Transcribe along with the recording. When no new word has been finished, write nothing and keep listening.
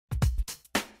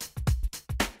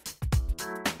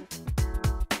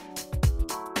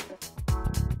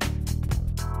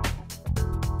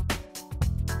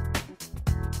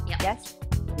Yes?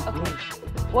 Okay.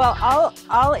 Well,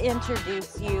 I'll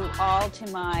introduce you all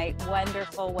to my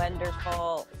wonderful,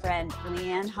 wonderful friend,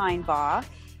 Leeann Heinbaugh,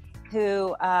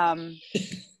 who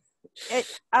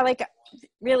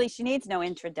really, she needs no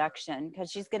introduction because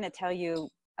she's going to tell you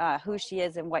who she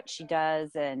is and what she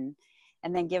does, and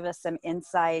then give us some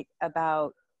insight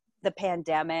about the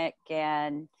pandemic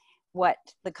and what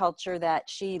the culture that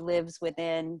she lives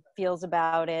within feels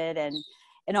about it, and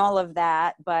all of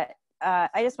that. But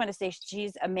I just want to say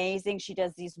she's amazing. She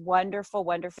does these wonderful,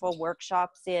 wonderful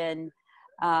workshops in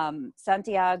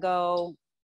Santiago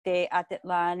de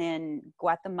Atitlan in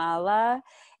Guatemala,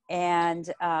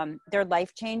 and they're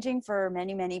life-changing for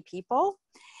many, many people.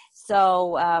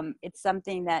 So it's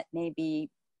something that maybe,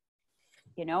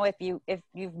 you know, if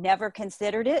you've never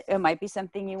considered it, it might be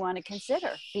something you want to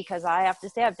consider, because I have to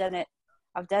say I've done it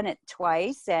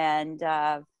twice, and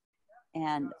I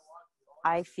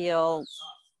feel,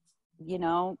 you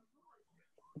know,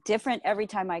 different every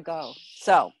time I go.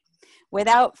 So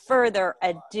without further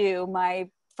ado, my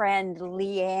friend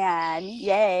Leeann,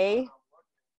 yay.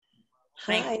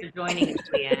 Thanks for joining us,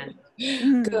 Leeann.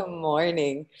 Good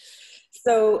morning.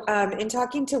 So in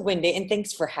talking to Wendy, and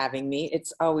thanks for having me,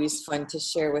 it's always fun to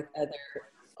share with other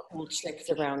cool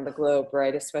chicks around the globe,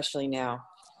 right? Especially now.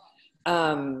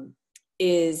 I'll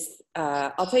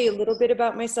tell you a little bit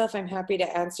about myself. I'm happy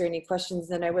to answer any questions.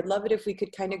 And I would love it if we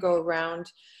could kind of go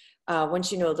around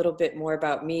once you know a little bit more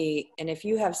about me. And if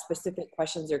you have specific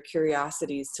questions or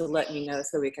curiosities, to let me know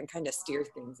so we can kind of steer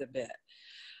things a bit.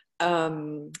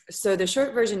 So the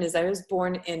short version is I was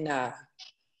born in a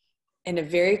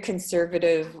very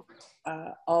conservative,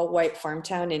 all-white farm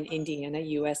town in Indiana,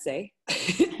 USA.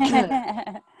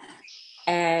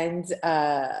 And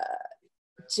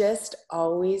just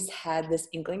always had this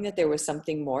inkling that there was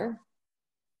something more.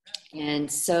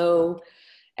 And so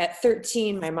at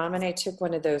 13, my mom and I took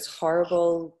one of those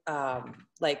horrible,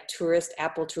 like tourist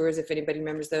Apple tours, if anybody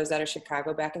remembers those, out of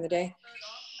Chicago back in the day,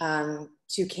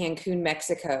 to Cancun,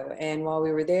 Mexico. And while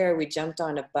we were there, we jumped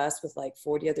on a bus with like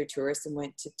 40 other tourists and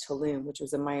went to Tulum, which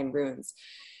was the Mayan ruins.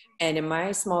 And in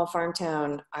my small farm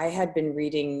town, I had been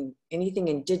reading anything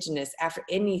indigenous, after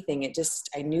anything.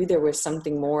 I knew there was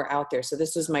something more out there. So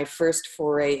this was my first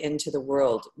foray into the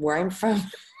world. Where I'm from,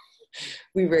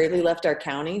 we rarely left our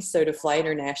county. So to fly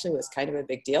internationally was kind of a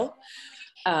big deal.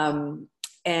 And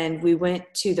we went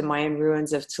to the Mayan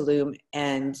ruins of Tulum,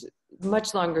 and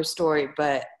much longer story,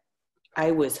 but I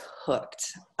was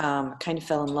hooked, kind of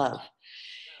fell in love.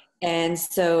 And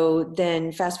so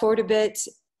then fast forward a bit,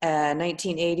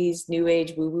 1980s, new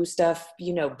age, woo-woo stuff,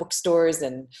 you know, bookstores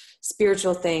and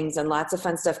spiritual things and lots of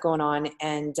fun stuff going on.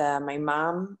 And my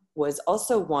mom was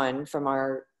also one from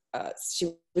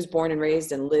she was born and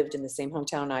raised and lived in the same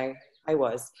hometown I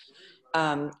was.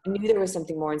 Knew there was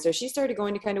something more. And so she started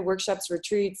going to kind of workshops,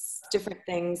 retreats, different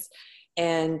things.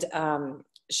 And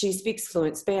she speaks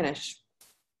fluent Spanish.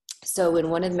 So when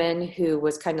one of the men who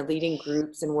was kind of leading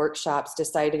groups and workshops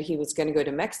decided he was going to go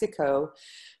to Mexico,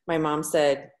 my mom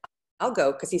said, I'll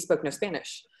go, because he spoke no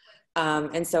Spanish.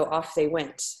 And so off they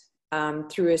went.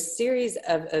 Through a series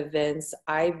of events,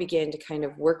 I began to kind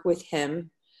of work with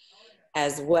him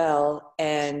as well,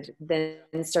 and then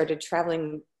started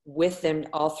traveling with them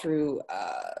all through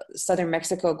southern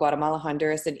Mexico, Guatemala,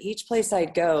 Honduras, and each place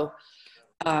I'd go,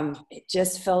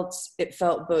 it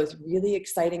felt both really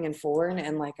exciting and foreign,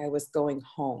 and like I was going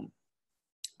home.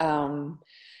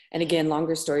 And again,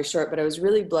 longer story short, but I was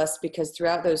really blessed because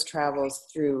throughout those travels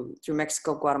through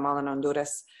Mexico, Guatemala, and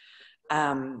Honduras,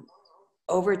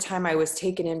 over time I was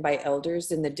taken in by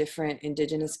elders in the different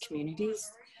indigenous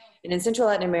communities. And in Central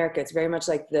Latin America, it's very much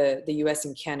like the US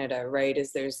and Canada, right?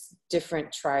 There's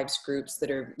different tribes, groups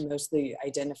that are mostly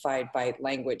identified by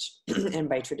language and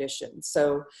by tradition.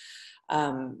 So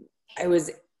I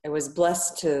was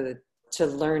blessed to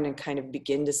learn and kind of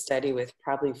begin to study with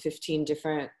probably 15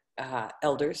 different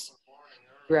elders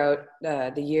throughout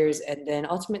the years, and then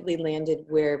ultimately landed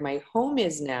where my home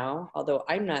is now, although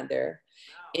I'm not there,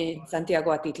 in Santiago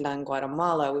Atitlan,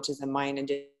 Guatemala, which is a Mayan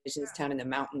indigenous town in the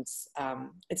mountains.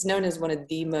 It's known as one of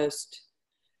the most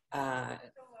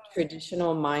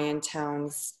traditional Mayan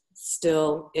towns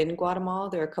still in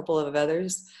Guatemala. There are a couple of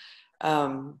others.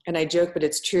 And I joke, but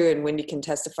it's true, and Wendy can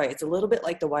testify. It's a little bit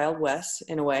like the Wild West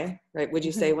in a way, right? Would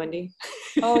you say, Wendy?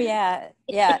 Oh, yeah.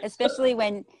 Yeah, especially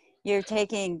when you're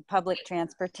taking public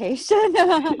transportation.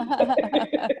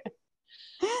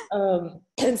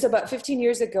 And so about 15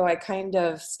 years ago, I kind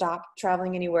of stopped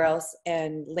traveling anywhere else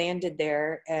and landed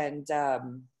there and got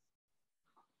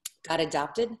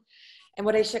adopted. And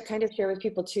what I should kind of share with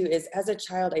people too is, as a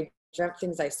child, I dreamt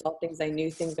things, I saw things, I knew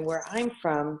things. And where I'm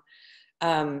from,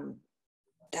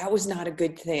 that was not a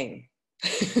good thing.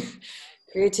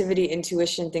 Creativity,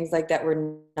 intuition, things like that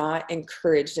were not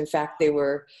encouraged. In fact, they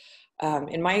were,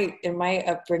 in my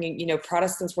upbringing, you know,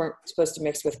 Protestants weren't supposed to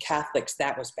mix with Catholics.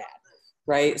 That was bad,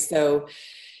 right? So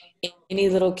any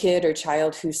little kid or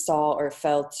child who saw or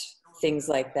felt things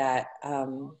like that,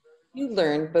 you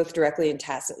learn both directly and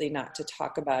tacitly not to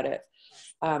talk about it.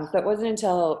 So it wasn't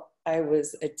until I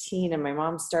was a teen and my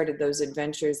mom started those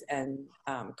adventures, and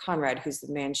Conrad, who's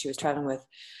the man she was traveling with,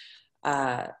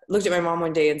 looked at my mom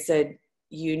one day and said,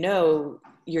 you know,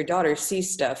 your daughter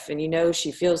sees stuff, and you know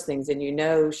she feels things, and you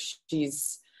know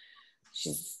she's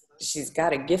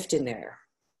got a gift in there.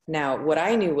 Now, what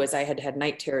I knew was I had had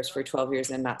night terrors for 12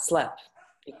 years and not slept,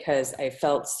 because I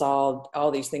saw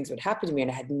all these things would happen to me,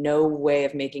 and I had no way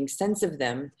of making sense of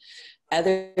them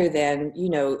other than, you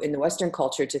know, in the Western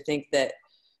culture, to think that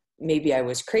maybe I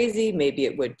was crazy, maybe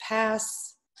it would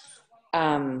pass.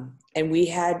 And we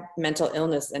had mental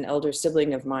illness, an elder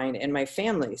sibling of mine in my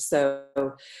family. So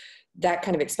that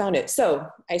kind of expounded. So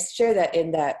I share that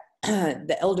in that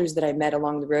the elders that I met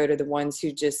along the road are the ones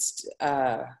who just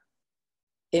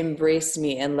embraced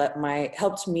me and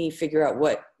helped me figure out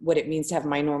what it means to have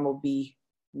my normal be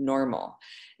normal.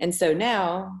 And so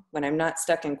now, when I'm not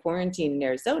stuck in quarantine in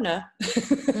Arizona,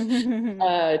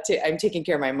 I'm taking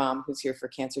care of my mom, who's here for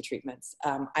cancer treatments.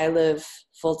 I live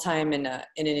full-time in an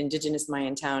indigenous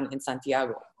Mayan town in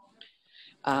Santiago.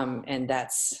 And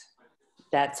that's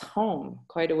home,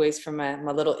 quite a ways from my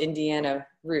little Indiana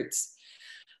roots.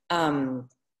 So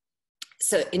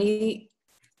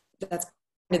that's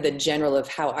kind of the general of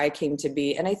how I came to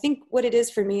be. And I think what it is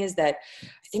for me is that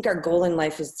I think our goal in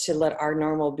life is to let our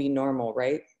normal be normal,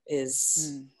 right?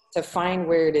 Is to find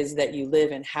where it is that you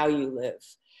live and how you live,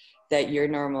 that your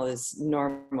normal is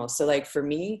normal. So like for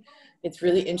me, it's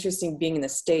really interesting being in the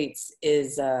States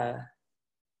is, I'm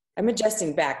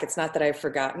adjusting back. It's not that I've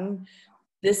forgotten.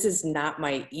 This is not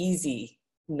my easy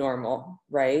normal,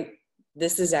 right?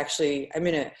 This is actually,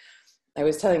 I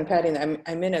was telling Patty that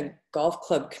I'm in a golf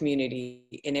club community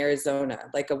in Arizona,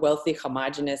 like a wealthy,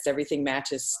 homogenous, everything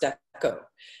matches stucco.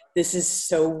 This is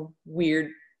so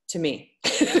weird to me.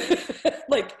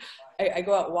 Like I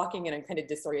go out walking and I'm kind of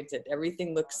disoriented.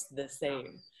 Everything looks the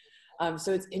same.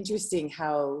 So it's interesting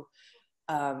how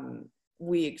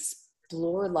we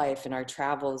explore life in our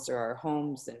travels or our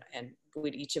homes and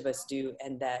what each of us do.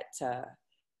 And that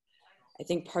I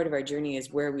think part of our journey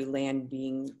is where we land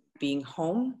being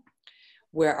home,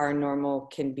 where our normal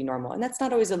can be normal. And that's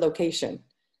not always a location.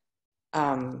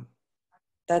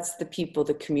 That's the people,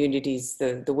 the communities,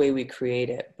 the way we create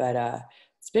it. But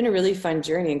it's been a really fun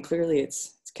journey, and clearly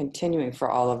it's continuing for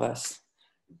all of us.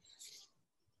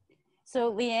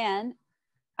 So Leeann,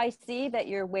 I see that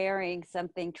you're wearing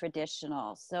something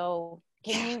traditional. So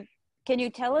can you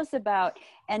tell us about,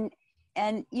 and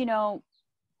you know,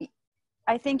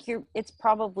 I think it's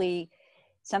probably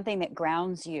something that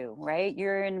grounds you, right?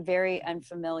 You're in a very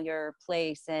unfamiliar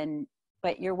place,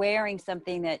 but you're wearing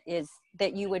something that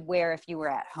you would wear if you were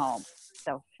at home.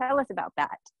 So tell us about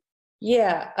that.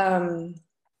 Yeah.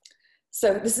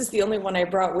 So this is the only one I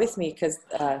brought with me because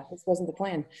this wasn't the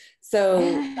plan. So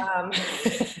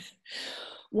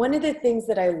one of the things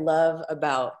that I love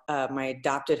about my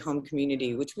adopted home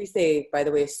community, which we say, by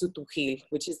the way, Sutujil,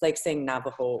 which is like saying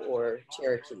Navajo or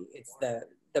Cherokee. It's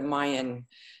the Mayan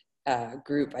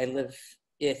group I live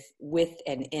with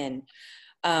and in.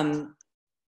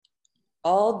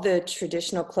 All the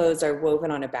traditional clothes are woven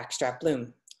on a backstrap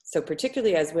loom. So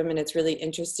particularly as women, it's really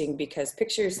interesting because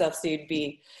picture yourself, so you'd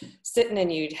be sitting and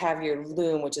you'd have your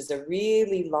loom, which is a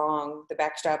really long, the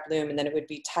backstrap loom, and then it would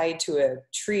be tied to a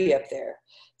tree up there.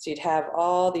 So you'd have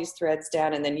all these threads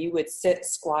down, and then you would sit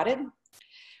squatted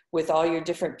with all your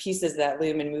different pieces of that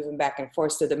loom and move them back and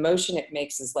forth. So the motion it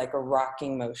makes is like a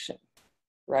rocking motion,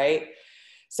 right?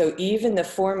 So even the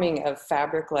forming of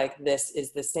fabric like this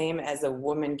is the same as a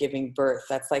woman giving birth.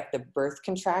 That's like the birth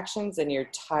contractions, and you're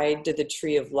tied to the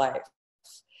tree of life.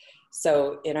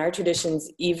 So in our traditions,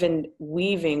 even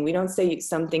weaving, we don't say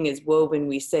something is woven,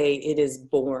 we say it is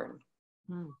born,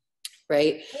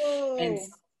 right? Whoa. And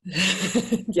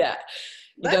yeah.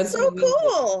 That's so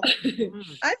cool.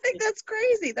 I think that's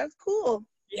crazy. That's cool.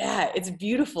 Yeah, it's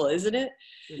beautiful, isn't it?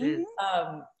 It is.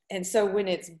 And so when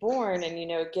it's born, and, you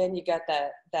know, again, you got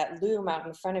that loom out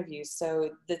in front of you.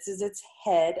 So this is its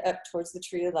head up towards the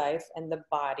tree of life, and the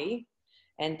body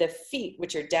and the feet,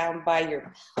 which are down by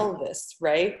your pelvis,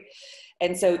 right?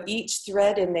 And so each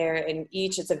thread in there, and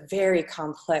it's a very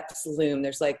complex loom.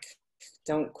 There's like,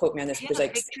 don't quote me on this, but there's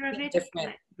like a picture of it?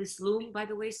 different. This loom, by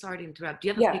the way, sorry to interrupt. Do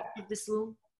you have a picture of this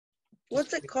loom?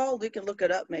 What's it called? We can look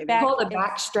it up maybe. It's called a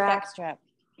backstrap. Backstrap,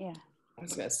 yeah. I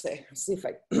was gonna say, see if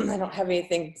I don't have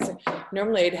anything. So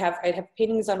normally I'd have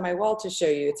paintings on my wall to show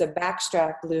you. It's a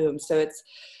backstrap loom. So it's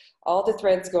all the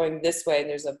threads going this way, and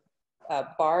there's a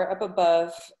bar up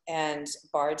above and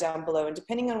bar down below. And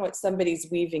depending on what somebody's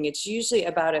weaving, it's usually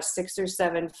about a 6 or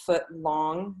 7 foot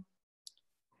long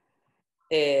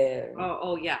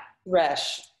yeah.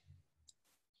 thresh.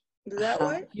 Is that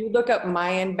what? You look up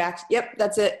Mayan back. Yep,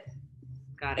 that's it.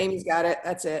 Got it. Amy's got it.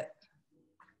 That's it.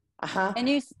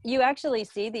 And you actually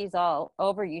see these all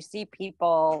over. You see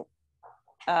people,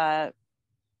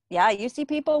 you see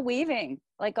people weaving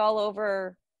like all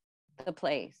over the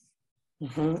place.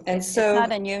 And it's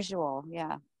not unusual.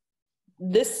 Yeah.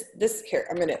 This here,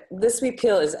 this wheat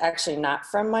peel is actually not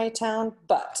from my town,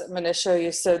 but I'm going to show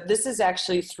you. So this is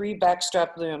actually 3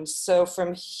 backstrap looms. So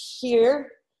from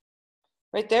here,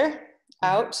 right there,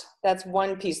 out, that's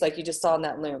one piece like you just saw in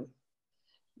that loom.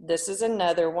 This is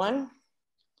another one.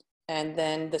 And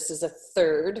then this is a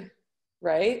third,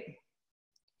 right?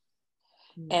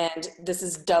 And this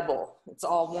is double. It's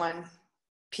all one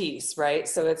piece, right?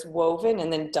 So it's woven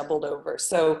and then doubled over.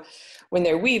 So when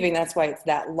they're weaving, that's why it's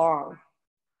that long,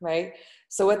 right?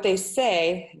 So what they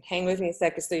say, hang with me a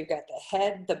second, so you've got the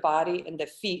head, the body, and the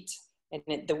feet,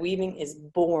 and the weaving is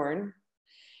born.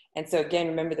 And so again,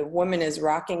 remember the woman is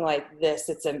rocking like this.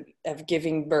 It's of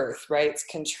giving birth, right? It's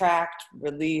contract,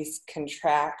 release,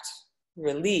 contract,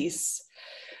 release.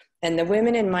 And the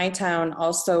women in my town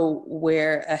also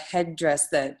wear a headdress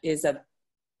that is a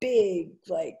big,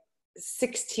 like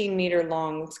 16-meter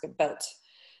long, looks like a belt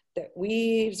that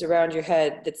weaves around your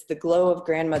head. That's the glow of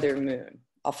grandmother moon.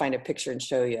 I'll find a picture and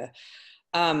show you.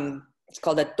 It's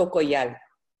called a tocoyal.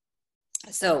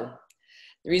 So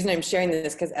the reason I'm sharing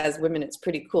this, because as women, it's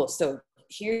pretty cool. So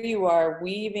here you are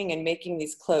weaving and making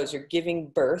these clothes. You're giving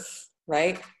birth,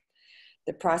 right?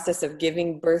 The process of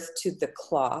giving birth to the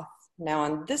cloth. Now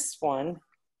on this one,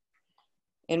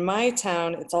 in my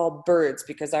town, it's all birds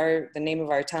because the name of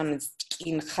our town is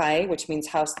Inchai, which means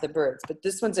house of the birds. But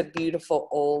this one's a beautiful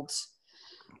old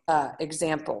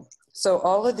example. So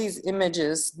all of these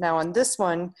images, now on this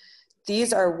one,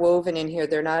 these are woven in here.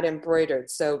 They're not embroidered.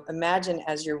 So imagine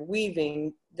as you're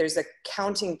weaving, there's a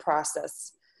counting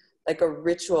process, like a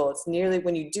ritual. It's nearly,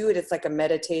 when you do it, it's like a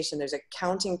meditation. There's a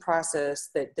counting process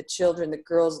that the children, the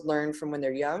girls learn from when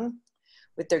they're young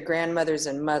with their grandmothers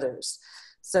and mothers.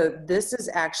 So this is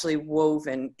actually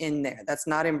woven in there. That's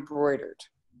not embroidered.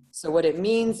 So what it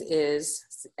means is,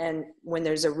 and when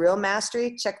there's a real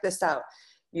mastery, check this out.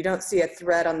 You don't see a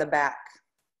thread on the back.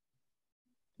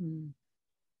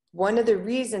 One of the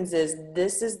reasons is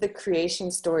this is the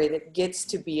creation story that gets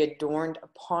to be adorned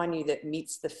upon you, that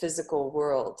meets the physical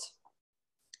world.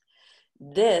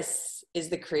 This is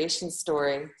the creation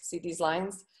story. See these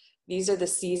lines? These are the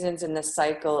seasons in the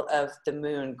cycle of the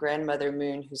moon, grandmother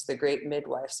moon, who's the great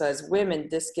midwife. So as women,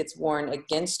 this gets worn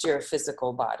against your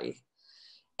physical body,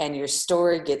 and your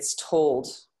story gets told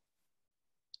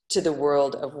to the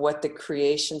world of what the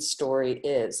creation story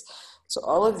is. So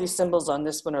all of these symbols on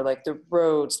this one are like the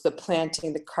roads, the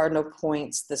planting, the cardinal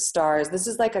points, the stars. This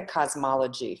is like a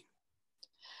cosmology,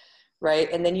 right?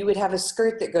 And then you would have a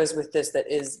skirt that goes with this that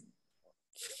is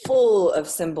full of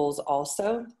symbols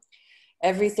also.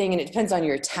 Everything, and it depends on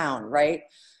your town, right?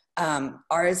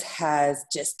 Ours has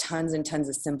just tons and tons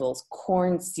of symbols,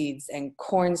 corn seeds and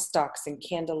corn stalks and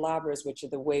candelabras, which are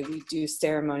the way we do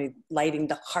ceremony, lighting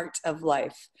the heart of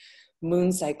life,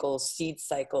 moon cycles, seed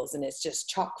cycles, and it's just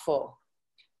chock full.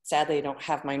 Sadly, I don't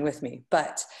have mine with me,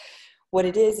 but what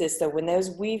it is so when those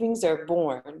weavings are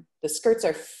born, the skirts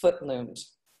are foot loomed,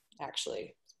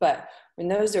 actually. But when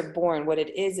those are born, what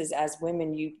it is as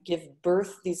women, you give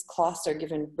birth, these cloths are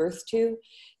given birth to,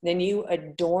 then you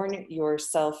adorn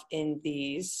yourself in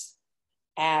these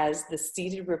as the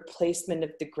seated replacement of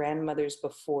the grandmothers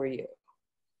before you,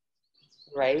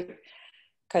 right?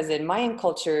 Because in Mayan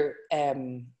culture,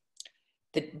 the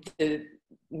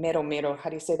mero mero,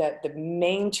 how do you say that? The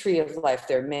main tree of life,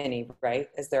 there are many, right?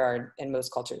 As there are in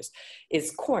most cultures, is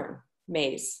corn,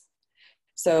 maize.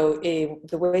 So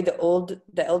the way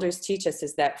the elders teach us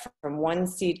is that from one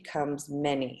seed comes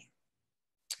many,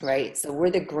 right? So we're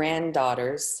the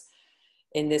granddaughters,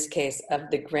 in this case,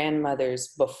 of the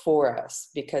grandmothers before us,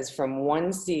 because from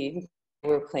one seed we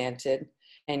were planted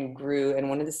and grew, and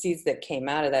one of the seeds that came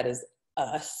out of that is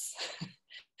us.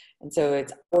 And so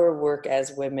it's our work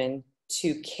as women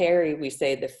to carry, we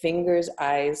say, the fingers,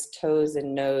 eyes, toes,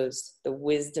 and nose, the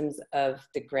wisdoms of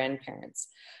the grandparents.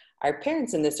 Our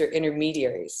parents in this are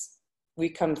intermediaries. We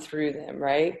come through them,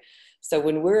 right? So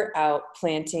when we're out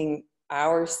planting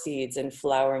our seeds and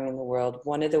flowering in the world,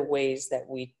 one of the ways that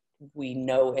we we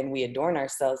know and we adorn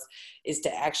ourselves, is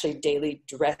to actually daily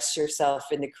dress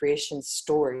yourself in the creation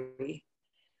story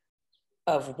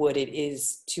of what it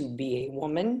is to be a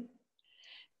woman,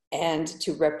 and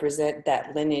to represent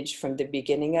that lineage from the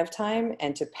beginning of time,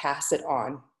 and to pass it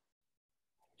on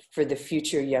for the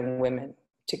future young women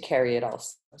to carry it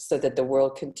also, so that the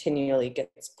world continually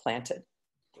gets planted.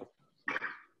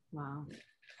 Wow.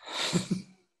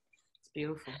 It's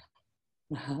beautiful.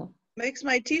 Uh-huh. Makes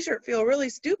my t-shirt feel really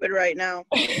stupid right now.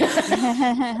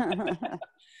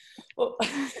 Well,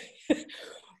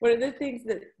 one of the things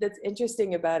that's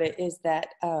interesting about it is that,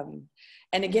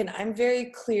 and again, I'm very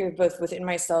clear both within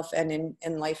myself and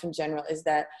in life in general, is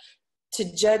that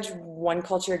to judge one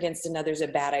culture against another is a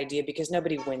bad idea, because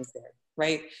nobody wins there,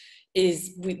 right?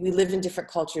 We live in different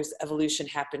cultures, evolution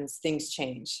happens, things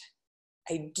change.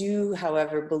 I do,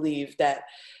 however, believe that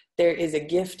there is a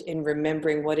gift in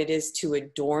remembering what it is to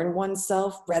adorn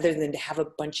oneself rather than to have a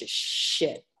bunch of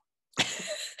shit.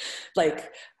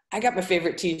 Like, I got my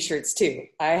favorite t-shirts too.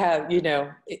 I have,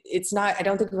 it's not, I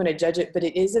don't think I'm going to judge it, but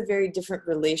it is a very different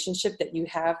relationship that you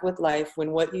have with life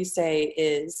when what you say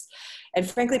is, and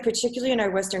frankly, particularly in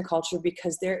our Western culture,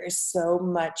 because there is so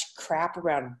much crap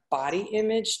around body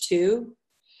image too.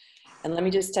 And let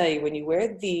me just tell you, when you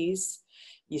wear these,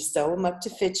 you sew them up to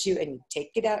fit you, and you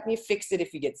take it out and you fix it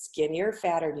if you get skinnier or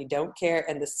fatter and you don't care.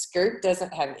 And the skirt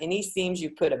doesn't have any seams. You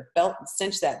put a belt and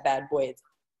cinch that bad boy. It's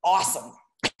awesome.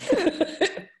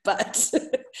 But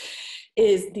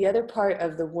is the other part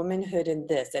of the womanhood in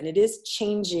this, and it is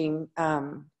changing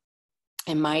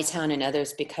in my town and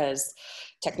others, because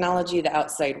technology, the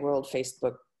outside world,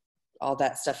 Facebook, all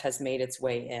that stuff has made its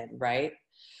way in, right?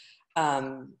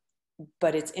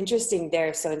 But it's interesting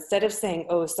there. So instead of saying,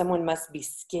 oh, someone must be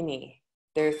skinny,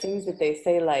 there are things that they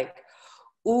say like,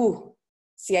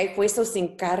 si hay hueso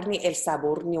sin carne, el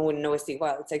sabor no es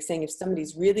igual. It's like saying if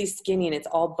somebody's really skinny and it's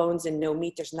all bones and no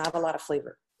meat, there's not a lot of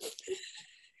flavor.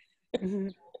 Mm-hmm.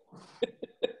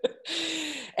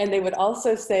 And they would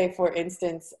also say, for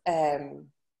instance,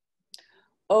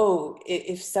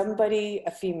 if somebody,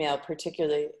 a female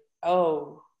particularly,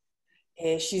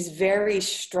 she's very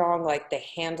strong, like the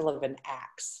handle of an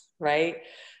axe, right?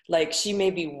 Like she may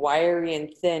be wiry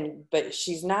and thin, but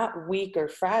she's not weak or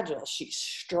fragile. She's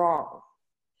strong.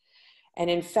 And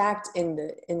in fact, in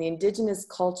the indigenous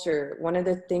culture, one of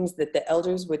the things that the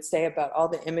elders would say about all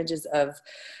the images of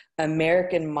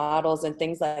American models and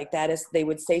things like that is they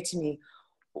would say to me,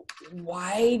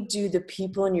 why do the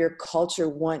people in your culture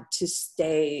want to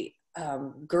stay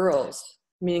girls,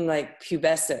 meaning like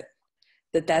pubescent?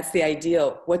 That's the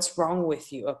ideal. What's wrong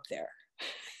with you up there?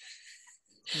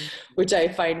 Which I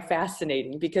find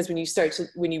fascinating, because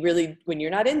when you're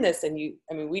not in this, and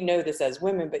we know this as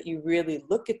women, but you really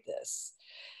look at this,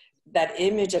 that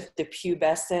image of the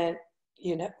pubescent,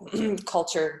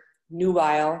 culture,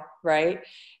 nubile, right?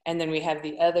 And then we have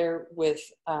the other with,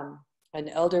 an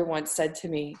elder once said to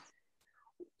me,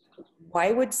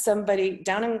 why would somebody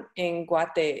down in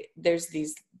Guate, there's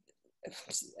these,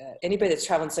 anybody that's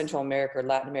traveled in Central America or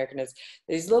Latin America knows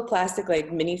these little plastic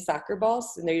like mini soccer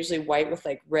balls, and they're usually white with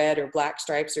like red or black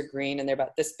stripes or green, and they're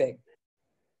about this big,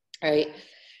 right?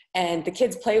 And the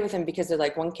kids play with them because they're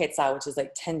like 1 quetzal, which is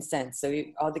like 10 cents. So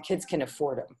all the kids can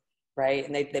afford them, right?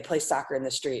 And they play soccer in the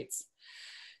streets.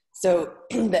 So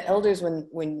the elders,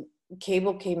 when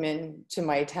cable came in to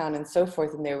my town and so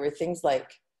forth, and there were things like,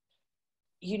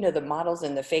 the models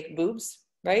and the fake boobs,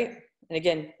 right? And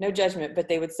again, no judgment, but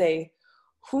they would say,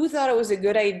 who thought it was a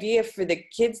good idea for the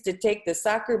kids to take the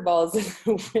soccer balls and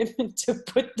the women to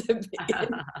put them in?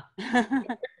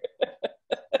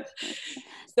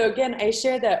 So again, I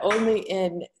share that only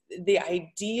in the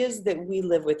ideas that we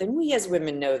live with. And we as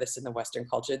women know this in the Western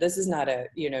culture. This is not a,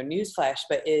 newsflash,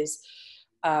 but is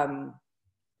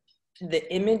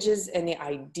the images and the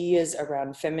ideas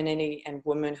around femininity and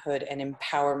womanhood and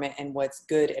empowerment and what's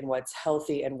good and what's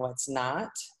healthy and what's not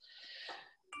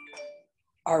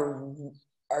are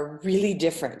really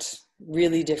different.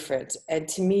 And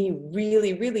to me,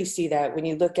 really, really see that when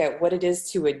you look at what it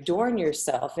is to adorn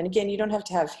yourself. And again, you don't have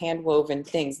to have hand-woven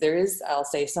things. There is, I'll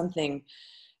say, something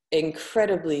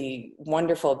incredibly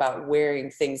wonderful about wearing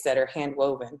things that are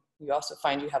hand-woven. You also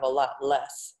find you have a lot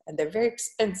less. And they're very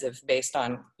expensive based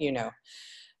on,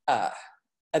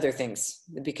 other things.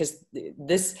 Because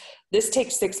this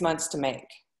takes 6 months to make.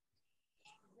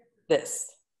 This.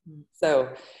 So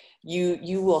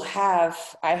you will have,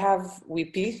 I have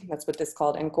huipi, that's what this is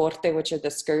called, and corte, which are the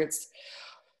skirts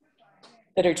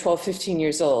that are 12, 15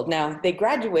 years old. Now they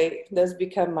graduate, those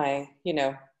become my,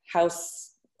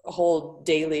 household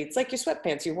daily, it's like your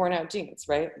sweatpants, your worn out jeans,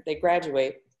 right? They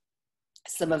graduate.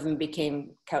 Some of them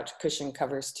became couch cushion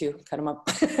covers too, cut them up.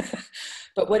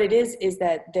 But what it is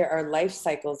that there are life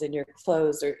cycles in your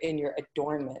clothes or in your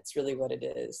adornments, really what it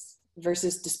is,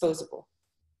 versus disposable.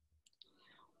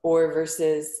 Or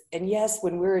versus, and yes,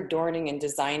 when we're adorning and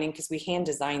designing, because we hand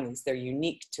design these, they're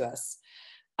unique to us.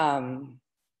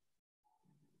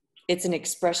 It's an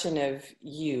expression of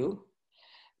you,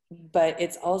 but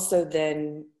it's also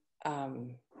then,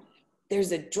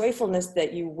 there's a joyfulness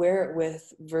that you wear it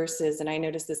with versus, and I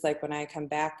notice this like when I come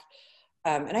back,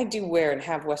 and I do wear and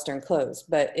have Western clothes,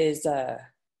 but is the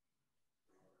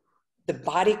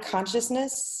body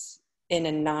consciousness in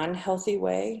a non-healthy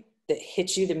way that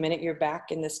hits you the minute you're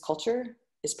back in this culture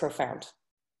is profound.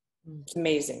 It's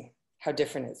amazing how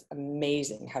different it is.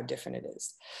 Amazing how different it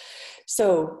is.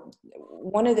 So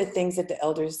one of the things that the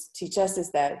elders teach us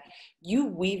is that you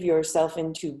weave yourself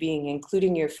into being,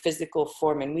 including your physical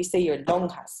form. And we say you're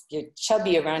longhas, you're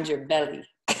chubby around your belly.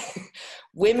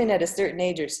 Women at a certain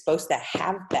age are supposed to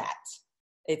have that.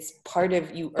 It's part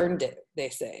of, you earned it, they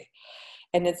say.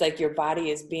 And it's like your body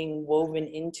is being woven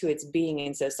into its being.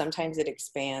 And so sometimes it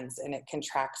expands and it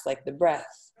contracts like the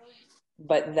breath.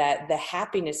 But that the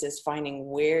happiness is finding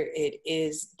where it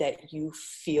is that you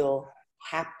feel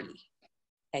happy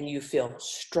and you feel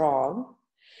strong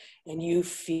and you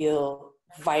feel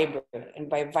vibrant. And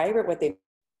by vibrant, what they mean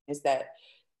is that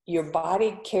your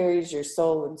body carries your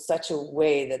soul in such a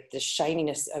way that the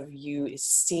shininess of you is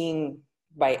seen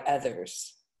by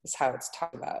others, is how it's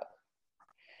talked about.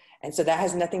 And so that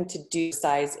has nothing to do with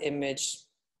size, image,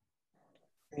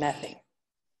 nothing.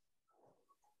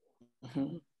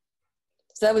 Mm-hmm.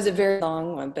 So that was a very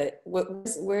long one, but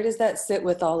where does that sit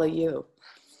with all of you?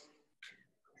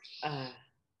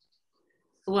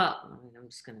 Well, I'm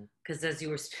just gonna, because as you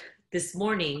were this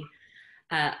morning,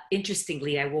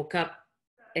 interestingly, I woke up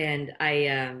and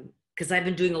because I've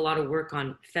been doing a lot of work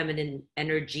on feminine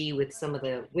energy with some of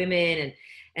the women,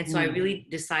 and so I really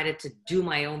decided to do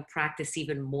my own practice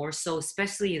even more so,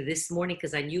 especially this morning,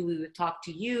 because I knew we would talk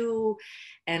to you,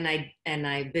 and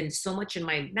I've been so much in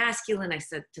my masculine. I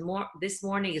said this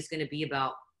morning is going to be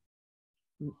about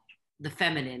the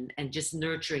feminine and just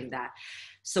nurturing that.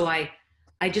 So I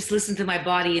just listened to my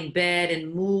body in bed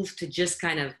and moved to just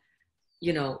kind of,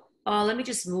 oh, let me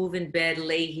just move in bed,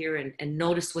 lay here and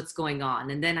notice what's going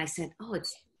on. And then I said, oh,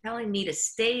 it's telling me to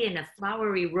stay in a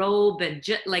flowery robe. And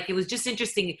it was just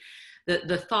interesting,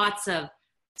 the thoughts of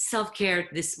self-care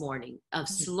this morning, of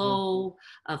slow,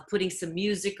 of putting some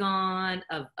music on,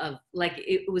 of like,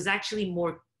 it was actually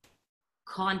more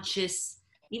conscious.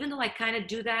 Even though I kind of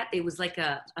do that, it was like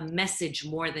a message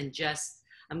more than just,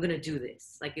 I'm going to do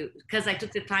this. Because I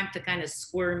took the time to kind of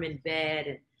squirm in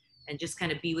bed and just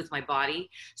kind of be with my body.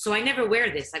 So I never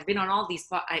wear this. I've been on all these,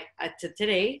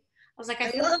 today, I was like,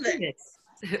 I feel love like it. this.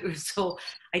 So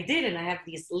I did, and I have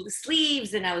these little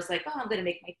sleeves, and I was like, oh, I'm going to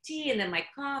make my tea and then my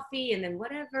coffee and then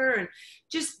whatever. And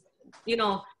just,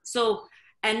 so,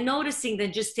 and noticing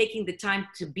that just taking the time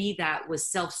to be that was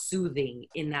self-soothing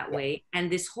in that way.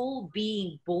 And this whole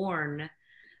being born,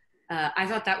 I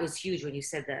thought that was huge when you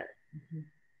said that,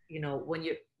 when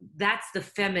that's the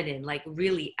feminine, like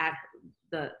really at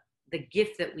the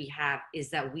gift that we have is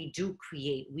that we do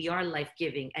create. We are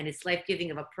life-giving, and it's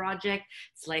life-giving of a project.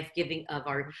 It's life-giving of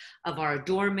our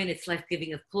adornment. It's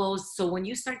life-giving of clothes. So when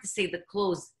you start to say the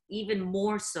clothes, even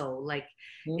more so,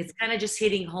 it's kind of just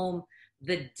hitting home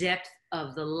the depth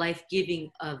of the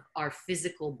life-giving of our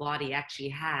physical body actually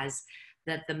has,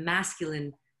 that the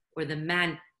masculine or the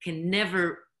man can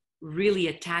never really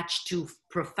attach to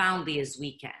profoundly as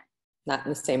we can. Not in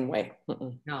the same way.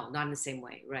 Mm-mm. No, not in the same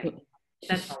way, right?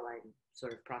 That's all I'm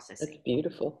sort of processing. That's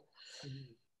beautiful.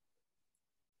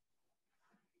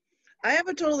 I have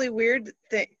a totally weird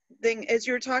thing as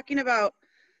you're talking about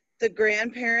the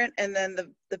grandparent and then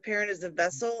the parent is the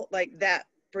vessel, like that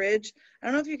bridge. I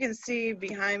don't know if you can see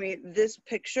behind me this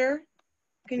picture.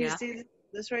 Can you see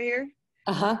this right here?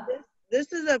 Uh-huh.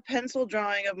 This is a pencil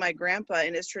drawing of my grandpa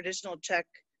in his traditional Czech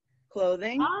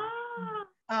clothing.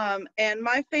 And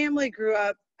my family grew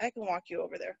up, I can walk you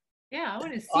over there. Yeah, I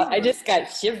want to see. I just got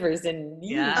shivers and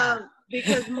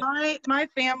because my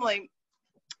family,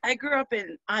 I grew up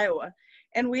in Iowa,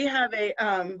 and we have a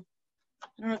I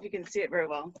don't know if you can see it very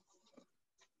well.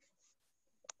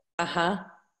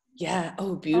 Yeah.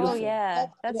 Oh, beautiful. Oh yeah,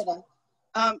 that's.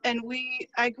 And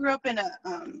I grew up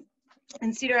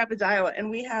in Cedar Rapids, Iowa, and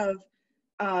we have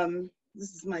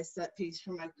this is my set piece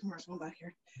for my commercial back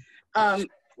here.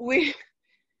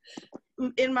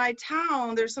 In my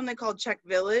town, there's something called Czech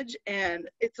Village, and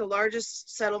it's the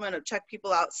largest settlement of Czech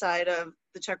people outside of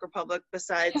the Czech Republic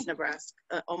besides Nebraska,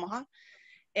 Omaha.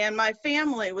 And my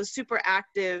family was super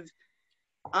active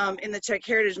in the Czech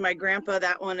heritage, my grandpa,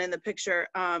 that one in the picture,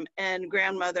 and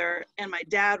grandmother and my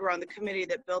dad were on the committee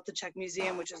that built the Czech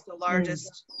Museum, which is the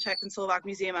largest Czech and Slovak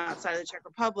museum outside of the Czech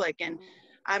Republic. And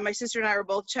my sister and I were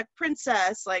both Czech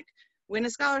princess, like win a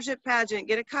scholarship pageant,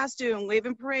 get a costume, wave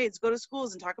in parades, go to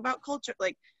schools and talk about culture.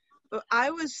 Like, but I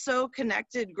was so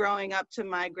connected growing up to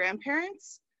my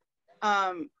grandparents,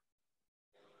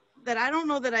 that I don't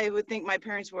know that I would think my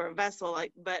parents were a vessel,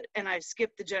 like, but, and I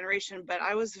skipped the generation, but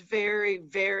I was very,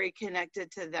 very connected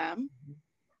to them.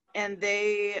 And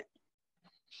the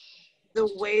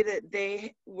way that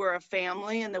they were a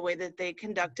family and the way that they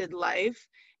conducted life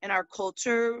and our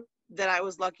culture, that I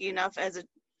was lucky enough as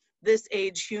this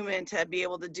age human to be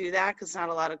able to do that, because not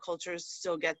a lot of cultures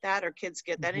still get that, or kids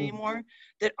get that anymore,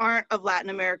 that aren't of Latin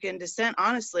American descent.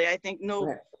 Honestly, I think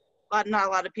not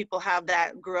a lot of people have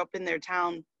that, grew up in their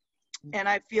town. And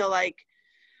I feel like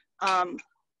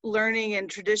learning and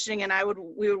traditioning, and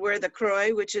we would wear the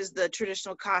croy, which is the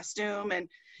traditional costume, and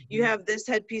you have this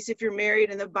headpiece if you're married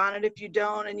and the bonnet if you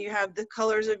don't, and you have the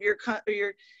colors of your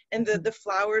and the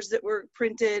flowers that were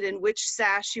printed and which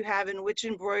sash you have and which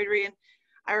embroidery. And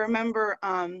I remember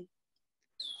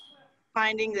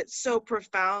finding that so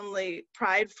profoundly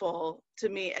prideful to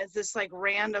me as this like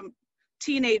random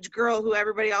teenage girl who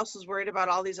everybody else was worried about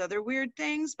all these other weird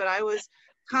things, but I was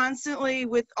constantly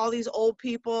with all these old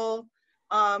people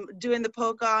doing the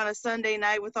polka on a Sunday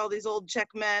night with all these old Czech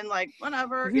men, like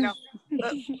whatever, you know.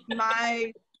 But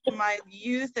my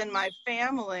youth and my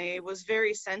family was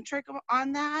very centric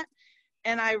on that,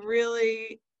 and I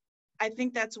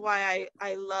think that's why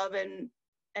I love and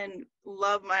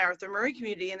love my Arthur Murray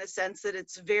community, in the sense that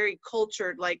it's very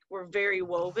cultured, like we're very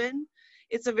woven.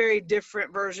 It's a very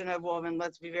different version of woven,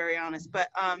 let's be very honest, but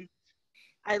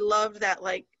I love that,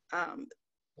 like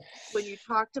when you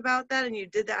talked about that and you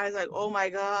did that, I was like, oh my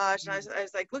gosh. And I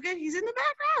was like, look at, he's in the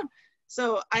background.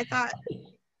 So I thought,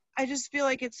 I just feel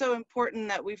like it's so important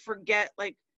that we forget,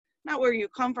 like, not where you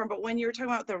come from, but when you were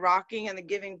talking about the rocking and the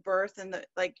giving birth and the,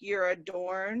 like, you're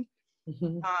adorned.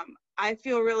 I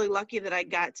feel really lucky that I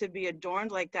got to be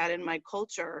adorned like that in my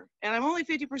culture. And I'm only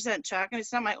 50% Czech, and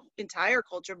it's not my entire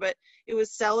culture, but it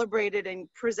was celebrated and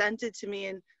presented to me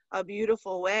in a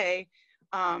beautiful way.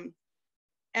 And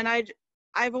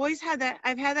I've always had that,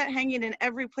 I've had that hanging in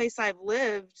every place I've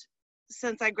lived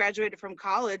since I graduated from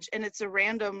college. And it's a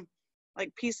random,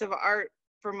 like, piece of art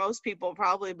for most people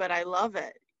probably, but I love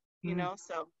it, you know?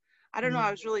 So I don't know,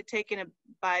 I was really taken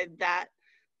by that,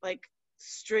 like,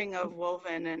 string of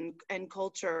woven and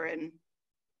culture, and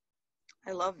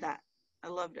I love that. I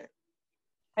loved it.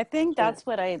 I think that's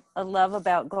what I love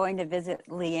about going to visit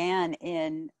Leeann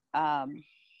in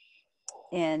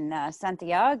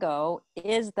Santiago,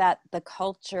 is that the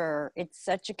culture, it's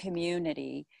such a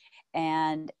community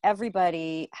and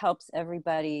everybody helps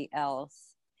everybody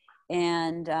else.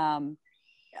 And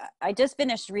I just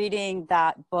finished reading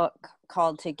that book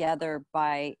called Together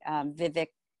by Vivek,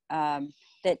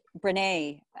 that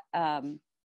Brene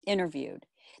interviewed,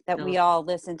 that we all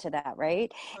listened to that,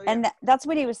 right? Oh, yeah. And that's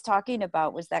what he was talking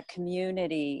about, was that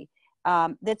community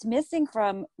that's missing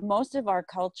from most of our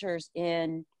cultures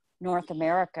in North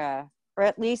America, or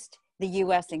at least the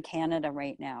US and Canada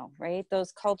right now, right?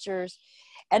 Those cultures.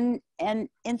 And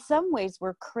in some ways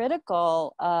we're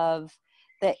critical of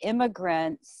the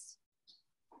immigrants.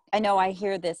 I know I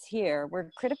hear this here.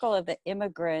 We're critical of the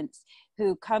immigrants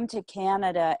who come to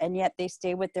Canada and yet they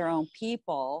stay with their own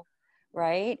people,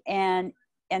 right? And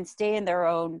stay in their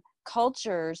own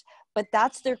cultures, but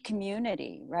that's their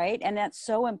community, right? And that's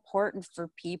so important for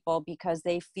people because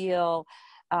they feel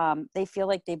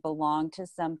like they belong to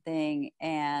something,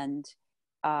 and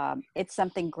it's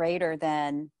something greater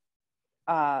than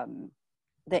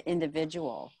the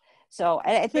individual. So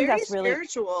I think that's really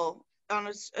spiritual.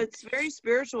 It's very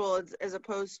spiritual as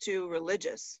opposed to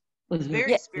religious. It's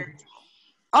very spiritual.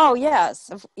 Oh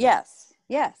yes,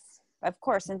 yes, of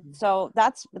course. And so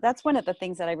that's one of the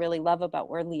things that I really love about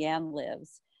where Leeann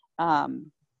lives.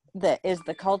 That is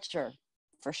the culture,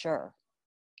 for sure.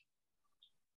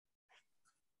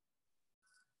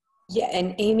 Yeah,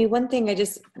 and Amy, one thing I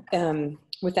just,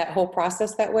 with that whole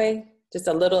process that way, just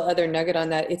a little other nugget on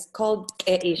that, it's called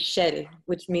cherished,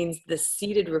 which means the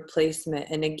seated replacement.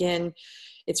 And again,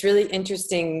 it's really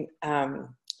interesting.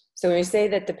 So when we say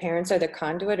that the parents are the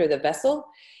conduit or the vessel,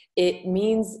 it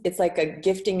means it's like a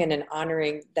gifting and an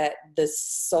honoring that the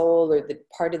soul or the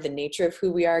part of the nature of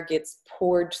who we are gets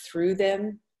poured through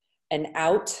them and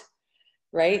out,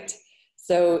 right?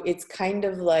 So it's kind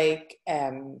of like,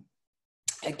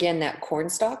 again, that corn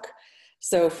stalk.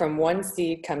 So from one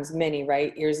seed comes many,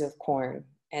 right? Ears of corn.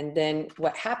 And then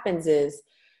what happens is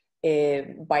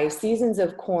by seasons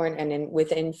of corn and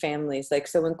within families. Like,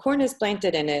 so when corn is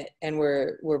planted in it and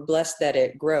we're blessed that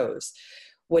it grows,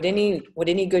 what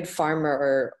any good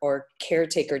farmer or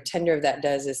caretaker tender of that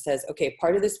does is says, okay,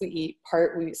 part of this we eat,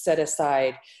 part we set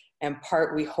aside, and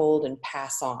part we hold and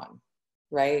pass on,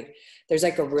 right? There's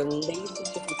like a relationship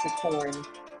with the corn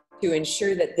to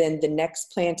ensure that then the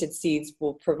next planted seeds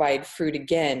will provide fruit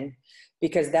again,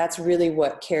 because that's really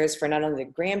what cares for not only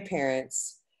the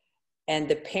grandparents and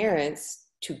the parents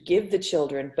to give the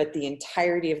children, but the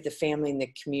entirety of the family and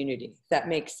the community. That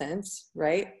makes sense,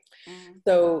 right? Mm.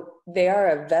 So they are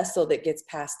a vessel that gets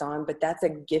passed on, but that's a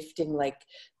gifting, like,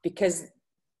 because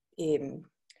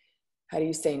how do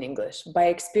you say in English? By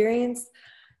experience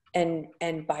and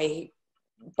by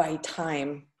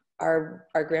time, our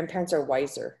grandparents are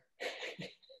wiser,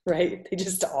 right? They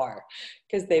just are,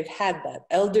 because they've had that.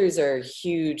 Elders are a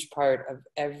huge part of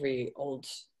every old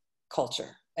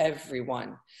culture.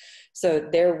 Everyone. So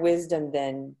their wisdom,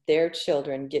 then their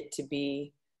children get to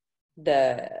be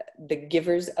the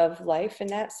givers of life in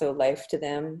that. So life to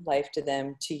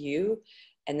them to you,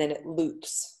 and then it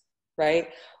loops, right?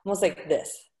 Almost like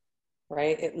this,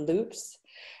 right? It loops.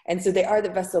 And so they are the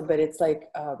vessel, but it's like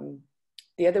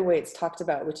the other way it's talked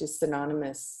about, which is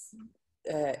synonymous,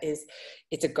 is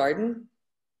it's a garden.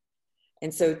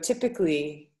 And so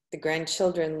typically the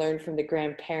grandchildren learn from the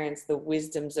grandparents the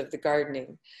wisdoms of the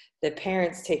gardening. The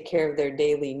parents take care of their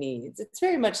daily needs. It's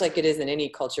very much like it is in any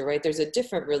culture, right? There's a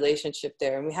different relationship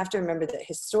there. And we have to remember that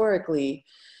historically,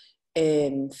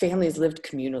 families lived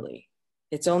communally.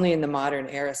 It's only in the modern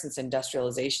era, since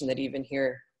industrialization, that even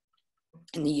here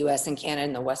in the US and Canada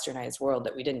and the westernized world,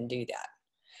 that we didn't do that.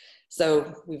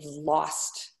 So we've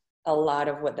lost a lot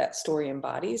of what that story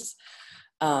embodies.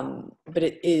 But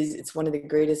it's one of the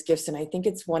greatest gifts. And I think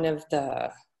it's one of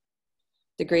the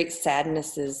great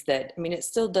sadnesses that, I mean, it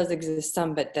still does exist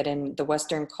some, but that in the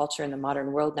Western culture and the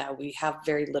modern world now, we have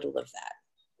very little of that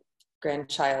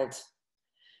grandchild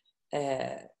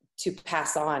to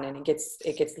pass on, and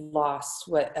it gets lost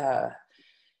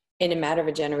in a matter of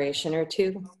a generation or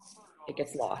two. It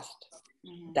gets lost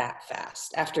that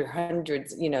fast after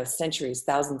hundreds, centuries,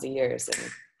 thousands of years, and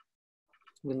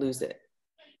we lose it.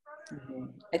 Mm-hmm.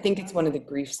 I think it's one of the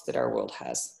griefs that our world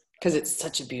has, because it's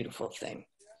such a beautiful thing.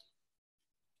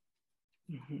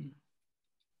 Mm-hmm.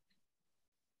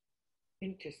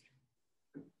 Interesting.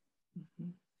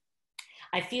 Mm-hmm.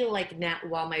 I feel like now,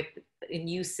 in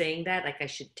you saying that, like I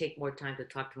should take more time to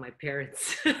talk to my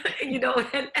parents,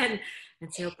 and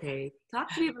say, okay,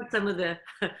 talk to me about some of the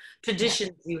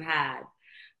traditions you had.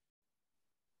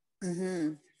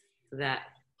 Mm-hmm. That.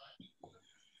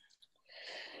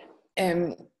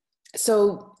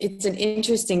 So it's an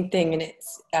interesting thing, and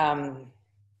it's,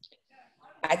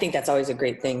 I think that's always a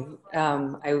great thing.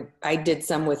 I did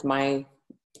some with my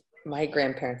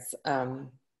grandparents,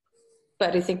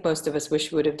 but I think most of us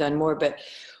wish we would have done more. But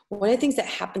one of the things that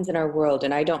happens in our world,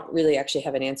 and I don't really actually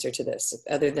have an answer to this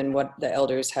other than what the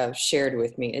elders have shared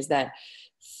with me, is that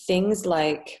things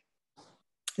like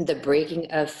the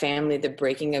breaking of family, the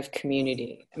breaking of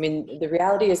community. I mean, the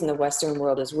reality is in the Western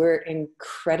world is we're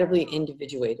incredibly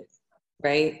individuated,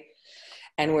 right?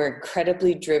 And we're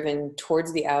incredibly driven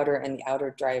towards the outer, and the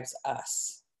outer drives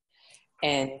us.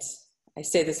 And I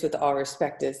say this with all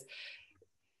respect, is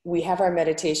we have our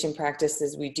meditation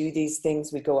practices, we do these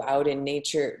things, we go out in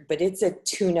nature, but it's a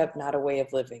tune-up, not a way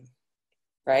of living,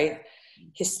 right?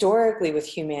 Historically with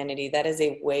humanity, that is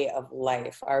a way of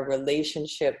life. Our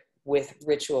relationship with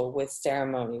ritual, with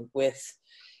ceremony, with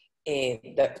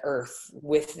the earth,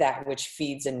 with that which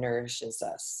feeds and nourishes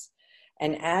us.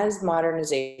 And as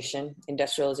modernization,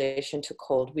 industrialization took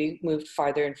hold, we moved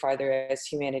farther and farther as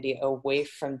humanity away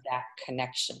from that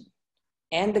connection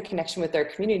and the connection with our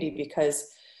community, because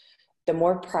the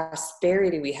more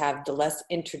prosperity we have, the less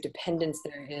interdependence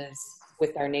there is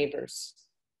with our neighbors,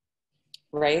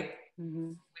 right? Mm-hmm.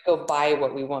 We go buy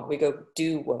what we want. We go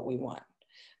do what we want.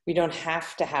 We don't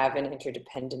have to have an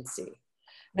interdependency.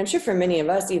 And I'm sure for many of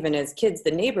us, even as kids,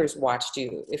 the neighbors watched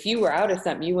you. If you were out of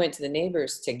something, you went to the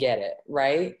neighbors to get it,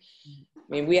 right? I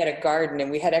mean, we had a garden and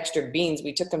we had extra beans.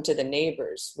 We took them to the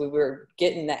neighbors. We were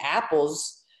getting the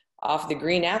apples off the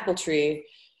green apple tree,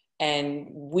 and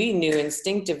we knew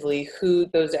instinctively who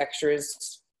those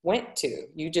extras went to.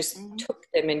 You just took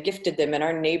them and gifted them, and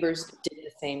our neighbors did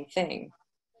the same thing.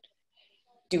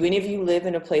 Do any of you live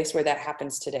in a place where that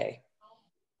happens today?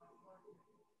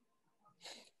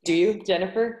 Do you,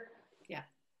 Jennifer? Yeah.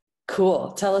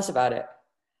 Cool. Tell us about it.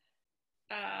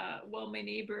 Well, my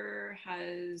neighbor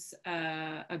has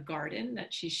a garden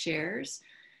that she shares,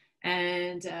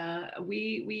 and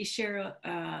we share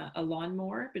a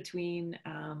lawnmower between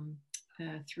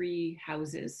 3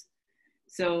 houses.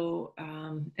 So,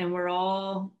 and we're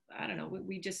all, I don't know,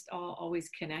 we just all always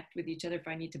connect with each other if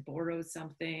I need to borrow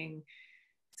something.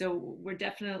 So we're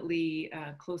definitely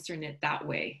closer knit that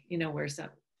way, you know, where some,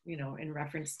 you know, in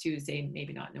reference to, say,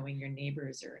 maybe not knowing your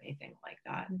neighbors or anything like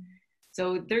that. Mm-hmm.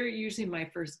 So they're usually my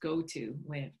first go-to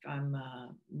when I'm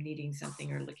needing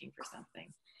something or looking for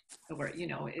something. Or, you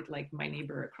know, it, like my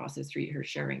neighbor across the street, her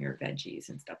sharing her veggies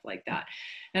and stuff like that.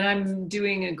 And I'm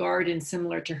doing a garden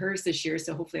similar to hers this year.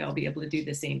 So hopefully I'll be able to do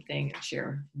the same thing and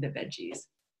share the veggies.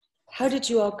 How did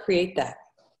you all create that?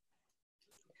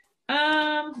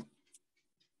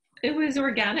 It was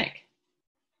organic.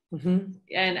 Mm-hmm.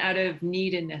 And out of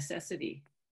need and necessity,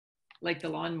 like the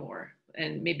lawnmower.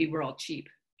 And maybe we're all cheap,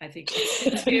 I think,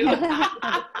 too.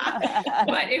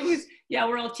 But it was, yeah,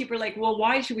 we're all cheaper. Like, well,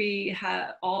 why should we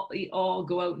have all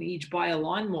go out and each buy a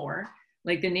lawnmower?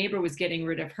 Like the neighbor was getting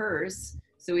rid of hers.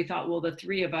 So we thought, well, the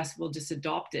 3 of us will just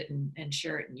adopt it and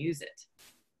share it and use it.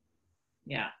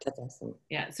 Yeah. That's awesome.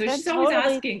 Yeah. So she's always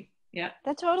asking. Yeah.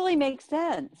 That totally makes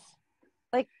sense.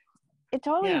 Like, it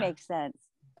totally makes sense.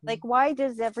 Like, why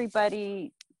does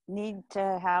everybody need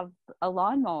to have a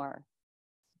lawnmower?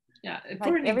 Yeah,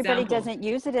 like everybody doesn't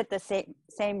use it at the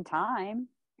same time.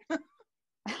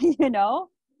 You know?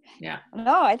 Yeah.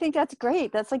 No, I think that's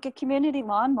great. That's like a community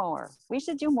lawnmower. We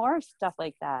should do more stuff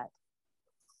like that.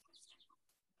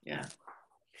 Yeah.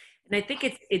 And I think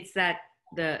it's that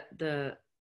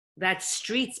that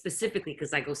street specifically,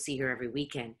 because I go see her every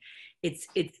weekend. It's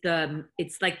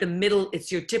like the middle,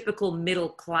 it's your typical middle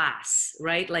class,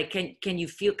 right? Like, can you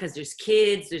feel, because there's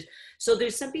kids,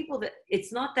 there's some people that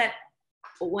it's not that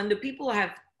when the people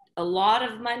have a lot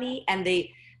of money and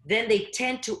they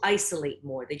tend to isolate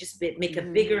more. They just make a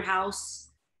bigger house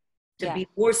to be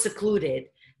more secluded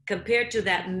compared to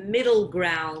that middle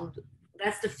ground.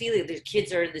 That's the feeling. The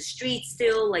kids are in the streets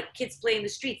still, like kids play in the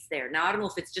streets there. Now, I don't know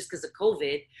if it's just because of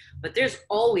COVID, but there's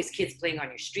always kids playing on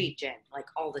your street, Jen, like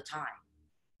all the time.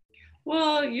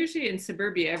 Well, usually in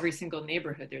suburbia, every single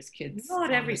neighborhood, there's kids.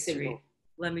 Not every single.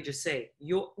 Let me just say,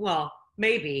 well,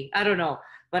 maybe, I don't know.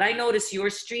 But I notice your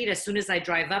street, as soon as I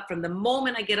drive up, from the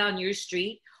moment I get on your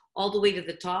street, all the way to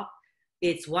the top,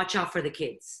 it's watch out for the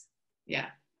kids. Yeah.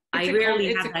 I rarely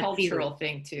have that It's a cultural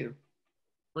thing too.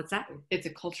 What's that? It's a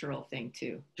cultural thing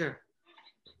too. Sure.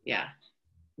 Yeah.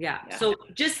 So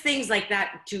just things like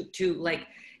that to like,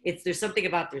 there's something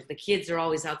about the kids are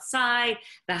always outside,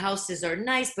 the houses are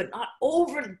nice, but not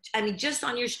over, I mean, just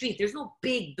on your street, there's no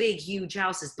big, huge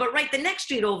houses, but right the next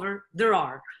street over, there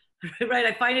are. Right,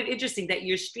 I find it interesting that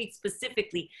your street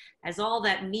specifically has all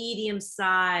that medium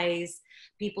size.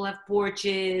 People have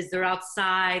porches, they're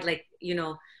outside, like, you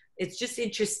know, it's just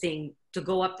interesting to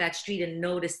go up that street and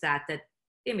notice that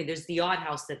I mean, there's the odd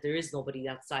house that there is nobody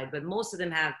outside, but most of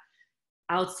them have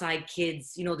outside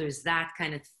kids. You know, there's that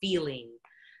kind of feeling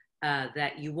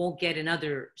that you won't get in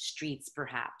other streets,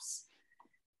 perhaps.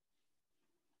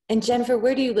 And Jennifer,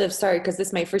 where do you live? Sorry, because this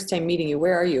is my first time meeting you.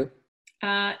 Where are you?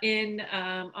 On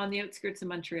the outskirts of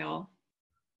Montreal.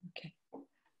 Okay,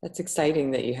 that's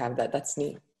exciting that you have that. That's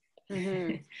neat.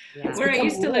 Mm-hmm. Yeah. Where I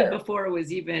used to live before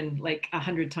was even like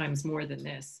 100 times more than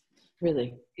this.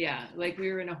 Really? Yeah, like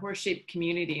we were in a horse-shaped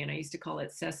community, and I used to call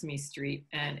it Sesame Street,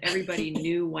 and everybody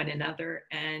knew one another,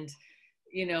 and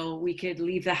you know, we could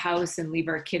leave the house and leave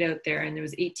our kid out there, and there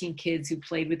was 18 kids who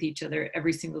played with each other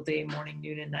every single day, morning,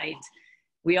 noon, and night.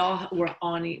 We all were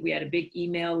on it. We had a big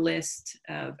email list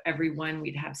of everyone.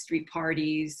 We'd have street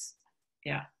parties.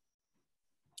 Yeah.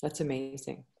 That's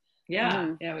amazing. Yeah.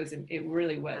 Mm-hmm. Yeah, it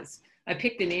really was. I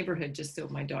picked the neighborhood just so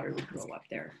my daughter would grow up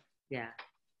there. Yeah.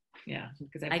 Yeah.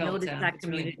 Because I felt noticed that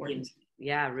community. Really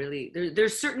yeah, really.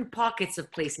 There's certain pockets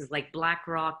of places like Black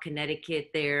Rock, Connecticut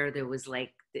there was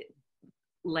like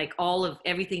all of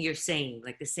everything you're saying,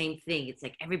 like the same thing. It's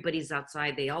like everybody's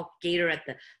outside. They all gather at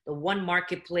the one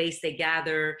marketplace. They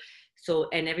gather. So,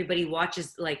 and everybody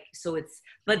watches, like, so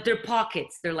but they're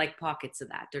pockets. They're like pockets of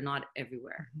that. They're not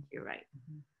everywhere. You're right.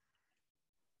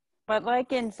 But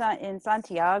like in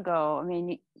Santiago, I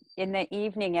mean, in the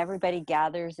evening, everybody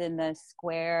gathers in the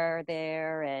square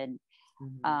there. And,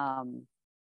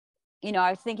 you know, I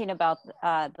was thinking about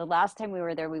the last time we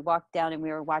were there, we walked down and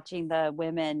we were watching the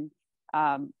women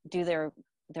do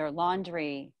their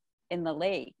laundry in the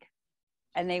lake,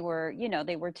 and they were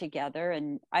together,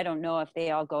 and I don't know if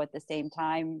they all go at the same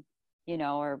time, you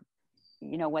know, or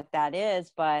you know what that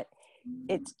is, but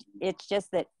it's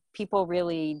just that people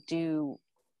really do,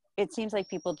 it seems like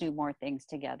people do more things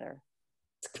together.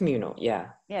 It's communal. Yeah,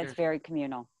 it's very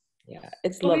communal. Yeah,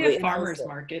 it's lovely. We have farmers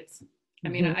markets. I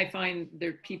mean, I find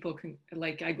there people can,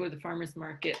 like, I go to the farmers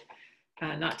market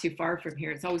not too far from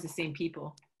here. It's always the same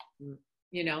people.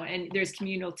 you know, and there's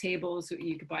communal tables, so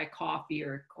you could buy coffee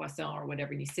or croissant or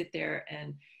whatever, and you sit there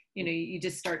and, you know, you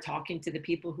just start talking to the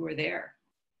people who are there,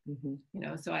 you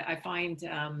know. So I find,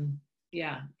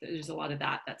 yeah, there's a lot of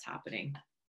that's happening,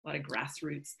 a lot of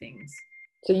grassroots things.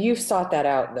 So you've sought that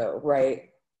out though, right?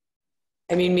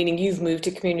 I mean, meaning you've moved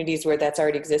to communities where that's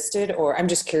already existed, or I'm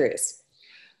just curious.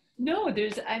 No,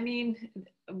 I mean,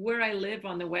 where I live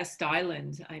on the West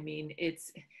Island, I mean,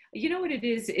 it's, you know what it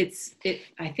is?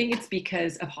 I think it's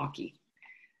because of hockey.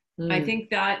 I think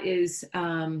that is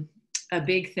a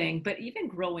big thing. But even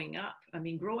growing up, I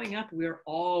mean, we're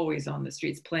always on the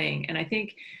streets playing. And I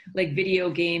think like video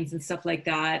games and stuff like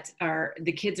that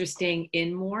the kids are staying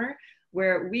in more,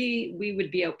 where we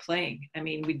would be out playing. I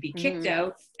mean, we'd be kicked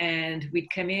out and we'd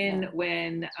come in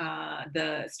when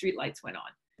the street lights went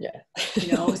on. Yeah.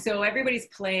 You know, so everybody's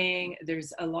playing.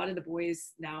 There's a lot of the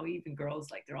boys now, even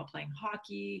girls, like they're all playing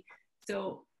hockey.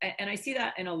 So, and I see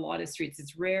that in a lot of streets.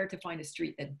 It's rare to find a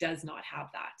street that does not have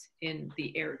that in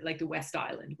the area, like the West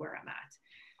Island where I'm at.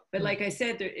 But like I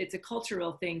said, it's a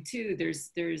cultural thing too.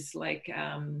 There's like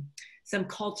some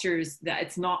cultures that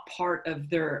it's not part of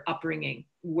their upbringing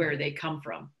where they come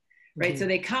from, right? So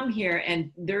they come here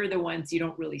and they're the ones you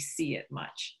don't really see it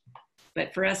much.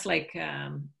 But for us, like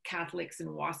Catholics and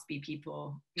WASPy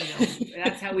people, you know,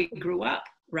 that's how we grew up,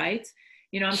 right?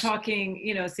 You know, I'm talking,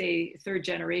 you know, say third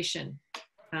generation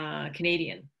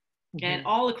Canadian, and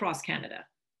all across Canada.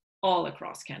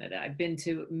 I've been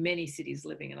to many cities,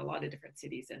 living in a lot of different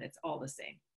cities, and it's all the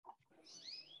same.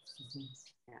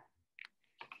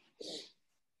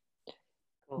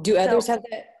 Do others have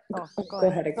that? Oh, go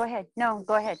ahead. Go ahead. No,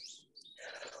 go ahead.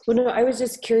 Well, no, I was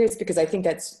just curious because I think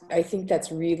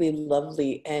that's really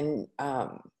lovely and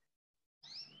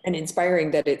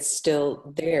inspiring that it's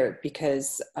still there,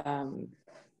 because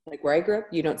like where I grew up,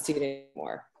 you don't see it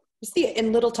anymore. You see it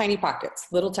in little tiny pockets,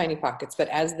 but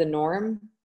as the norm,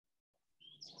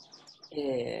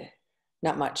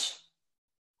 not much.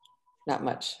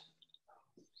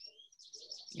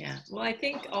 Yeah. Well, I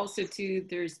think also too,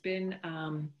 there's been,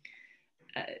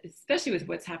 especially with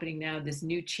what's happening now, this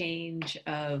new change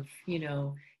of, you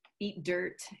know, eat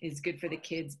dirt is good for the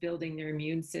kids, building their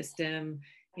immune system,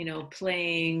 you know,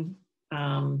 playing,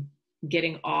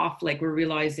 getting off, like we're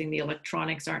realizing the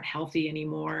electronics aren't healthy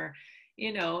anymore,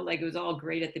 you know, like it was all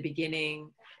great at the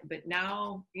beginning, but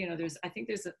now, you know,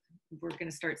 we're going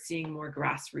to start seeing more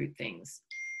grassroots things,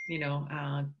 you know,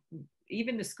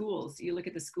 even the schools, you look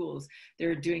at the schools,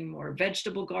 they're doing more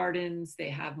vegetable gardens, they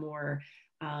have more,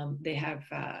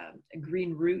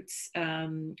 green roots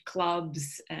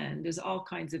clubs, and there's all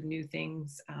kinds of new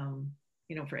things,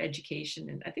 you know, for education.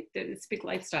 And I think that it's a big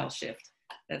lifestyle shift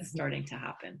that's starting to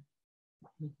happen.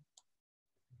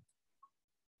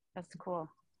 That's cool.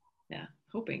 Yeah,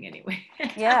 hoping anyway.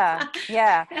 Yeah.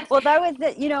 Well, that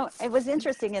was you know, it was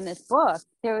interesting in this book.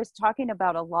 There was talking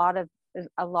about a lot of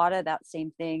that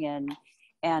same thing,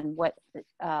 and what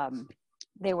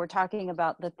they were talking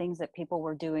about, the things that people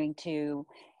were doing to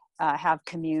have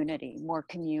more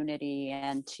community,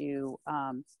 and to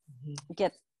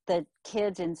get the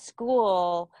kids in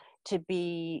school to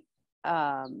be,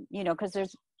 you know, because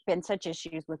there's been such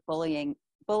issues with bullying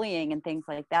and things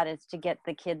like that, is to get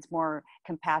the kids more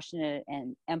compassionate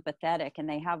and empathetic. And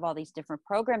they have all these different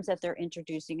programs that they're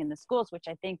introducing in the schools, which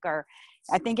I think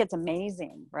it's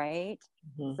amazing, right?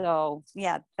 So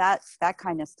yeah, that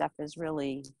kind of stuff is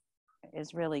really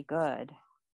good,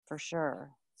 for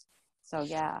sure. So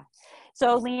yeah.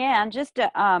 So Leeann, just to,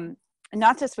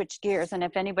 not to switch gears, and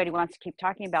if anybody wants to keep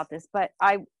talking about this, but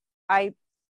I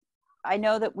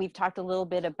know that we've talked a little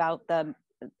bit about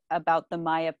the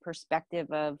Maya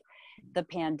perspective of the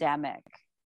pandemic.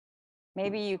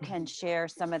 Maybe you can share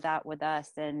some of that with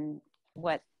us, and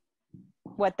what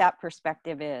that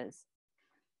perspective is.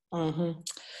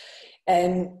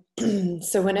 And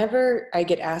so whenever I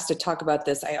get asked to talk about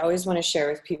this, I always want to share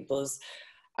with people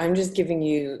I'm just giving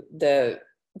you the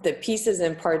pieces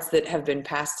and parts that have been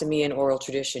passed to me in oral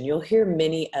tradition. You'll hear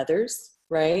many others,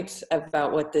 right,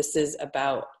 about what this is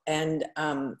about. And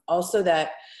also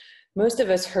that most of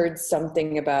us heard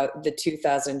something about the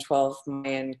 2012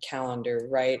 Mayan calendar,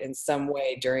 right, in some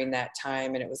way during that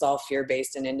time. And it was all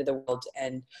fear-based and into the world.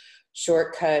 And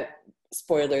shortcut,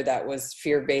 spoiler, that was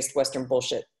fear-based Western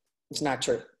bullshit. It's not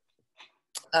true.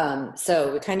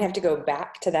 So we kind of have to go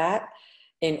back to that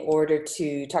in order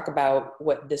to talk about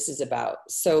what this is about.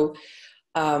 So,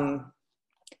 and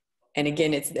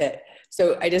again, it's that.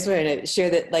 So I just wanted to share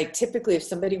that, like, typically if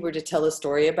somebody were to tell a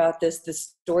story about this, the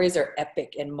stories are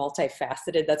epic and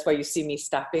multifaceted. That's why you see me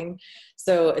stopping.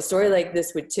 So a story like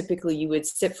this would typically, you would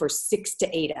sit for 6 to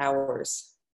 8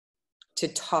 hours to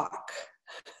talk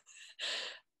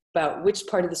about which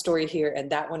part of the story here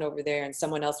and that one over there, and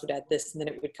someone else would add this, and then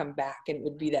it would come back, and it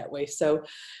would be that way. So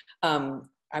I'm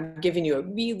giving you a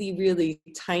really, really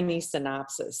tiny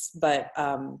synopsis, but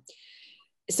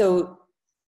so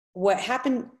what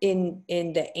happened in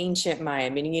the ancient Maya,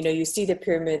 meaning, you know, you see the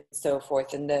pyramids and so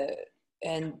forth, and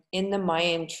in the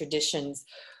Mayan traditions,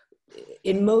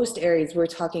 in most areas, we're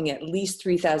talking at least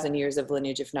 3,000 years of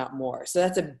lineage, if not more. So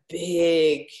that's a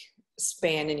big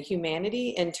span in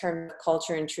humanity in terms of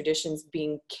culture and traditions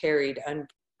being carried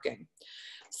unbroken.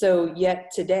 So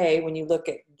yet today, when you look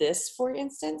at this, for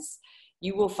instance,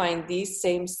 you will find these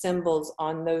same symbols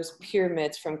on those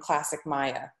pyramids from classic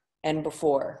Maya and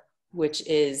before, which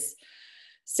is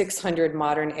 600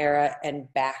 modern era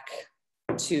and back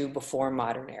to before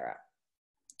modern era.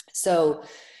 So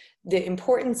the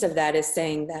importance of that is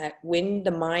saying that when the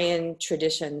Mayan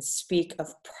traditions speak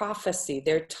of prophecy,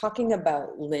 they're talking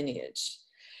about lineage.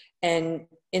 And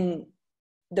in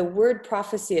the word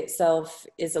prophecy itself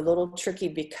is a little tricky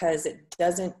because it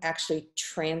doesn't actually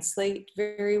translate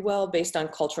very well based on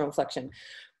cultural inflection.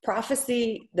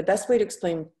 Prophecy, the best way to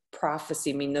explain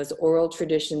prophecy, I mean, those oral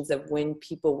traditions of when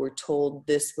people were told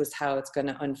this was how it's going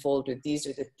to unfold, or these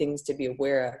are the things to be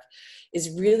aware of,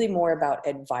 is really more about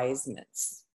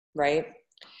advisements. Right?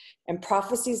 And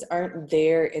prophecies aren't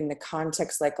there in the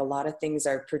context like a lot of things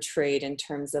are portrayed in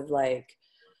terms of like,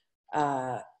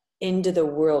 into the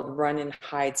world, run and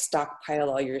hide, stockpile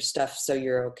all your stuff so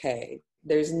you're okay.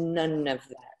 There's none of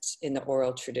that in the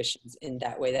oral traditions in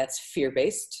that way. That's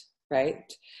fear-based,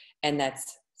 right? And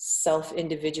that's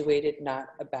self-individuated, not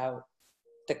about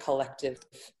the collective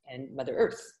and Mother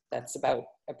Earth. That's about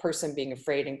a person being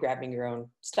afraid and grabbing your own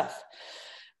stuff.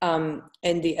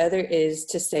 And the other is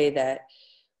to say that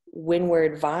when we're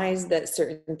advised that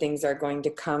certain things are going to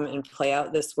come and play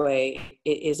out this way,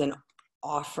 it is an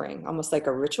offering, almost like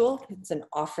a ritual. It's an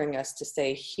offering us to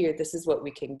say, here, this is what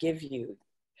we can give you.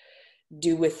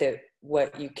 Do with it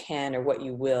what you can or what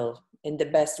you will in the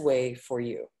best way for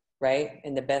you, right?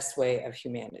 In the best way of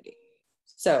humanity.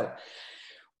 So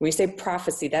when we say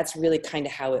prophecy, that's really kind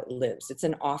of how it lives. It's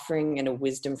an offering and a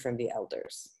wisdom from the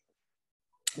elders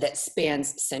that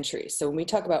spans centuries. So when we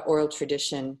talk about oral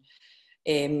tradition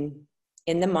in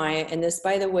the Maya, and this,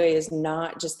 by the way, is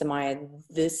not just the Maya,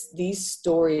 these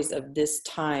stories of this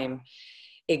time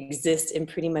exist in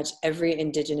pretty much every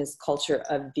indigenous culture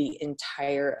of the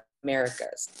entire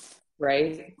Americas,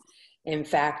 right? In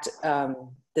fact,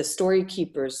 the story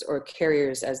keepers, or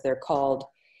carriers as they're called,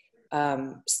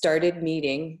 started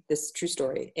meeting, this is true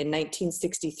story, in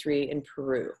 1963 in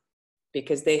Peru,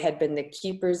 because they had been the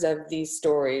keepers of these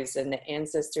stories, and the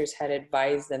ancestors had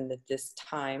advised them that this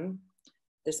time,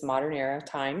 this modern era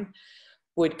time,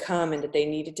 would come, and that they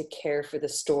needed to care for the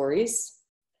stories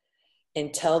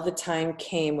until the time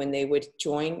came when they would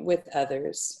join with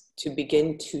others to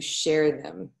begin to share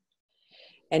them.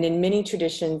 And in many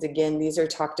traditions, again, these are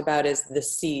talked about as the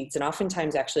seeds, and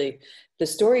oftentimes actually the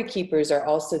story keepers are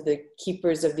also the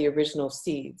keepers of the original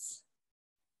seeds.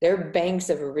 There are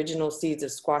banks of original seeds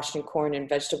of squash and corn and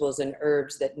vegetables and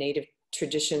herbs that native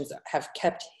traditions have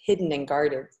kept hidden and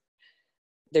guarded.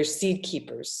 They're seed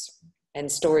keepers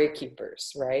and story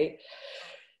keepers, right?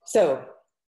 So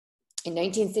in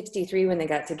 1963, when they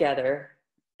got together,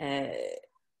 and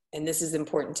this is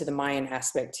important to the Mayan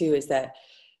aspect too, is that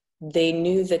they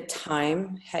knew the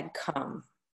time had come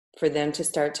for them to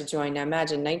start to join. Now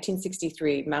imagine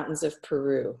 1963, mountains of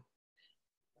Peru,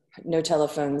 no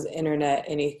telephones, internet,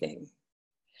 anything.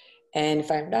 And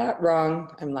if I'm not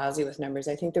wrong, I'm lousy with numbers,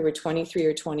 I think there were 23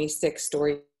 or 26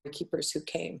 story keepers who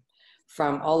came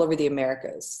from all over the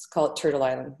Americas, call it Turtle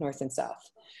Island, North and South.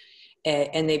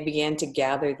 And they began to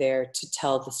gather there to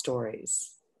tell the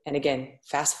stories. And again,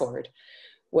 fast forward,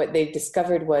 what they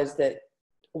discovered was that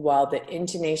while the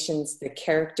intonations, the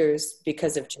characters,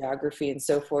 because of geography and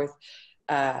so forth,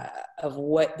 of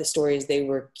what the stories they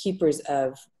were keepers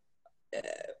of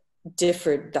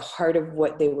differed, the heart of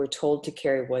what they were told to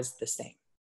carry was the same.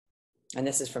 And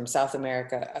this is from South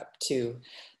America up to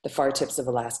the far tips of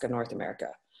Alaska, North America.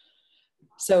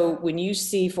 So when you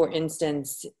see, for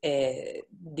instance, the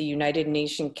United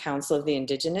Nations Council of the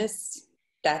Indigenous,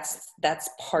 that's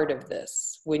part of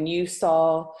this. When you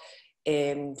saw,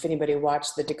 if anybody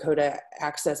watched the Dakota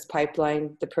Access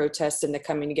Pipeline, the protests and the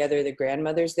coming together of the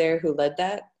grandmothers there who led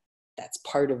that, that's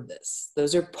part of this.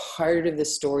 Those are part of the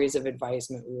stories of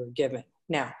advisement we were given.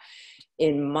 Now,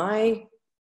 in my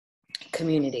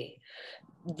community,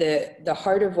 the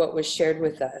heart of what was shared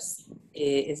with us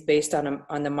is based on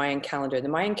the Mayan calendar. The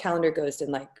Mayan calendar goes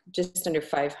in like just under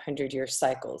 500-year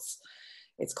cycles.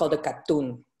 It's called a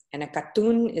katun. And a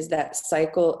katun is that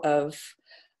cycle of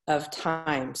of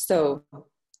time. So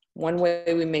one way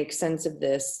we make sense of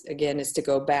this, again, is to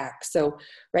go back. So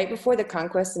right before the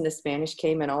conquest and the Spanish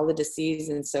came and all the disease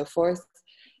and so forth,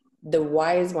 the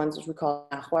wise ones, which we call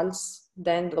nahuals,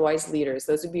 then the wise leaders,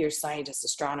 those would be your scientists,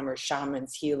 astronomers,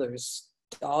 shamans, healers,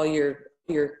 all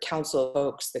your council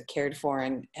folks that cared for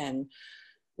and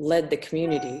led the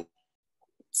community,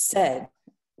 said,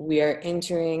 we are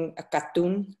entering a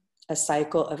katun, a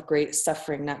cycle of great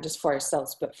suffering, not just for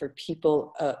ourselves, but for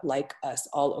people like us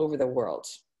all over the world.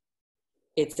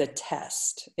 It's a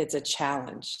test. It's a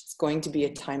challenge. It's going to be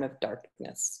a time of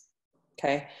darkness.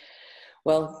 Okay.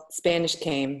 Well, Spanish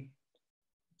came,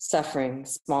 suffering,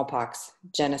 smallpox,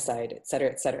 genocide, et cetera,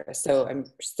 et cetera. So I'm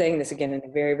saying this again in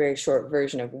a very, very short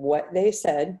version of what they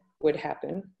said would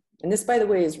happen. And this, by the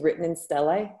way, is written in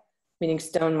stelae, meaning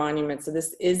stone monuments. So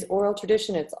this is oral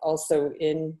tradition. It's also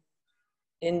in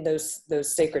those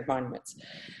sacred monuments.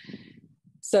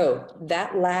 So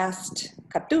that last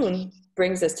katun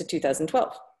brings us to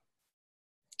 2012.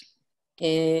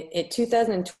 In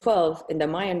 2012, in the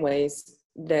Mayan ways,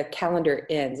 the calendar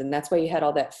ends, and that's why you had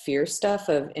all that fear stuff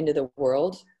of end of the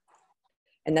world.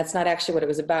 And that's not actually what it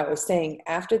was about. It was saying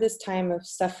after this time of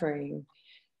suffering,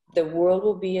 the world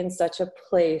will be in such a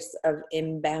place of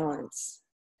imbalance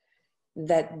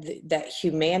that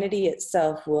humanity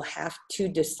itself will have to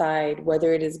decide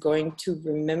whether it is going to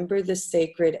remember the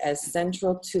sacred as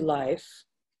central to life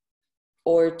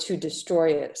or to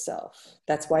destroy itself.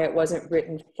 That's why it wasn't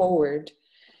written forward,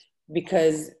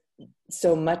 because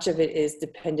so much of it is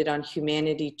dependent on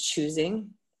humanity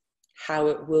choosing how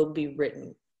it will be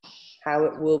written, how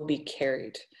it will be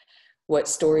carried, what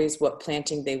stories, what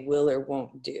planting they will or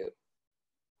won't do,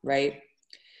 right?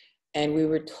 And we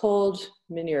were told,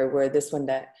 many are aware of this one,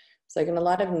 that it's like in a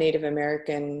lot of Native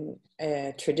American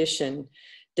tradition,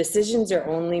 decisions are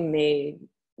only made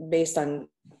based on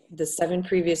the 7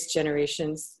 previous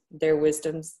generations, their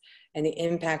wisdoms, and the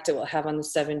impact it will have on the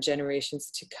 7 generations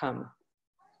to come,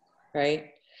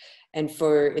 right? And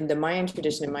in the Mayan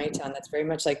tradition in my town, that's very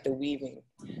much like the weaving,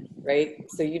 right?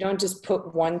 So you don't just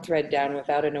put one thread down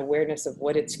without an awareness of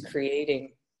what it's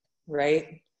creating,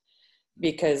 right?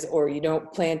 Or you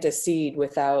don't plant a seed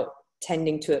without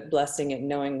tending to it, blessing it,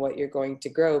 knowing what you're going to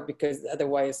grow, because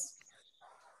otherwise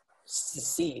it's a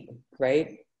seed,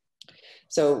 right?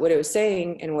 So what it was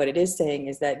saying, and what it is saying,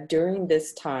 is that during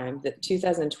this time, that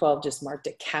 2012 just marked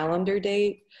a calendar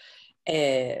date.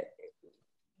 There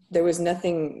was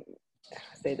nothing,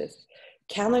 I'll say this,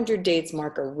 calendar dates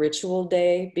mark a ritual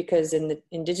day, because in the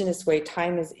indigenous way,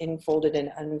 time is enfolded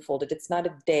and unfolded. It's not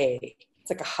a day, it's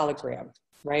like a hologram,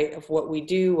 right? Of what we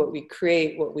do, what we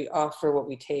create, what we offer, what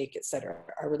we take, etc.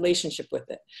 Our relationship with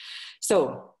it.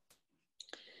 So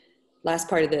last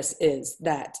part of this is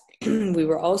that we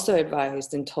were also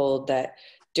advised and told that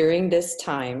during this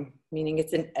time, meaning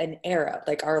it's an era,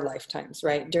 like our lifetimes,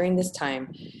 right? During this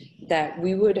time, that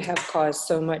we would have caused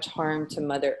so much harm to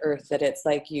Mother Earth that it's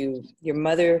like your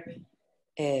mother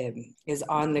is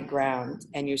on the ground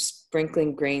and you're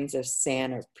sprinkling grains of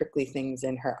sand or prickly things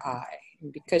in her eye.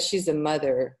 And because she's a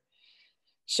mother,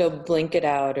 she'll blink it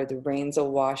out, or the rains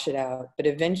will wash it out. But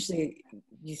eventually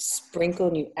you sprinkle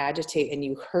and you agitate and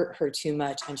you hurt her too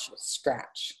much and she'll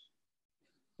scratch,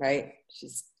 right?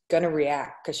 She's gonna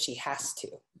react because she has to.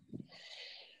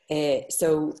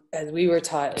 So as we were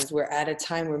taught, is we're at a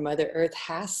time where Mother Earth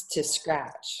has to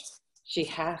scratch. She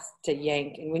has to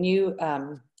yank. And when you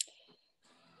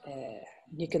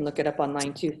can look it up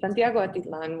online too. Santiago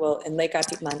Atitlan, in Lake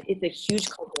Atitlan, it's a huge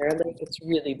caldera lake. It's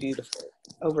really beautiful,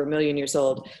 over 1 million years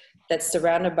old. That's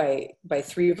surrounded by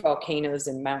 3 volcanoes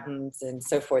and mountains and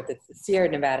so forth. It's the Sierra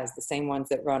Nevadas, the same ones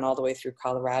that run all the way through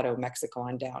Colorado, Mexico,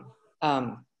 on down.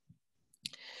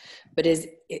 But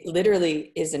it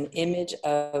literally is an image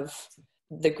of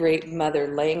the Great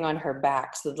Mother laying on her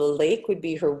back. So the lake would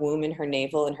be her womb and her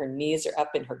navel, and her knees are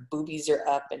up and her boobies are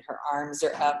up and her arms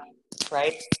are up,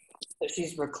 right? So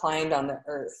she's reclined on the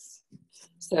earth.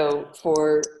 So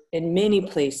in many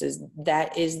places,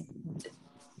 that is,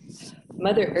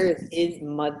 Mother Earth is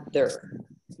mother.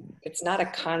 It's not a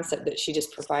concept that she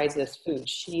just provides us food.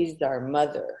 She's our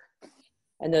mother.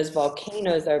 And those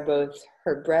volcanoes are both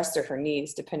her breast or her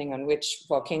knees, depending on which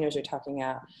volcanoes you're talking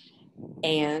about,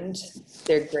 and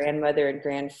their grandmother and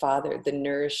grandfather, the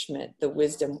nourishment, the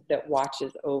wisdom that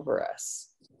watches over us,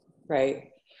 right?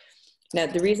 Now,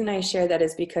 the reason I share that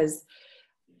is because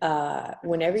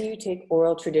whenever you take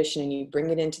oral tradition and you bring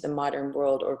it into the modern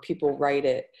world, or people write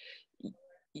it,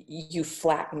 you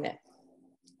flatten it,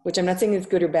 which I'm not saying is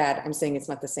good or bad. I'm saying it's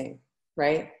not the same,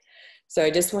 right? So I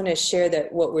just want to share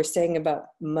that what we're saying about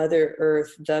Mother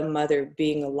Earth, the mother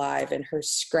being alive and her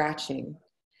scratching,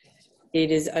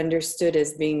 it is understood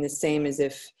as being the same as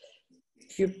if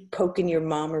you're poking your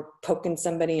mom or poking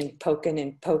somebody and poking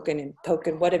and poking and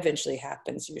poking, what eventually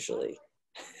happens usually,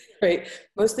 right?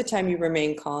 Most of the time you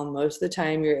remain calm. Most of the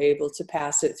time you're able to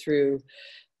pass it through.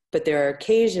 But there are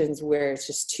occasions where it's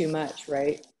just too much,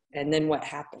 right? And then what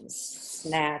happens?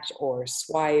 Snatch or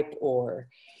swipe or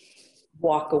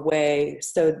walk away.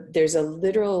 So there's a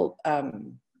literal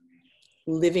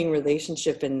living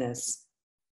relationship in this.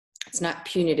 It's not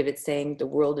punitive. It's saying the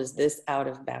world is this out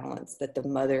of balance that the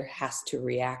mother has to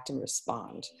react and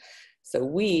respond. So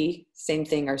we, same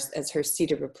thing as her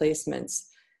seeded replacements,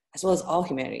 as well as all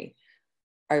humanity,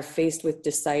 are faced with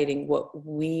deciding what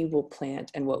we will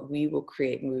plant and what we will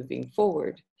create moving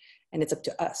forward. And it's up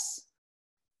to us,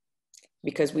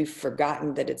 because we've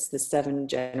forgotten that it's the 7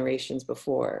 generations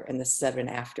before and the 7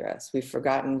 after us. We've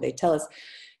forgotten, they tell us,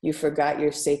 you forgot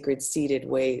your sacred seeded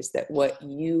ways, that what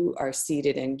you are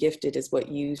seeded and gifted is what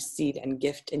you seed and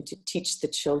gift and to teach the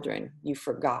children. You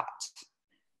forgot.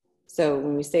 So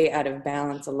when we say out of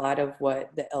balance, a lot of what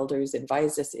the elders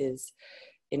advise us is,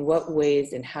 in what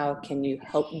ways and how can you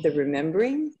help the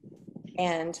remembering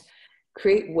and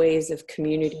create ways of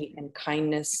community and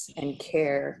kindness and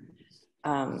care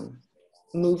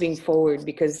moving forward?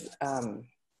 Because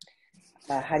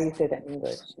how do you say that in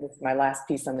English? This is my last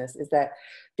piece on this, is that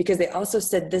because they also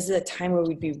said this is a time where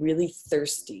we'd be really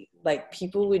thirsty. Like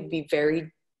people would be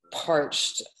very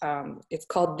parched. It's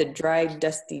called the dry,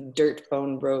 dusty, dirt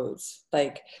bone roads.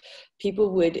 Like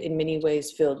people would in many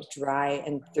ways feel dry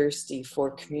and thirsty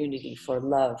for community, for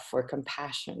love, for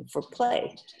compassion, for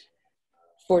play,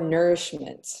 for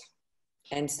nourishment.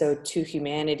 And so to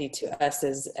humanity, to us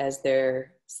as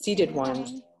their seated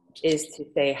ones, is to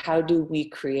say, how do we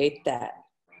create that?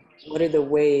 What are the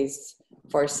ways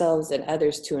for ourselves and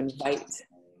others to invite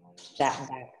that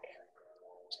back?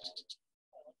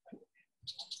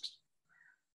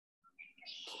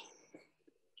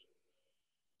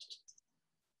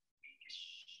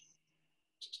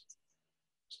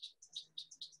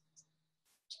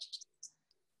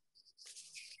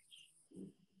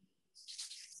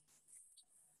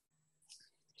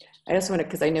 I just want to,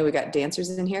 because I know we got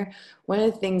dancers in here. One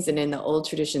of the things, and in the old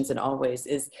traditions and always,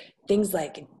 is things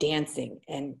like dancing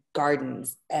and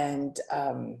gardens and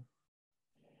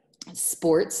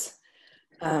sports,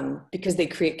 because they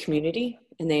create community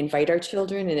and they invite our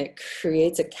children, and it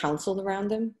creates a council around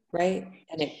them, right?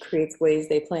 And it creates ways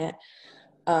they plant.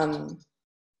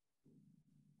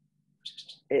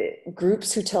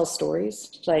 Groups who tell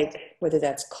stories, like whether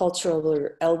that's cultural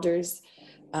or elders.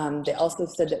 They also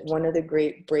said that one of the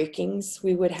great breakings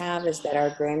we would have is that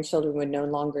our grandchildren would no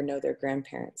longer know their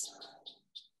grandparents.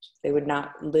 They would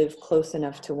not live close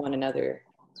enough to one another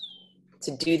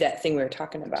to do that thing we were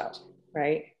talking about,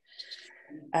 right?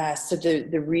 So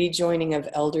the rejoining of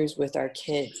elders with our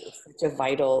kids is such a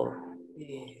vital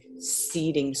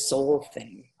seeding soul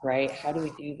thing, right? How do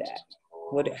we do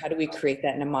that? How do we create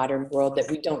that in a modern world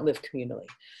that we don't live communally?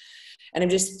 And I'm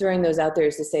just throwing those out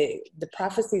there to say the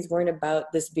prophecies weren't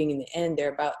about this being in the end.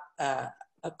 They're about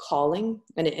a calling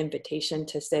and an invitation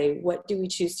to say, what do we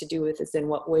choose to do with this? In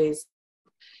what ways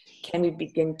can we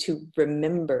begin to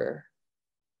remember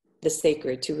the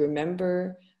sacred, to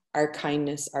remember our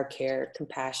kindness, our care,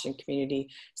 compassion, community?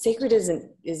 Sacred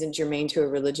isn't germane to a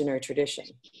religion or a tradition.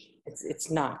 It's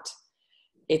not.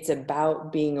 It's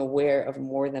about being aware of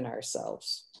more than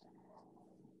ourselves.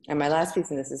 And my last piece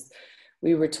in this is,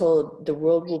 we were told the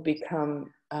world will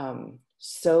become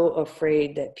so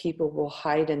afraid that people will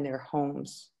hide in their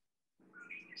homes.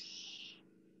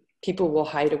 People will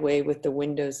hide away with the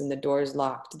windows and the doors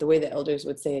locked. The way the elders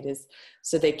would say it is,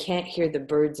 so they can't hear the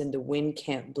birds and the wind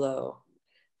can't blow.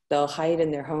 They'll hide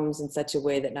in their homes in such a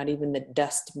way that not even the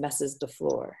dust messes the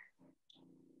floor.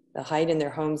 They'll hide in their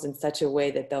homes in such a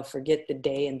way that they'll forget the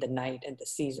day and the night and the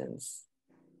seasons,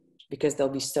 because they'll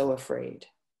be so afraid.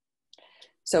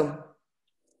 So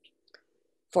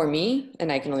for me,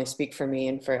 and I can only speak for me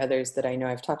and for others that I know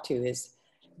I've talked to, is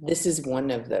this is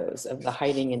one of those, of the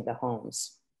hiding in the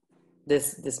homes,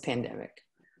 this pandemic.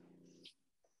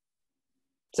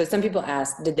 So some people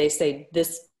ask, did they say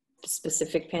this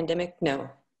specific pandemic? No,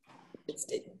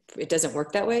 it doesn't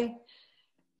work that way.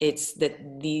 It's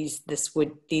that these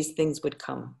things would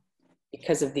come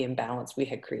because of the imbalance we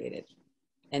had created.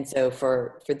 And so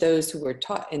for those who were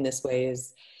taught in this way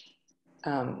is,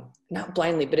 not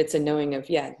blindly, but it's a knowing of,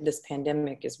 yeah, this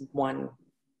pandemic is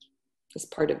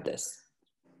part of this.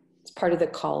 It's part of the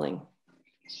calling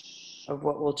of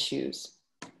what we'll choose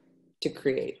to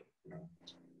create.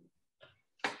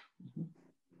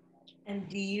 And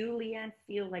do you, Leeann,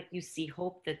 feel like you see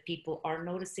hope that people are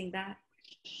noticing that?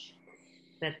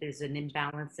 that there's an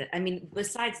imbalance that, I mean,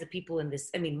 besides the people in this,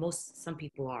 I mean, some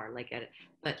people are like at it,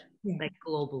 but like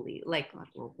globally, like not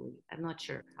globally, I'm not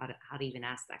sure how to even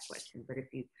ask that question, but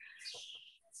if you,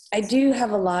 I do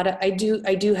have a lot of, I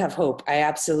do have hope. I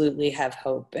absolutely have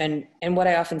hope. And what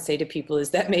I often say to people is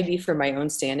that maybe for my own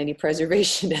sanity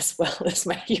preservation as well as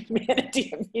my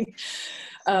humanity. I mean,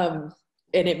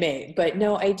 and it may, but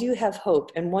no, I do have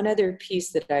hope. And one other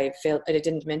piece that I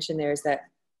didn't mention there is that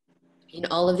in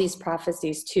all of these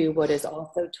prophecies too, what is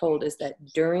also told is that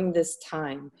during this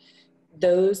time,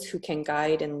 those who can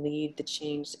guide and lead the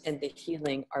change and the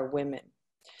healing are women.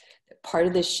 Part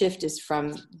of this shift is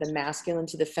from the masculine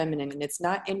to the feminine, and it's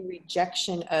not in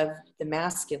rejection of the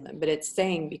masculine, but it's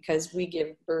saying because we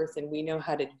give birth and we know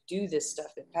how to do this stuff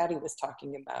that Patty was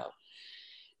talking about,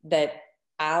 that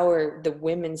the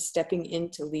women stepping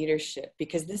into leadership,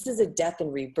 because this is a death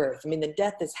and rebirth. I mean, the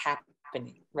death is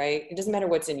happening, right? It doesn't matter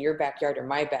what's in your backyard or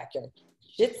my backyard.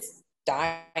 Shit's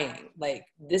dying. Like,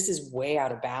 this is way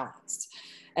out of balance.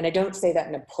 And I don't say that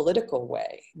in a political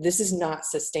way. This is not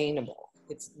sustainable.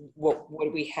 It's what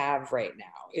we have right now.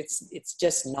 It's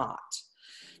just not.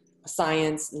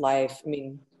 Science, life, I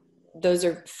mean, those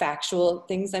are factual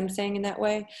things I'm saying in that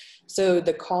way. So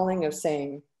the calling of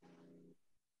saying,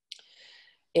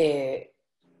 may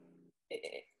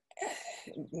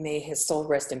his soul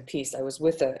rest in peace. I was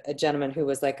with a gentleman who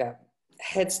was like a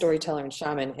head storyteller and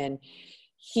shaman, and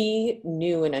he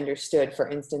knew and understood, for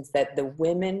instance, that the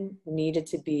women needed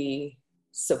to be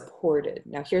supported.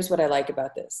 Now, here's what I like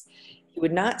about this. He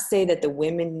would not say that the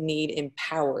women need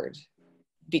empowered,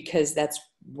 because that's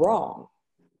wrong.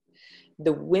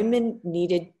 The women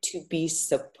needed to be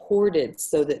supported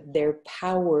so that their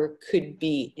power could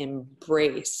be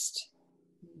embraced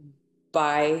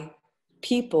by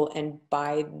people and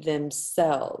by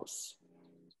themselves,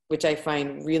 which I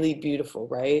find really beautiful,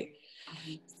 right?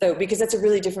 So, because that's a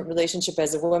really different relationship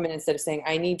as a woman. Instead of saying,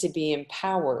 I need to be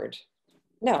empowered.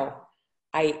 No,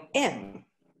 I am.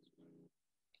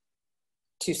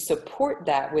 To support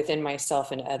that within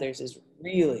myself and others is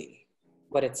really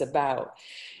what it's about.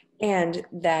 And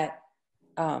that,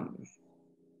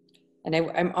 and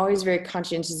I'm always very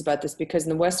conscientious about this, because in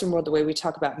the Western world, the way we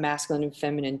talk about masculine and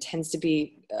feminine tends to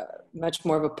be much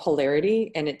more of a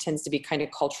polarity, and it tends to be kind of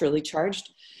culturally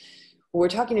charged. What we're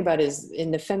talking about is,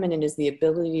 in the feminine, is the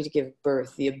ability to give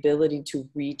birth, the ability to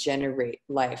regenerate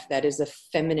life. That is a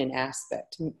feminine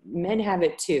aspect. Men have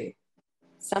it too.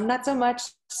 Some not so much,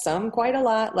 some quite a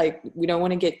lot. Like, we don't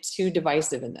want to get too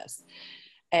divisive in this.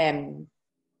 And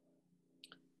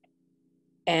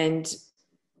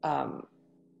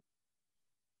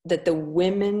that the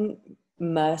women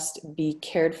must be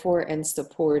cared for and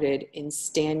supported in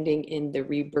standing in the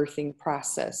rebirthing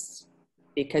process,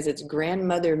 because it's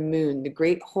grandmother moon, the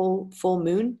great whole full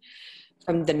moon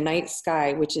from the night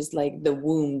sky, which is like the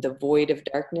womb, the void of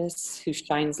darkness, who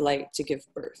shines light to give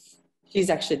birth. She's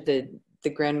actually the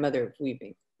grandmother of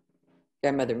weaving,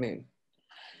 grandmother moon.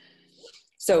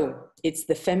 So it's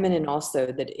the feminine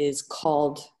also that is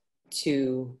called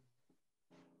to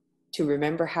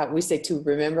remember how, we say to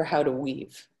remember how to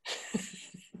weave,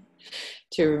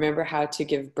 to remember how to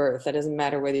give birth. That doesn't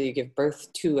matter whether you give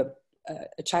birth to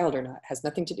a child or not, it has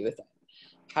nothing to do with that.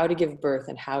 How to give birth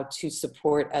and how to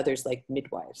support others, like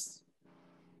midwives.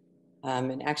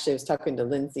 And actually I was talking to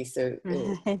Lindsay, so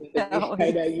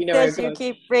Because you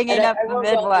keep bringing up the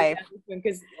midwife.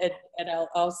 Because and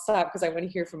I'll stop, because I want to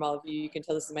hear from all of you. You can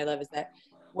tell this is my love, is that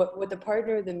what the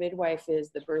partner of the midwife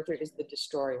is, the birther is the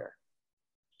destroyer,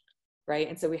 right?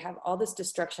 And so we have all this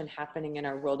destruction happening in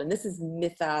our world, and this is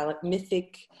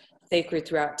mythic, sacred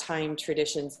throughout time,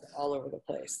 traditions all over the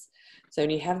place. So when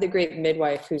you have the great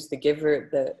midwife, who's the giver,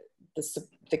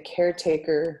 the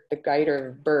caretaker, the guider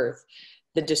of birth,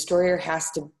 the destroyer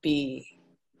has to be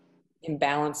in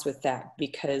balance with that,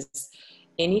 because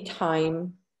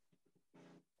anytime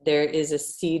there is a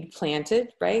seed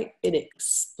planted, right, it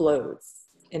explodes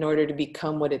in order to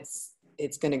become what it's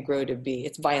going to grow to be.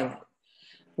 It's violent.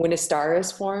 When a star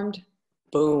is formed,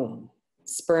 boom,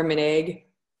 sperm and egg,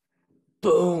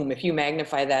 boom. If you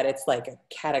magnify that, it's like a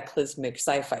cataclysmic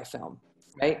sci-fi film,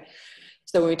 right?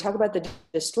 So when we talk about the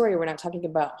destroyer, we're not talking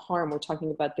about harm. We're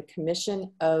talking about the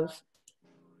commission of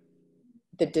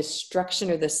the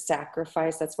destruction or the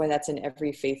sacrifice. That's why that's in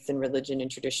every faith and religion and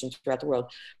tradition throughout the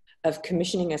world, of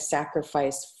commissioning a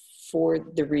sacrifice for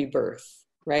the rebirth,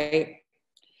 right?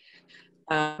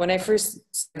 When I first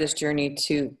started this journey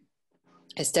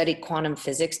I studied quantum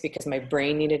physics because my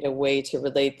brain needed a way to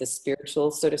relate the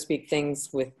spiritual, so to speak, things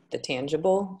with the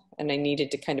tangible, and I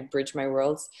needed to kind of bridge my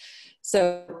worlds.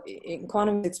 So in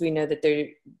quantum physics, we know that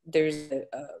there's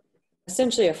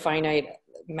essentially a finite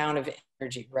amount of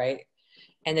energy, right?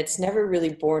 And it's never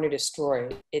really born or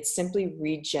destroyed. It's simply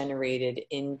regenerated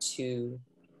into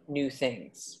new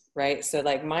things, right? So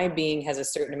like my being has a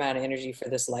certain amount of energy for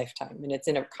this lifetime, and it's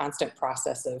in a constant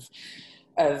process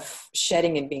of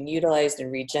shedding and being utilized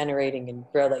and regenerating and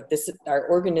grow. Like this, our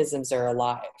organisms are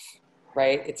alive,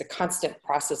 right? It's a constant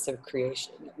process of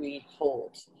creation that we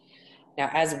hold. Now,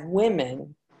 as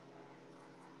women,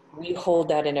 we hold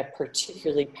that in a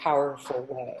particularly powerful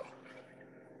way.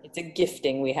 It's a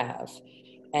gifting we have.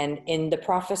 And in the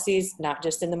prophecies, not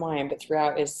just in the Mayan, but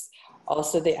throughout, is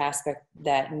also the aspect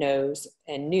that knows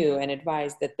and knew and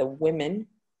advised that the women,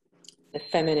 the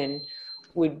feminine,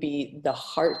 would be the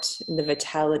heart and the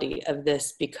vitality of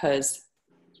this, because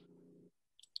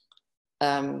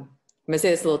I'm gonna say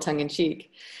this a little tongue in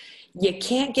cheek. You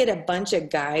can't get a bunch of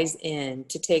guys in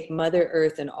to take Mother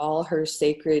Earth and all her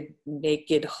sacred,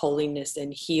 naked holiness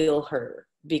and heal her,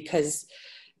 because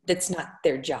that's not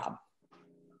their job,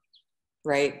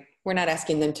 right? We're not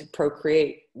asking them to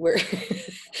procreate. We're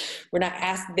not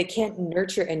asking, they can't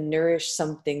nurture and nourish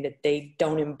something that they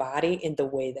don't embody in the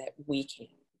way that we can.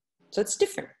 So it's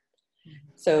different.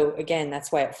 So again,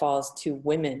 that's why it falls to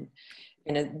women.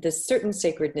 And the certain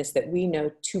sacredness that we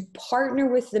know to partner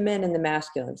with the men and the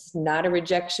masculine. It's not a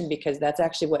rejection, because that's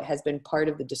actually what has been part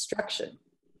of the destruction,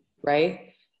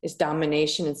 right? It's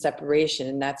domination and separation,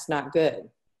 and that's not good.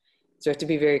 So we have to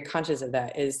be very conscious of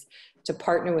that, is to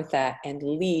partner with that and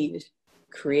lead,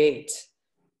 create,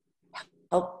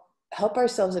 help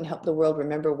ourselves and help the world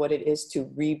remember what it is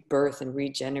to rebirth and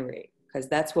regenerate, because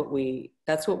that's what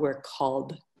we're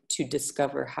called to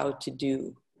discover how to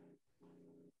do.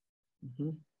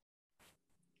 Mm-hmm.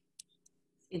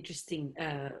 Interesting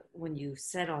when you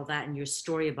said all that and your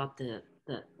story about the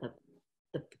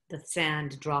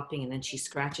sand dropping and then she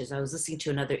scratches. I was listening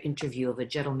to another interview of a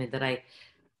gentleman that I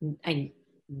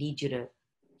need you to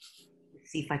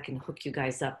see if I can hook you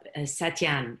guys up.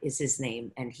 Satyan is his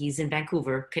name, and he's in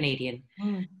Vancouver, Canadian.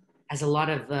 Has a lot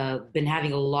of been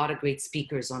having a lot of great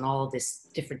speakers on all of this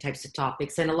different types of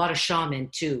topics, and a lot of shaman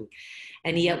too.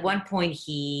 And he at one point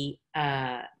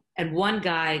and one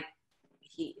guy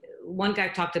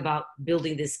talked about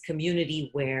building this community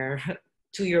where,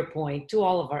 to your point, to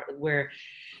all of our, where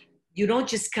you don't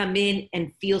just come in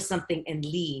and feel something and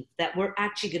leave, that we're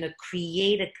actually going to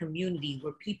create a community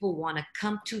where people want to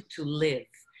come to live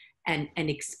and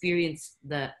experience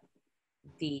the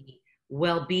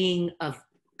well-being of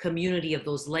community of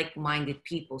those like-minded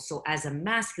people. So as a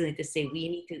masculine, to say we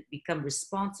need to become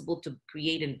responsible to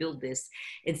create and build this,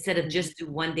 instead of just do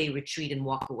one day retreat and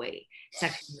walk away. It's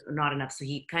actually not enough. So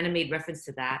he kind of made reference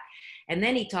to that. And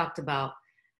then he talked about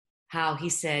how he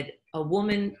said a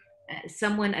woman,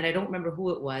 someone, and I don't remember who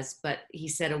it was, but he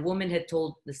said a woman had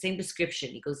told the same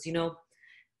description. He goes, you know,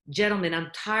 gentlemen,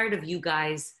 I'm tired of you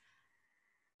guys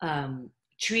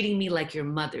treating me like your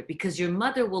mother, because your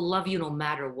mother will love you no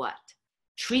matter what.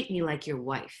 Treat me like your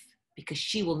wife, because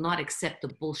she will not accept the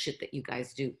bullshit that you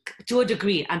guys do. To a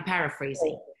degree, I'm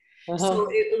paraphrasing. So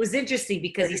it was interesting,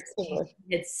 because he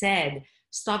had said,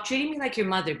 stop treating me like your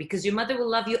mother, because your mother will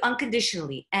love you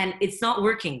unconditionally, and it's not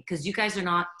working because you guys are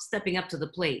not stepping up to the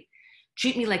plate.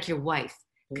 Treat me like your wife,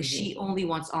 because she only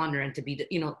wants honor and to be,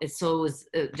 you know. So it was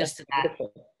just to that.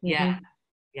 Yeah,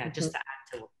 just to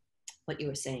add to what you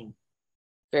were saying.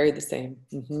 Very the same.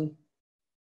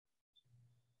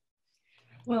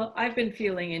 Well, I've been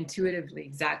feeling intuitively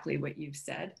exactly what you've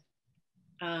said.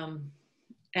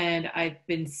 And I've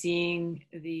been seeing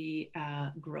the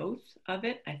growth of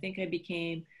it. I think I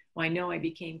became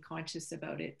conscious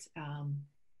about it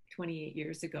 28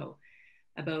 years ago,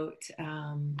 about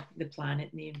the planet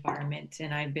and the environment.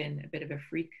 And I've been a bit of a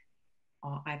freak.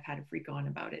 I've had a freak on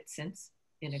about it since,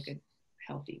 in a good,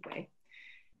 healthy way.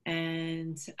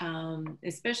 And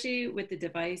especially with the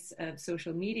device of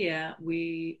social media,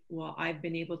 I've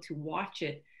been able to watch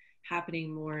it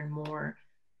happening more and more.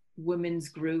 Women's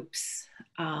groups,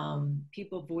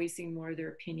 people voicing more of their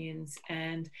opinions.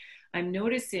 And I'm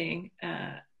noticing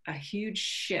a huge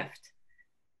shift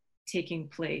taking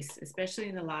place, especially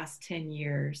in the last 10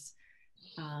 years.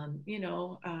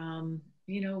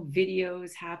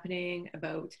 Videos happening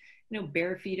about,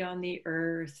 bare feet on the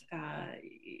earth,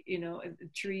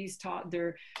 trees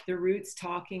their roots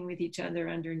talking with each other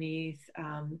underneath.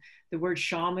 The word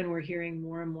shaman, we're hearing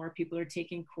more and more. People are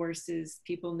taking courses.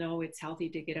 People know it's healthy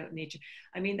to get out in nature.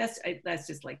 I mean, that's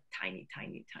just like tiny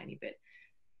bit.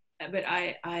 But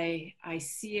I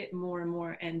see it more and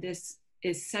more. And this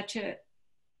is such a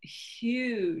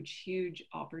huge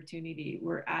opportunity.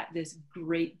 We're at this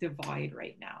great divide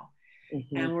right now.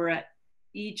 And we're at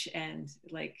each end,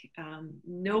 like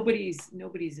nobody's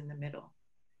in the middle.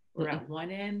 We're at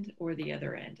one end or the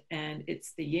other end. And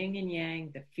it's the yin and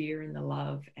yang, the fear and the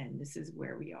love. And this is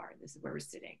where we are. This is where we're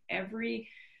sitting. Every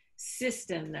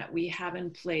system that we have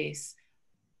in place,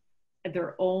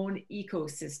 their own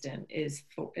ecosystem is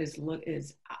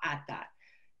at that.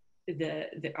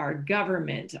 Our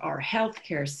government, our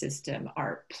healthcare system,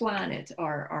 our planet,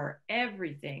 our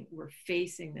everything, we're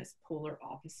facing this polar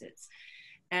opposites.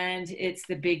 And it's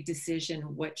the big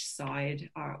decision, which side,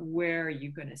 where are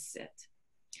you going to sit?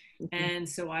 And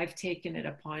so I've taken it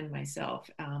upon myself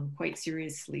quite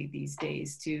seriously these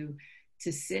days to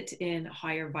sit in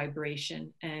higher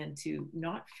vibration and to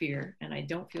not fear. And I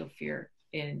don't feel fear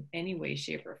in any way,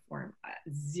 shape, or form.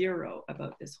 Zero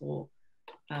about this whole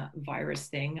virus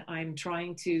thing. I'm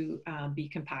trying to be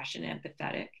compassionate,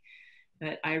 empathetic,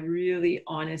 but I really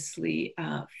honestly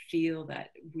feel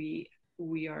that we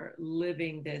are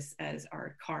living this as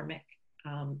our karmic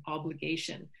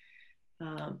obligation,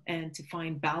 and to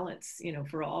find balance. You know,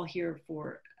 we're all here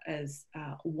as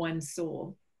one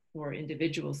soul or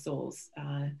individual souls.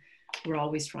 We're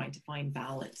always trying to find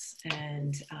balance,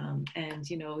 and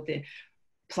you know, the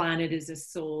planet is a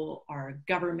soul, our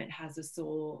government has a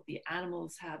soul, the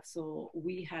animals have soul,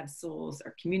 we have souls,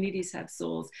 our communities have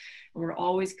souls, and we're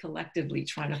always collectively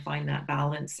trying to find that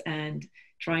balance and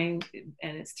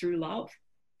it's through love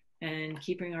and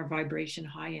keeping our vibration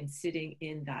high and sitting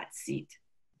in that seat.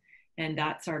 And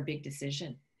that's our big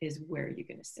decision, is where you're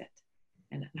going to sit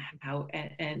and how,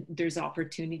 and there's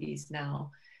opportunities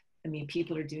now. I mean,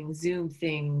 people are doing Zoom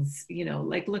things, you know,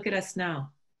 like, look at us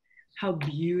now. How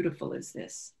beautiful is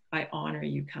this? I honor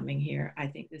you coming here. I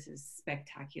think this is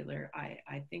spectacular.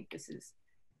 I think this is,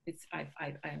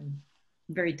 I'm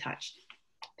very touched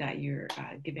that you're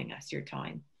giving us your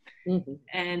time. Mm-hmm.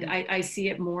 And I see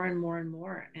it more and more and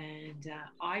more. And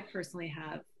I personally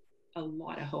have a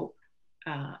lot of hope.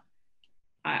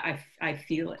 I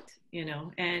feel it, you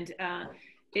know, and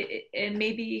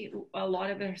maybe a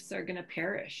lot of us are going to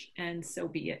perish, and so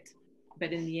be it.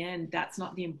 But in the end, that's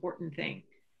not the important thing.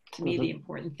 To me, the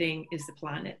important thing is the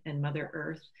planet and Mother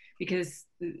Earth, because,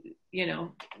 you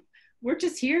know, we're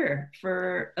just here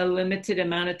for a limited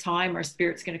amount of time. Our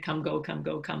spirit's going to come, go, come,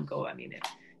 go, come, go. I mean,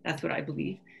 that's what I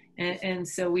believe. And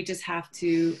so we just have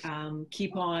to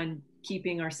keep on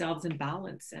keeping ourselves in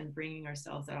balance and bringing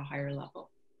ourselves at a higher level.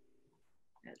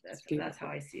 That's how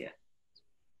I see it.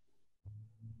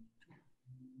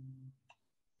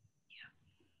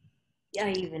 Yeah,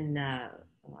 I even,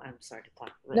 I'm sorry to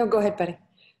talk. No, go ahead, Betty.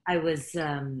 I was,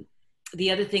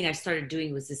 the other thing I started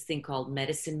doing was this thing called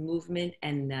medicine movement.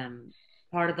 And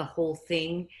part of the whole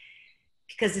thing,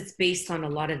 because it's based on a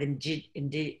lot of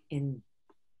indigenous.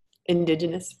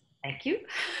 Thank you.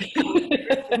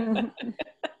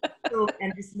 So,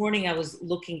 and this morning I was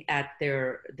looking at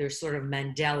their sort of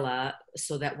mandala,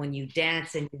 so that when you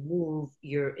dance and you move,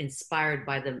 you're inspired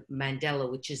by the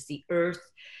mandala, which is the earth,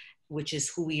 which is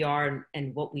who we are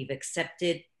and what we've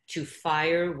accepted, to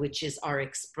fire, which is our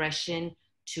expression,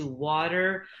 to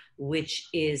water, which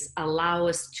is allow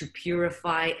us to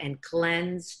purify and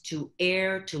cleanse, to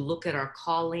air, to look at our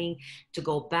calling, to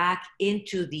go back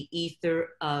into the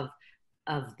ether of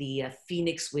the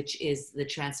phoenix, which is the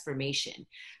transformation,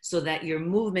 so that your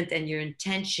movement and your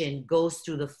intention goes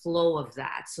through the flow of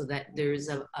that, so that there's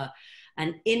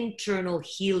an internal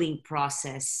healing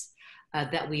process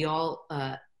that we all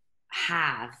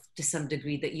have to some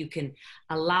degree, that you can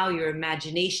allow your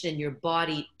imagination and your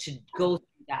body to go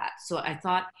through that. So I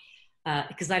thought,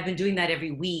 because I've been doing that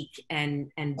every week,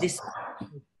 and this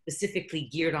specifically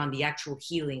geared on the actual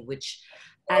healing, which,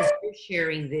 as you're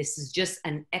sharing this, is just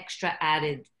an extra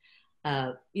added,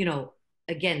 you know,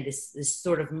 again, this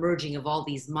sort of merging of all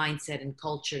these mindset and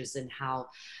cultures, and how,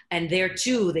 and there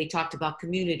too, they talked about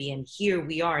community, and here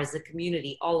we are as a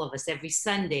community, all of us every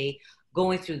Sunday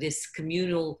going through this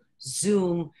communal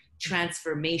Zoom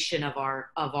transformation of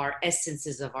our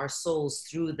essences, of our souls,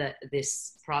 through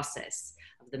this process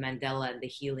of the mandala and the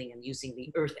healing, and using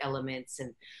the earth elements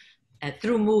and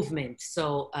through movement.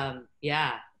 So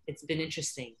yeah, it's been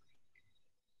interesting.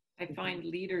 I find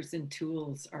leaders and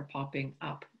tools are popping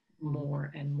up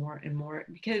more and more and more,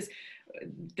 because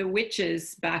the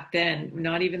witches back then,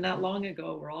 not even that long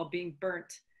ago, were all being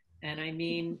burnt. And I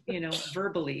mean, you know,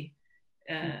 verbally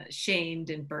shamed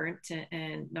and burnt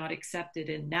and not accepted.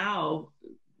 And now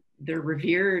they're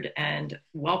revered and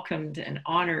welcomed and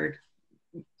honored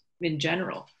in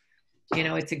general. You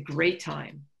know, it's a great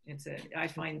time. I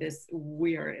find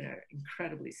we are in an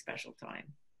incredibly special time.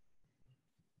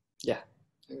 Yeah,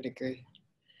 I would agree.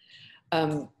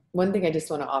 One thing I just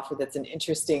want to offer that's an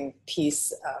interesting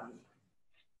piece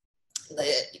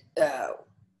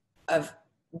of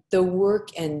the work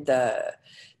and the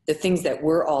the things that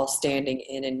we're all standing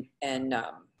in and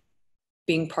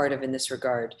being part of in this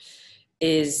regard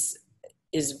is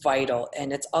vital.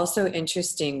 And it's also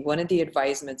interesting, one of the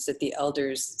advisements that the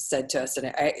elders said to us,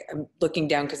 and I'm looking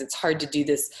down because it's hard to do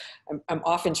this. I'm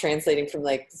often translating from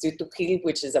like Zutukil,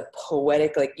 which is a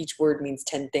poetic, like each word means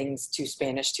 10 things to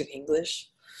Spanish to English.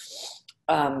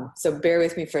 So bear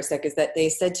with me for a sec, is that they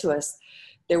said to us,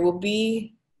 there will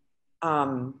be,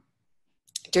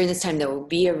 during this time, there will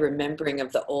be a remembering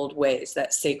of the old ways,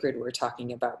 that sacred we're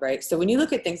talking about, right? So when you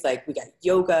look at things like, we got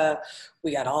yoga,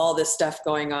 we got all this stuff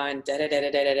going on,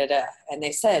 and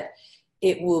they said,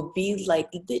 it will be like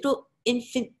little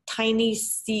infant tiny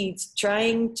seeds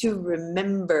trying to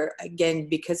remember again,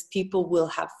 because people will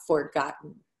have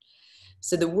forgotten.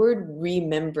 So the word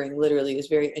remembering literally is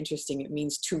very interesting. It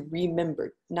means to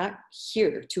remember, not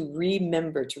here, to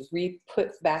remember, to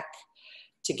re-put back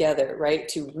together, right?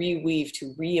 To reweave,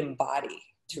 to re-embody,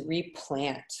 to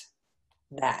replant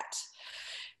that.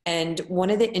 And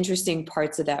one of the interesting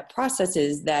parts of that process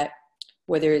is that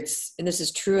whether it's, and this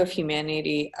is true of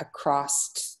humanity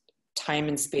across time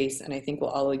and space, and I think will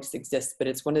always exist, but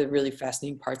it's one of the really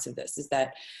fascinating parts of this, is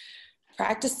that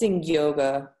practicing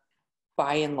yoga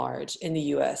by and large in the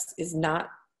US is not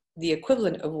the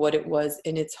equivalent of what it was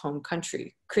in its home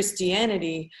country.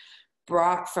 Christianity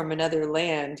brought from another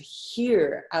land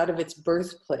here out of its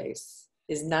birthplace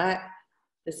is not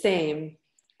the same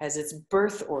as its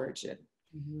birth origin,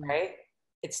 right?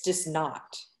 It's just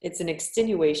not. It's an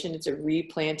extenuation, it's a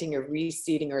replanting or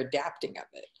reseeding or adapting of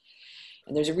it.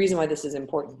 And there's a reason why this is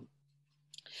important.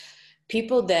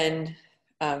 People then,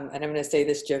 and I'm going to say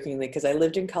this jokingly because I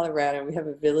lived in Colorado and we have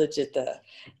a village at the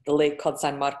lake called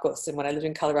San Marcos. And when I lived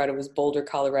in Colorado, it was Boulder,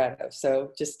 Colorado.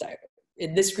 So just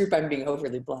in this group, I'm being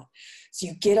overly blunt. So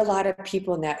you get a lot of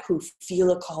people in that who feel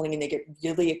a calling and they get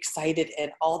really excited,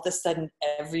 and all of a sudden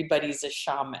everybody's a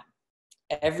shaman.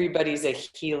 Everybody's a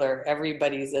healer.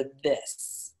 Everybody's a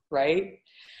this, right?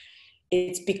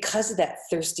 It's because of that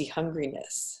thirsty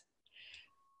hungriness.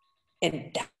 And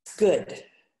that's good,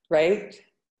 right?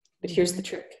 But here's the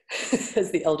trick,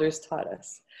 as the elders taught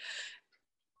us.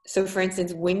 So for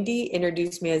instance, Wendy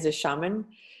introduced me as a shaman.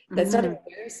 That's not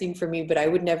embarrassing for me, but I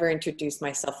would never introduce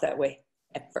myself that way,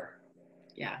 ever.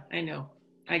 Yeah, I know.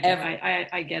 I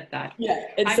get that. Yeah.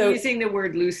 And I'm using the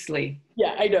word loosely.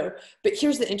 Yeah, I know. But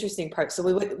here's the interesting part. So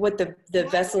what the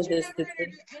vessel is. I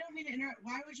don't mean to interrupt.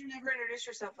 Why would you never introduce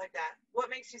yourself like that?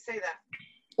 What makes you say that?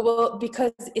 Well,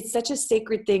 because it's such a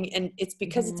sacred thing, and it's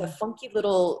because it's a funky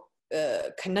little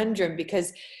conundrum,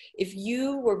 because if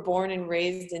you were born and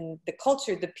raised in the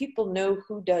culture, the people know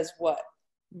who does what,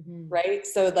 right?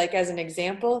 So like as an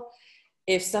example,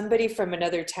 if somebody from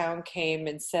another town came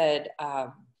and said,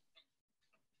 so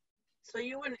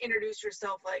you wouldn't introduce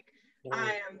yourself like,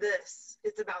 I am this.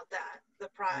 It's about that, the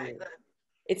pride.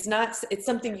 It's not, it's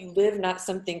something you live, not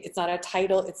something, it's not a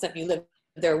title, it's something you live.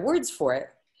 There are words for it.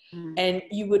 And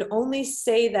you would only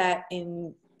say that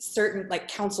in certain like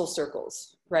council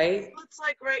circles, right? It's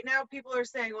like right now people are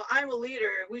saying, well, I'm a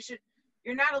leader.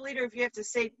 You're not a leader if you have to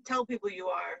tell people you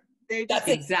are. That's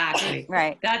exactly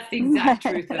right. That's the exact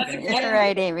truth of it. You're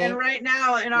right, Amy. And right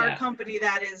now in our company,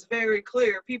 that is very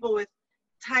clear. People with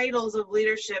titles of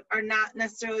leadership are not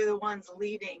necessarily the ones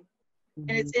leading.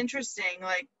 And it's interesting,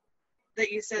 like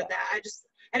that you said that.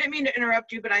 I didn't mean to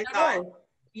interrupt you, but I thought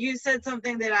you said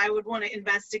something that I would want to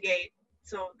investigate.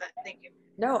 So thank you.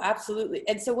 No, absolutely.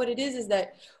 And so what it is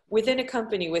that within a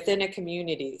company, within a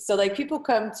community, so like people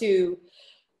come to,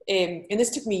 and this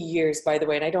took me years, by the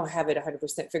way, and I don't have it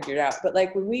 100% figured out, but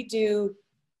like when we do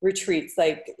retreats,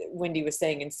 like Wendy was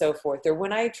saying and so forth, or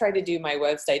when I try to do my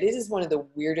website, it is one of the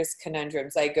weirdest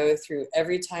conundrums I go through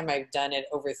every time I've done it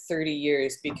over 30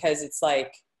 years, because it's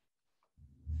like,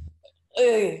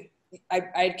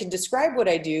 I can describe what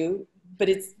I do, but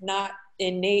it's not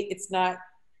innate.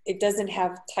 It doesn't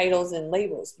have titles and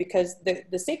labels, because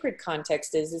the sacred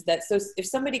context is that, so if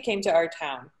somebody came to our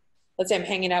town, let's say I'm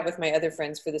hanging out with my other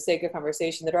friends for the sake of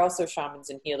conversation that are also shamans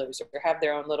and healers or have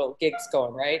their own little gigs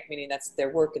going, right? Meaning that's their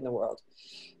work in the world.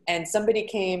 And somebody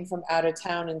came from out of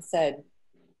town and said,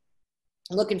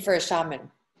 I'm looking for a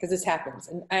shaman, because this happens.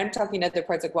 And I'm talking other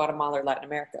parts of Guatemala or Latin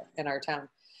America in our town.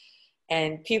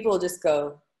 And people just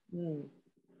go,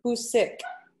 who's sick?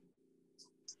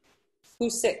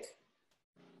 Who's sick?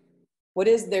 What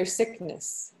is their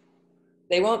sickness?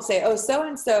 They won't say, oh,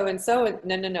 so-and-so and so.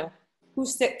 No.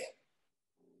 Who's sick?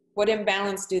 What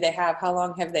imbalance do they have? How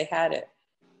long have they had it?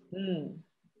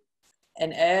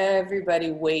 And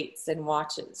everybody waits and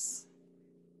watches.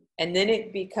 And then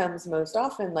it becomes most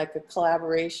often like a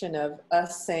collaboration of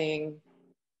us saying,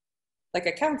 like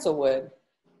a council would,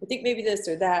 I think maybe this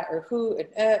or that, or who,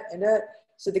 and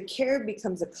so the care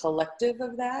becomes a collective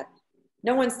of that.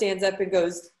 No one stands up and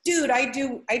goes, dude, I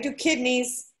do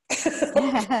kidneys.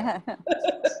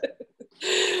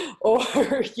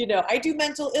 Or, you know, I do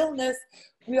mental illness.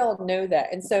 We all know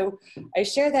that. And so I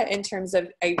share that in terms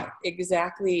of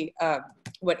exactly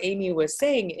what Amy was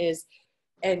saying is,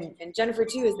 and Jennifer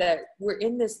too, is that we're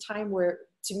in this time where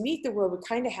to meet the world, we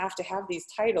kind of have to have these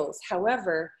titles.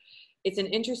 However, it's an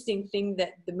interesting thing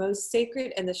that the most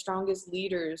sacred and the strongest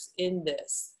leaders in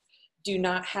this do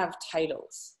not have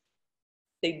titles.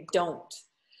 They don't.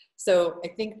 So I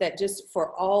think that just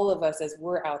for all of us as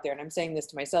we're out there, and I'm saying this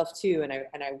to myself too, and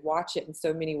I watch it in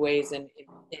so many ways and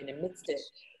amidst it,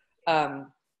 and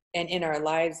in our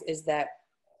lives, is that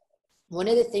one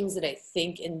of the things that I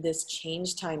think in this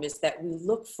change time is that we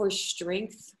look for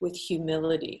strength with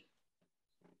humility,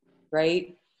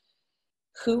 right?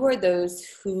 Who are those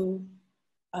who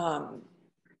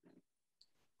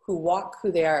walk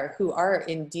who they are, who are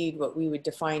indeed what we would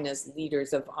define as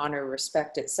leaders of honor,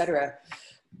 respect, etc.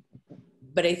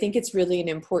 But I think it's really an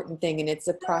important thing, and it's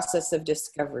a process of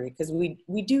discovery, because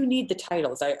we do need the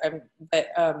titles. But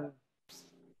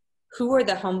who are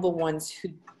the humble ones who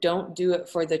don't do it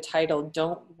for the title,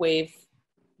 don't wave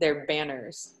their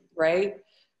banners, right?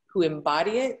 Who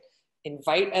embody it,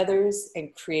 invite others,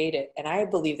 and create it. And I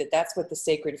believe that that's what the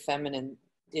sacred feminine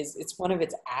is. It's one of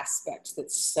its aspects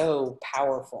that's so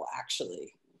powerful,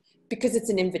 actually, because it's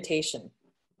an invitation,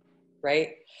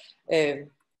 right?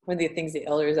 One of the things the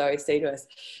elders always say to us,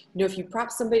 you know, if you prop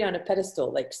somebody on a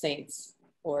pedestal like saints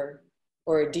or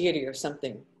a deity or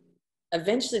something,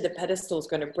 eventually the pedestal is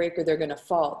going to break or they're going to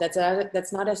fall.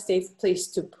 That's not a safe place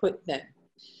to put them.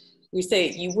 We say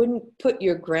you wouldn't put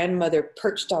your grandmother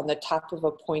perched on the top of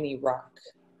a pointy rock.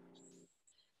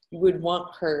 You would want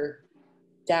her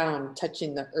down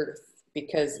touching the earth,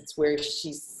 because it's where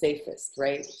she's safest,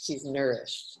 right? She's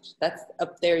nourished. That's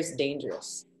up there is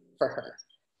dangerous for her.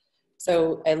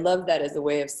 So I love that as a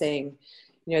way of saying,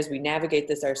 you know, as we navigate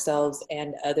this ourselves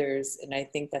and others, and I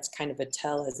think that's kind of a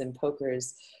tell as in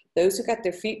pokers, those who got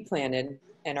their feet planted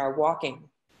and are walking,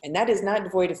 and that is not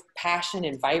devoid of passion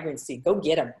and vibrancy. Go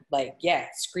get them. Like, yeah,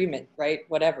 scream it, right?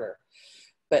 Whatever.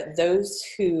 But those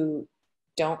who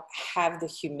don't have the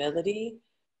humility,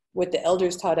 what the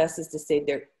elders taught us is to say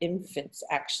they're infants,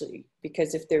 actually,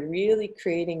 because if they're really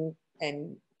creating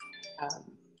and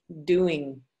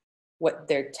doing what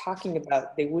they're talking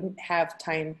about, they wouldn't have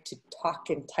time to talk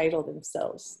and title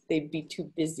themselves. They'd be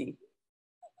too busy,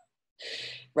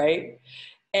 right?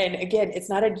 And again, it's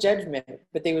not a judgment,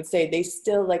 but they would say they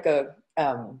still like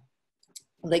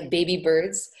baby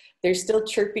birds, they're still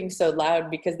chirping so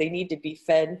loud because they need to be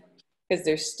fed, because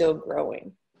they're still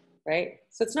growing, right?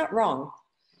 So it's not wrong,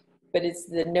 but it's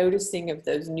the noticing of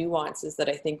those nuances that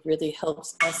I think really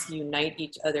helps us unite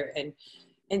each other and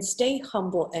stay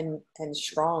humble and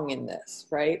strong in this,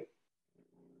 right?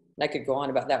 And I could go on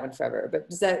about that one forever, but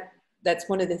that's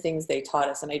one of the things they taught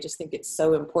us. And I just think it's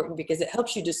so important because it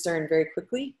helps you discern very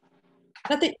quickly.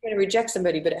 Not that you're going to reject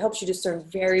somebody, but it helps you discern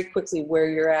very quickly where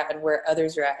you're at and where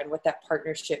others are at and what that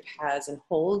partnership has and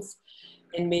holds,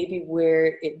 and maybe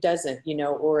where it doesn't, you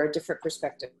know, or a different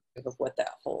perspective of what that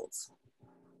holds.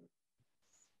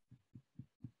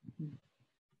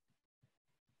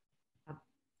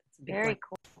 Very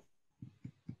cool.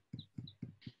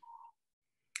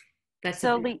 That's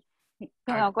so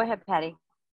go ahead, Patty.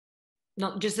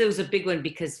 No, just it was a big one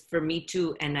because for me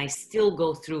too, and I still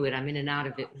go through it. I'm in and out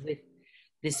of it with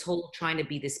this whole trying to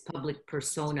be this public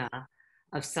persona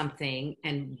of something.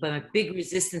 But my big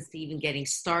resistance to even getting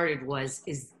started was,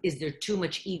 is there too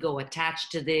much ego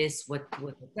attached to this?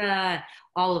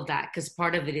 All of that, because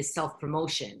part of it is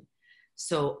self-promotion.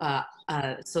 So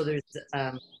there's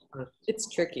it's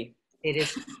tricky. It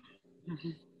is.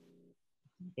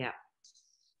 Yeah.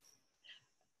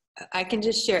 I can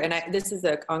just share, and this is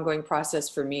an ongoing process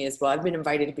for me as well. I've been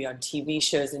invited to be on TV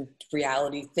shows and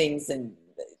reality things and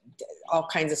all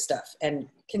kinds of stuff. And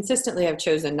consistently I've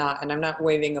chosen not, and I'm not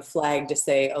waving a flag to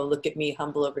say, oh, look at me,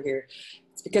 humble over here.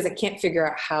 It's because I can't figure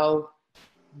out how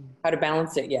to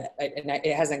balance it yet.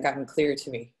 It hasn't gotten clear to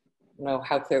me. I don't know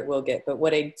how clear it will get. But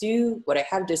what I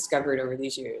have discovered over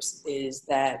these years is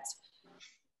that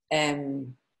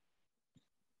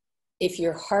if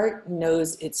your heart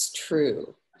knows it's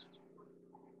true,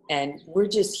 and we're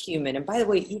just human. And by the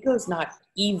way, ego is not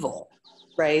evil,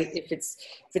 right? If it's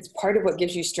part of what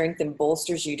gives you strength and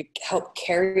bolsters you to help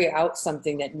carry out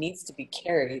something that needs to be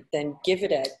carried, then give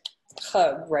it a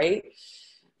hug, right?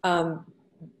 And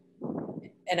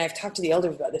I've talked to the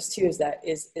elders about this too,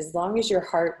 is as long as your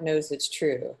heart knows it's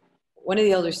true. One of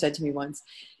the elders said to me once,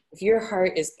 If your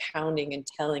heart is pounding and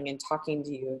telling and talking to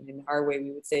you, and in our way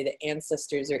we would say the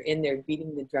ancestors are in there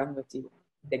beating the drum with you,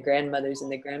 the grandmothers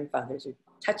and the grandfathers are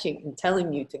touching and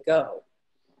telling you to go,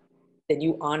 then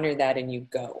you honor that and you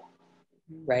go,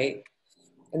 right?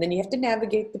 And then you have to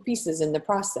navigate the pieces in the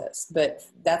process, but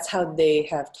that's how they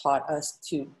have taught us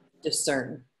to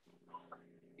discern.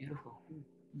 Beautiful.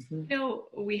 Mm-hmm. You know,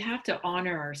 we have to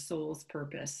honor our soul's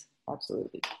purpose.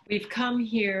 Absolutely. We've come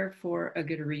here for a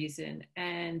good reason,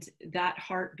 and that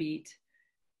heartbeat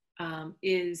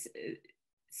is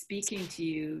speaking to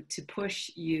you to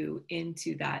push you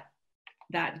into that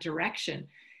direction.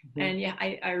 Mm-hmm. And yeah,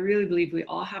 I really believe we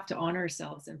all have to honor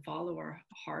ourselves and follow our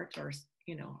heart, our,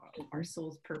 you know, our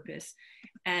soul's purpose,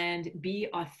 and be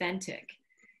authentic,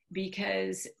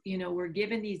 because, you know, we're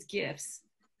given these gifts,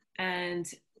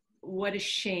 and what a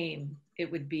shame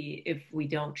it would be if we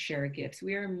don't share gifts.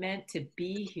 We are meant to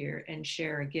be here and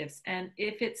share our gifts. And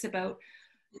if it's about,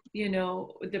 you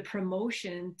know, the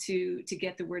promotion to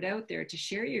get the word out there, to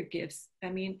share your gifts, I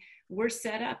mean, we're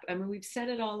set up. I mean, we've set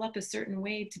it all up a certain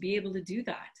way to be able to do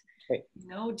that. Right. You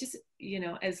know, just, you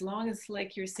know, as long as,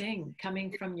 like you're saying,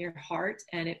 coming from your heart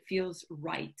and it feels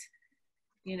right,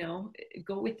 you know,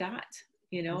 go with that.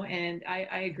 You know, and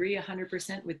I agree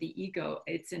 100% with the ego.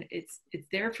 It's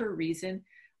there for a reason.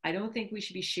 I don't think we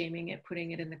should be shaming it,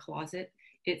 putting it in the closet.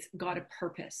 It's got a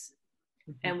purpose,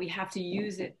 and we have to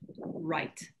use it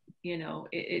right. You know,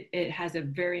 it has a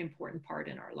very important part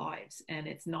in our lives, and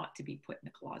it's not to be put in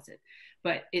the closet,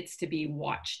 but it's to be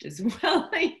watched as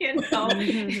well. You know,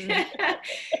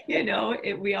 you know,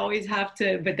 we always have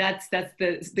to, but that's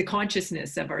the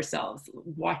consciousness of ourselves,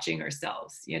 watching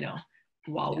ourselves, you know,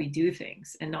 while we do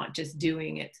things, and not just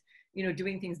doing it, you know,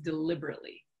 doing things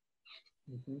deliberately.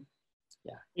 Mm-hmm.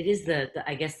 Yeah, it is the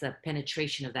I guess the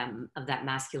penetration of that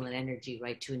masculine energy,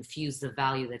 right, to infuse the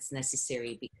value that's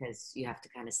necessary, because you have to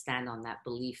kind of stand on that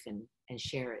belief and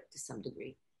share it to some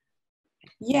degree.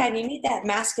 Yeah, and you need that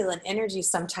masculine energy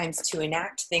sometimes to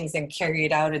enact things and carry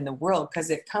it out in the world, because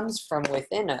it comes from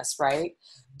within us, right?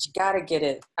 But you got to get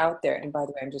it out there. And by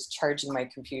the way, I'm just charging my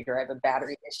computer. I have a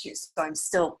battery issue, so I'm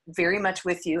still very much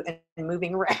with you and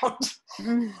moving around.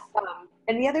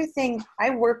 And the other thing,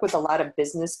 I work with a lot of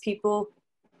business people.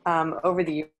 Over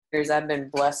the years, I've been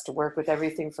blessed to work with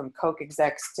everything from Coke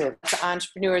execs to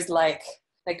entrepreneurs like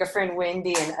a friend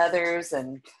Wendy and others,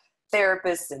 and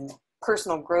therapists and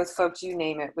personal growth folks, you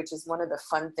name it, which is one of the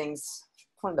fun things,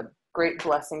 one of the great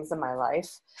blessings of my life.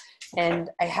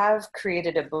 And I have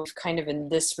created a book kind of in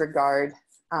this regard,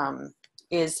 for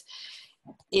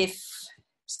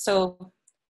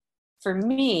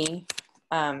me,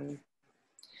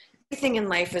 everything in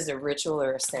life is a ritual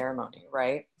or a ceremony,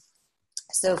 right?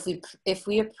 So if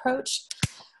we approach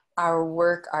our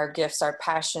work, our gifts, our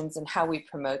passions, and how we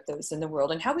promote those in the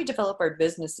world, and how we develop our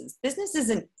business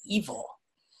isn't evil,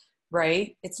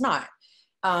 right? It's not.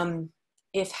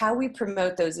 If how we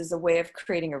promote those is a way of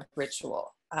creating a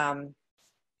ritual. I've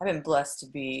been blessed to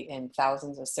be in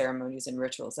thousands of ceremonies and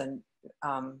rituals, and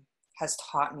has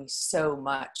taught me so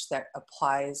much that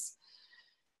applies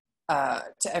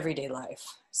to everyday life.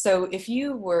 So if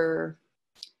you were,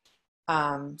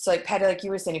 so like Patty, like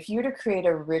you were saying, if you were to create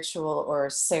a ritual or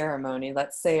a ceremony,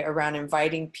 let's say around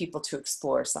inviting people to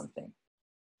explore something,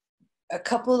 a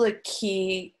couple of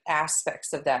key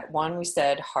aspects of that. One, we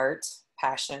said heart,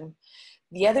 passion.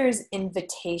 The other is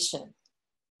invitation,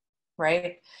 right?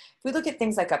 If we look at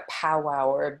things like a powwow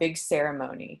or a big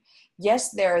ceremony,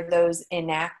 yes, there are those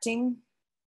enacting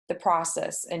the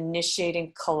process,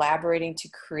 initiating, collaborating to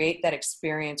create that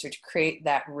experience or to create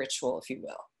that ritual, if you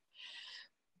will.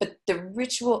 But the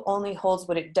ritual only holds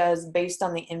what it does based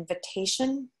on the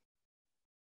invitation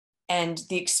and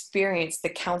the experience, the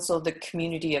counsel, the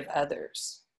community of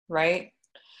others, right?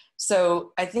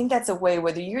 So I think that's a way,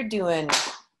 whether you're doing,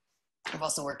 I've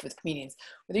also worked with comedians,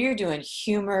 whether you're doing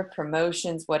humor,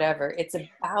 promotions, whatever, it's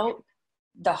about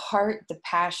the heart, the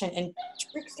passion, and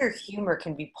trickster humor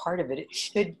can be part of it. It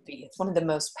should be. It's one of the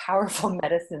most powerful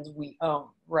medicines we own,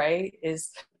 right?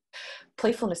 Is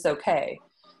playfulness okay?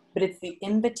 But it's the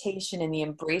invitation and the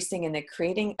embracing and the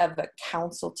creating of a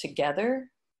counsel together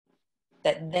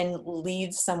that then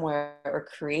leads somewhere or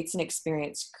creates an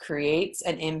experience, creates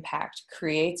an impact,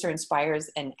 creates or inspires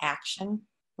an action,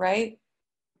 right?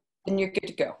 Then you're good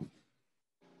to go.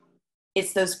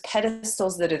 It's those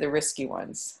pedestals that are the risky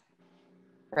ones,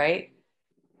 right?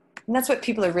 And that's what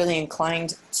people are really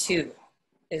inclined to,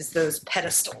 is those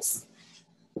pedestals.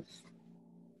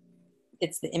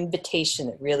 It's the invitation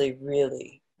that really,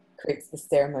 really creates the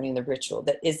ceremony and the ritual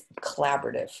that is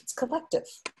collaborative. It's collective.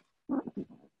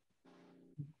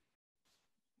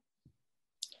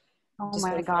 Oh Just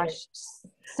my want to find gosh.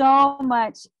 So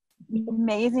much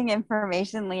amazing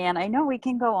information, Leanne. I know we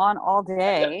can go on all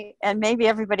day, and maybe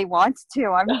everybody wants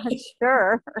to. I'm not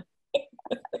sure.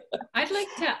 I'd like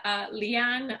to,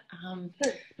 Leeann,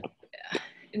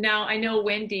 now I know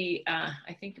Wendy,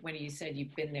 I think Wendy, you said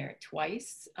you've been there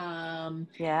twice.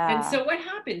 Yeah. And so what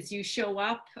happens? You show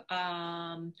up,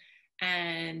 and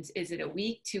is it a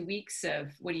week, 2 weeks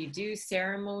of, what do you do?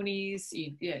 Ceremonies,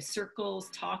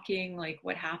 circles, talking, like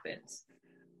what happens?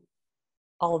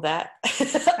 all that.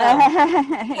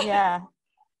 Yeah.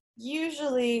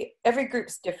 Usually every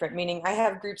group's different, meaning I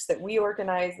have groups that we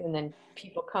organize and then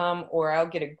people come, or I'll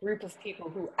get a group of people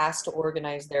who ask to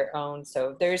organize their own.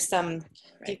 So there's some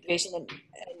deviation.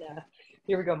 And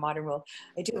here we go, modern world.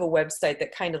 I do have a website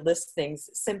that kind of lists things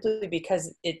simply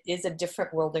because it is a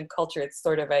different world and culture. It's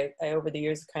sort of, I over the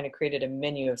years kind of created a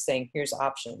menu of saying, here's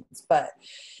options. But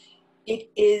it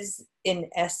is in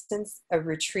essence a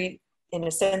retreat, in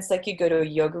a sense, like you go to a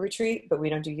yoga retreat, but we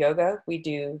don't do yoga. We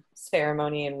do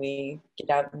ceremony and we get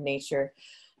out in nature,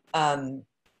 and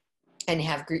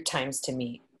have group times to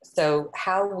meet. So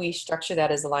how we structure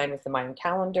that is aligned with the Mayan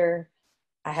calendar.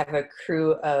 I have a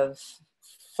crew of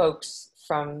folks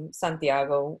from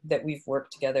Santiago that we've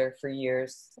worked together for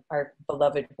years. Our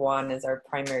beloved Juan is our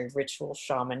primary ritual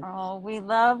shaman. Oh, we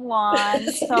love Juan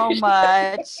so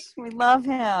much. We love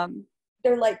him.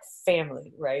 They're like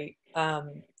family, right?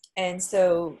 And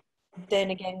so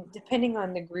then again, depending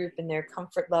on the group and their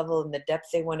comfort level and the depth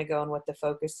they want to go and what the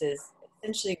focus is,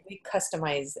 essentially we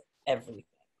customize everything.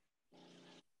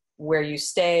 Where you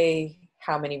stay,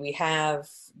 how many we have,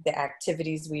 the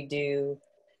activities we do,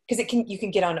 because you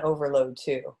can get on overload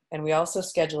too. And we also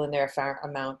schedule in there a fair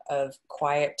amount of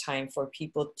quiet time for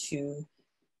people to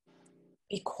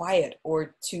be quiet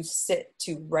or to sit,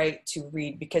 to write, to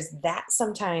read, because that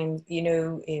sometimes,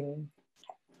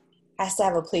 has to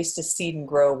have a place to seed and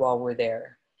grow while we're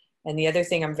there. And the other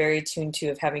thing I'm very attuned to,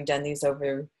 of having done these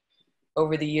over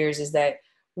the years, is that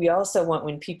we also want,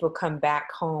 when people come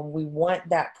back home, we want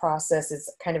that process,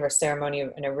 it's kind of a ceremony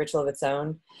and a ritual of its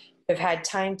own, have had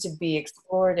time to be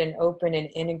explored and open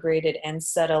and integrated and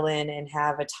settle in and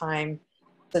have a time,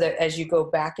 so that as you go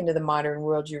back into the modern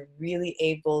world, you're really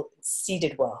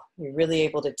seated well. You're really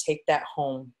able to take that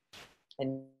home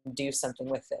and do something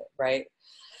with it, right?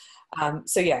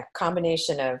 So yeah,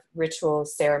 combination of ritual,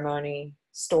 ceremony,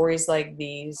 stories like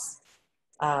these,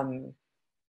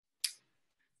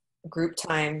 group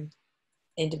time,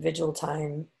 individual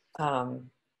time,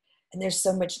 and there's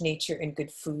so much nature and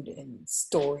good food and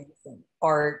stories and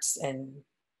arts and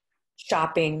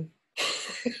shopping.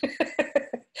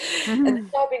 And the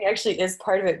shopping actually is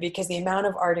part of it, because the amount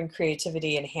of art and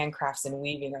creativity and handcrafts and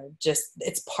weaving are just,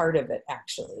 it's part of it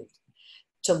actually,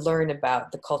 to learn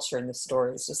about the culture and the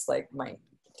stories, just like my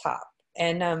top.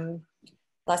 And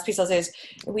last piece I'll say is,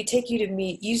 we take you to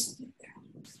meet you.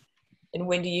 And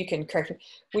Wendy, you can correct me.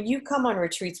 When you come on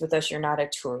retreats with us, you're not a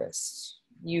tourist.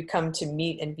 You come to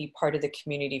meet and be part of the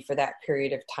community for that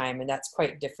period of time. And that's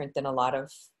quite different than a lot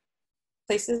of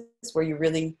places where you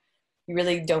really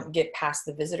don't get past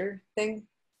the visitor thing.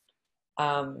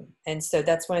 And so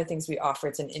that's one of the things we offer.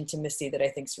 It's an intimacy that I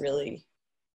think is really,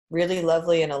 really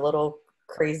lovely and a little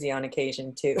crazy on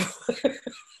occasion too.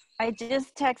 I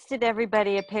just texted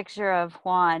everybody a picture of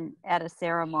Juan at a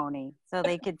ceremony so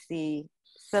they could see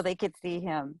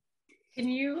him. Can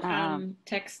you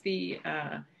text the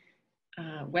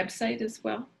website as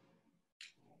well?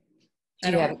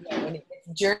 Do you have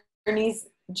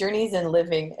journeys and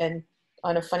living? And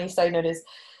on a funny side note is,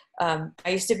 I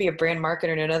used to be a brand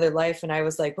marketer in another life, and I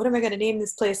was like, what am I going to name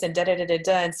this place? And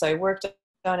And so I worked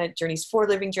on it, Journeys for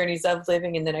Living, Journeys of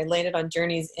Living, and then I landed on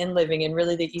Journeys in Living. And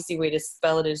really, the easy way to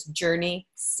spell it is Journey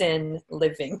Sin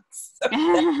Living. So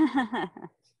that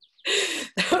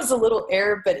was a little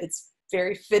error, but it's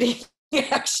very fitting,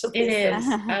 actually. It is.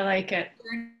 I like it.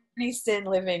 Journey Sin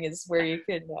Living is where you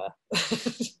could.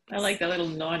 I like the little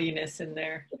naughtiness in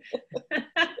there.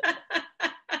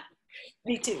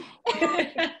 Me too.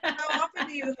 How often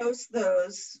do you host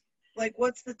those? Like,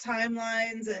 what's the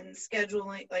timelines and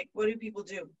scheduling? Like, what do people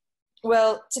do?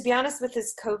 Well, to be honest, with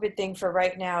this COVID thing, for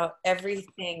right now,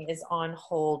 everything is on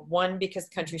hold. One, because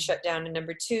the country shut down, and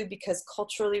number two, because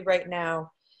culturally right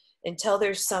now, until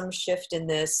there's some shift in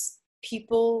this,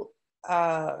 people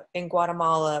in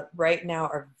Guatemala right now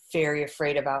are very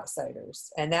afraid of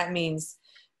outsiders. And that means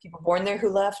people born there who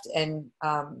left, and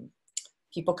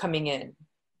people coming in.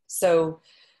 So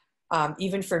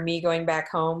even for me going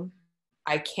back home,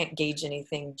 I can't gauge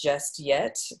anything just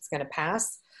yet. It's going to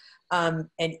pass. And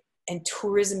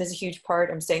tourism is a huge part.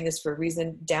 I'm saying this for a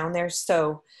reason down there.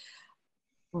 So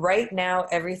Right now,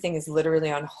 everything is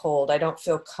literally on hold. I don't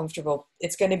feel comfortable.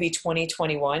 It's going to be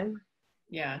 2021.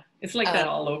 Yeah, it's like that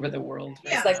all over the world.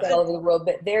 Yeah. It's like that all over the world,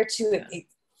 but there too, Yeah. it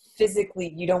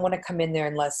physically, you don't want to come in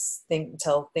there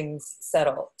until things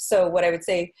settle. So what I would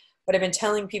say, what I've been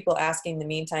telling people asking in the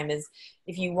meantime is,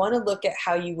 if you want to look at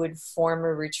how you would form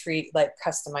a retreat, like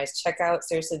customized, check out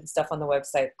seriously the stuff on the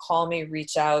website, call me,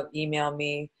 reach out, email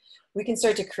me. We can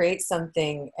start to create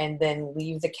something and then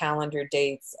leave the calendar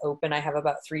dates open. I have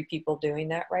about 3 people doing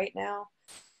that right now.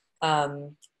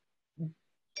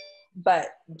 But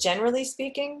generally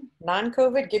speaking,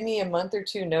 non-COVID, give me a month or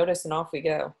 2 notice and off we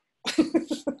go. So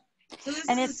this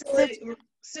And is a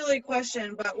silly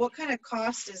question, but what kind of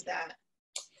cost is that?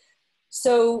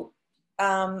 So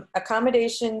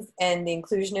accommodations and the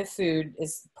inclusion of food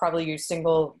is probably your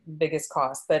single biggest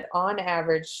cost. But on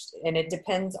average, and it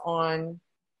depends on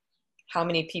how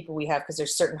many people we have, because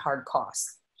there's certain hard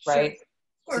costs, right?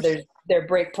 Sure. So there are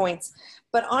break points.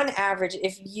 But on average,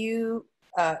 if you,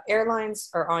 airlines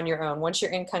are on your own. Once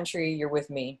you're in country, you're with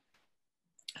me.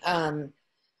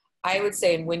 I would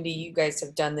say, and Wendy, you guys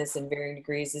have done this in varying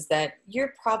degrees, is that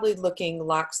you're probably looking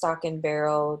lock, stock, and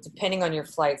barrel, depending on your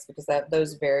flights, because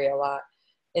those vary a lot,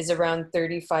 is around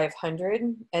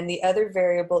 $3,500. And the other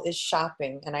variable is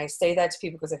shopping. And I say that to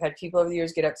people because I've had people over the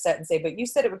years get upset and say, but you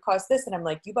said it would cost this. And I'm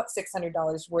like, you bought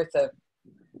 $600 worth of,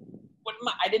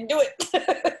 I didn't do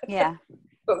it. Yeah.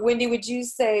 But Wendy, would you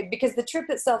say, because the trip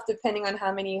itself, depending on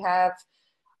how many you have,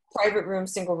 private room,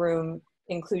 single room,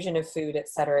 inclusion of food, et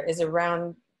cetera, is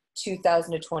around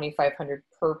 $2,000 to $2,500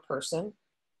 per person.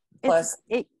 Plus,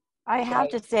 I have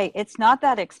to say, it's not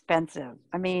that expensive.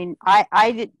 I mean,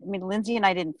 Lindsay and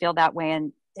I didn't feel that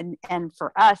way. And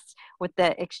for us, with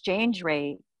the exchange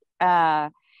rate,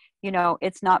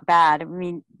 it's not bad. I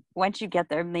mean, once you get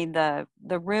there, I mean, the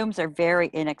rooms are very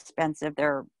inexpensive.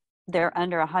 They're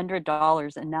under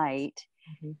 $100 a night.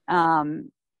 Mm-hmm.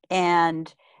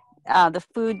 And the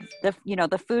food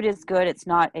is good. It's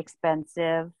not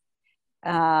expensive.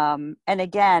 And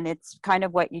again, it's kind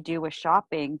of what you do with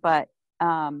shopping, but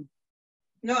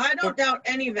no, I don't doubt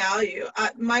any value.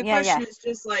 My question is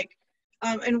just like,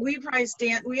 and we have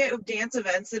dance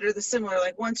events that are similar.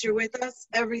 Like once you're with us,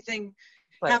 everything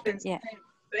happens,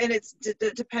 and it's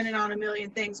dependent on a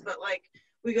million things. But like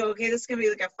we go, okay, this is gonna be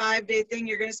like a 5-day thing.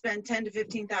 You're gonna spend $10,000 to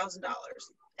 $15,000,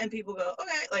 and people go,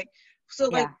 okay, like so,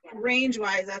 like range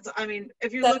wise, that's. I mean,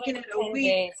 if you're looking at a week,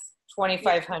 days,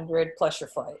 2,500 plus your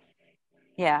flight.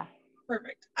 Yeah.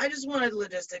 Perfect. I just wanted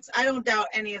logistics. I don't doubt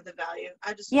any of the value.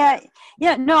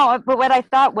 No, but what I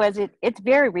thought was it's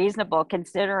very reasonable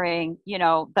considering,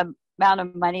 the amount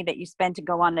of money that you spend to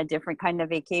go on a different kind of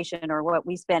vacation, or what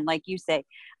we spend, like you say,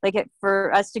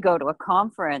 for us to go to a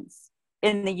conference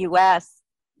in the US,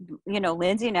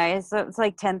 Lindsay and I, it's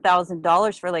like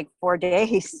 $10,000 for like 4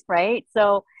 days, right?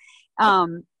 So,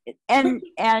 and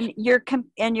you're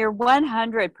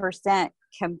 100%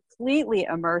 completely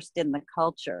immersed in the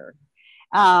culture.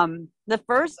 The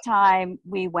first time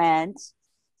we went,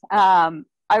 I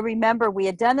remember we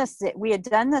had done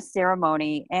the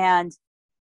ceremony, and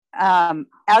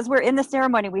as we're in the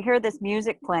ceremony, we hear this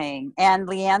music playing, and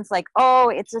Leeann's like, "Oh,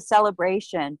 it's a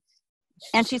celebration,"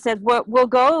 and she says, "We'll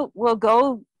go where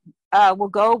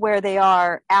they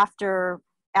are after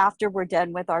we're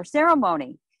done with our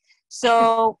ceremony."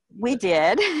 So we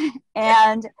did,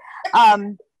 and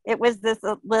it was this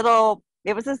little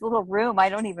room. I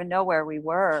don't even know where we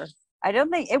were. I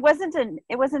don't think it wasn't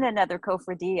another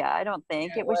Cofradia. I don't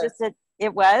think it was just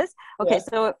it was okay.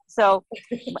 Yeah. So,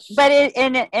 but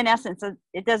in essence,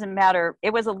 it doesn't matter.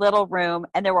 It was a little room,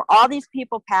 and there were all these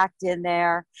people packed in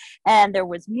there, and there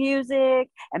was music,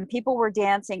 and people were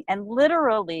dancing. And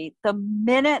literally, the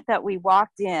minute that we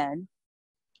walked in,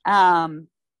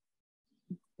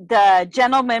 the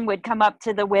gentleman would come up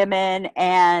to the women,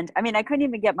 and I mean, I couldn't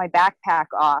even get my backpack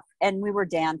off, and we were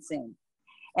dancing.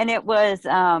 And it was,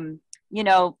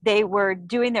 they were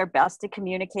doing their best to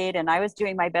communicate, and I was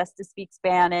doing my best to speak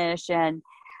Spanish. And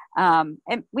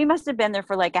we must have been there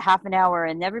for like a half an hour,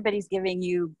 and everybody's giving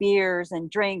you beers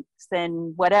and drinks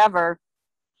and whatever.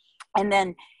 And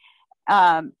then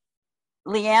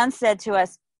Leeann said to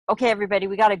us, "Okay, everybody,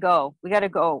 we got to go,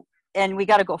 and we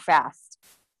got to go fast."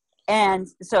 And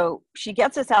so she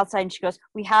gets us outside, and she goes,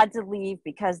 "We had to leave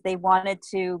because they wanted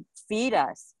to feed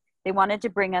us. They wanted to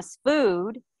bring us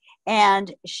food."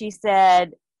 And she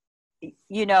said, we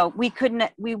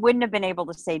wouldn't have been able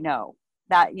to say no.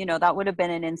 That, that would have been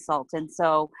an insult. And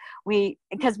so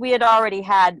because we had already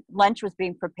had lunch was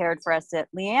being prepared for us at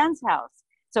Leeann's house.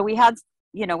 So we had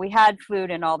food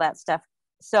and all that stuff.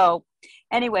 So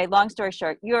anyway, long story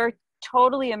short, you're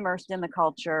totally immersed in the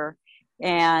culture.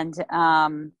 And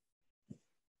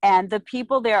the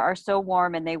people there are so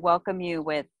warm, and they welcome you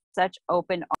with such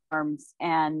open arms,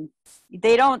 and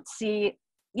they don't see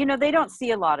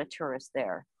a lot of tourists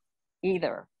there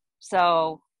either.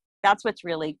 So that's what's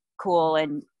really cool.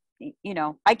 And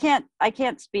I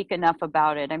can't speak enough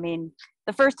about it. I mean,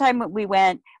 the first time we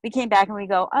went, we came back and we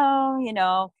go,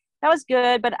 oh, that was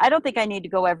good, but I don't think I need to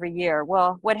go every year.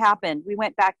 Well, what happened? We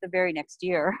went back the very next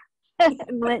year. and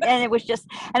it was just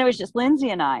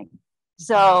Lindsay and I.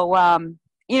 So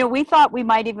we thought we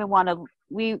might even want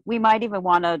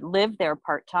to live there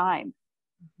part time.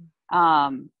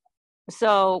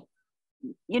 So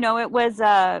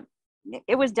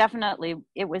it was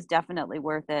definitely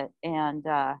worth it, and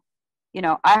I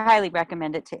highly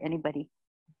recommend it to anybody.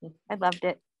 I loved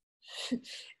it.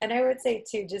 And I would say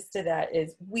too, just to that,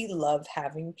 is we love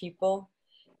having people.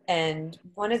 And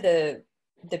one of the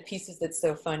pieces that's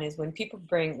so fun is when people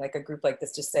bring like a group like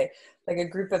this, just say like a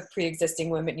group of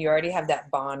pre-existing women, you already have that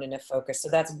bond and a focus. So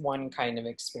that's one kind of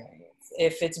experience.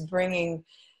 If it's bringing,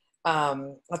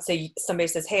 let's say somebody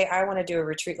says, hey, I want to do a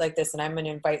retreat like this, and I'm going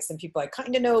to invite some people I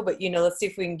kind of know, but let's see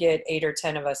if we can get 8 or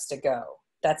 10 of us to go.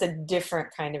 That's a different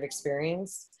kind of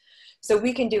experience. So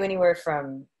we can do anywhere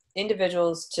from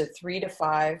individuals to 3 to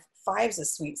 5. 5's a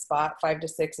sweet spot. 5 to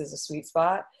 6 is a sweet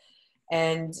spot.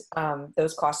 And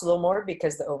those cost a little more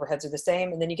because the overheads are the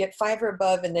same. And then you get 5 or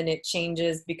above, and then it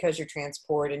changes because your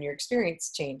transport and your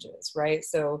experience changes, right?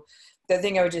 So the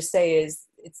thing I would just say is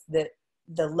it's the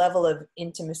level of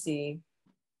intimacy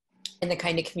and the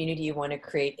kind of community you want to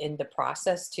create in the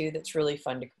process too. That's really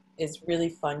fun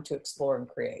to explore and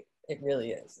create. It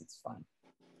really is. It's fun.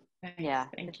 Yeah,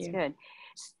 Thank it's you. good.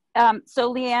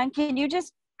 So Leeann, can you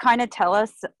just kind of tell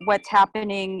us what's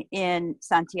happening in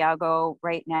Santiago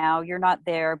right now? You're not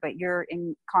there, but you're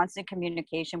in constant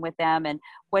communication with them, and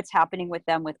what's happening with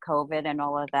them with COVID and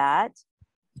all of that.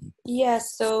 Yeah.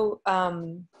 So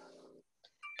one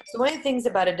of the things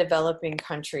about a developing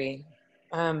country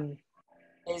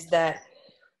is that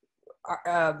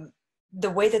the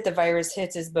way that the virus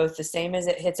hits is both the same as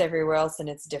it hits everywhere else, and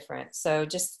it's different. So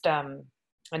just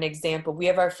an example, we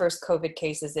have our first COVID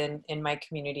cases in my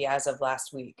community as of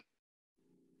last week.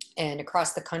 And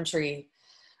across the country,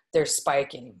 they're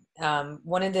spiking.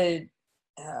 One of the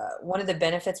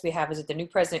benefits we have is that the new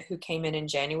president who came in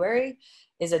January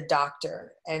is a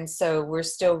doctor. And so we're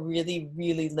still really,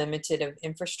 really limited of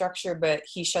infrastructure, but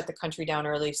he shut the country down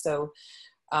early. So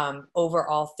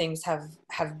overall things have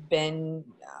been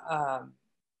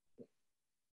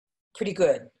pretty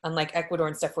good, unlike Ecuador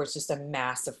and stuff where it's just a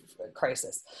massive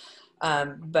crisis.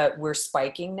 But we're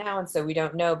spiking now, and so we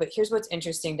don't know. But here's what's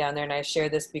interesting down there, and I share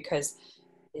this because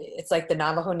it's like the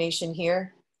Navajo Nation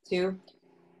here too.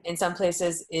 In some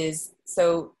places is,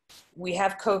 so we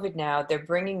have COVID now. They're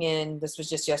bringing in, this was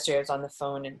just yesterday, I was on the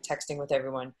phone and texting with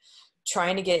everyone,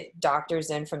 trying to get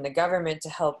doctors in from the government to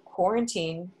help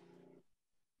quarantine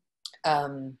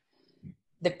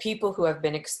the people who have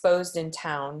been exposed in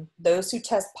town. Those who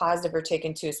test positive are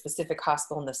taken to a specific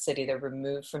hospital in the city. They're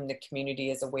removed from the community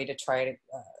as a way to try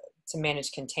to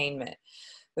manage containment.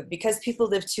 But because people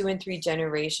live 2 and 3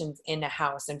 generations in a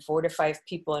house and 4 to 5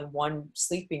 people in one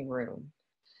sleeping room,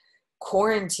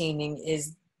 quarantining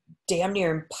is damn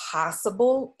near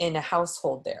impossible in a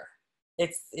household there.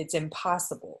 It's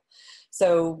impossible.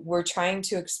 So we're trying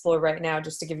to explore right now,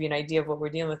 just to give you an idea of what we're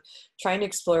dealing with, trying to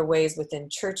explore ways within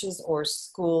churches or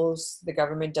schools. The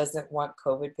government doesn't want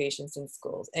COVID patients in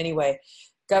schools. Anyway,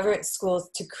 government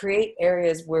schools, to create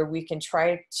areas where we can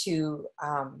try to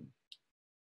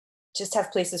just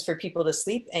have places for people to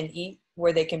sleep and eat,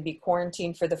 where they can be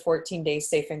quarantined for the 14 days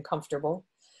safe and comfortable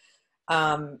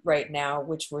right now,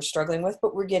 which we're struggling with,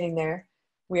 but we're getting there.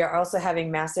 We are also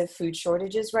having massive food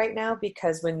shortages right now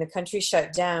because when the country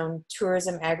shut down,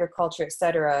 tourism, agriculture,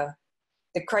 etc.,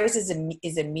 the crisis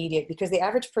is immediate because the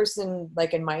average person,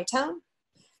 like in my town,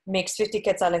 makes 50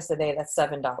 quetzales a day. That's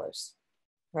 $7,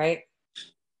 right?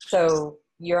 So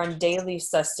you're on daily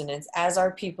sustenance, as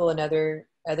are people in other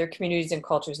communities and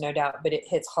cultures, no doubt, but it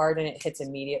hits hard and it hits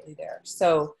immediately there.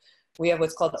 So we have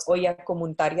what's called the olla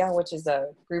comunitaria, which is a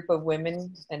group of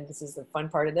women, and this is the fun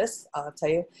part of this, I'll tell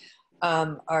you,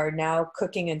 are now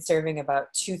cooking and serving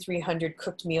about 200-300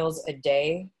 cooked meals a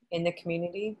day in the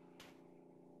community.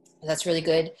 That's really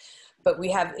good. But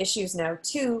we have issues now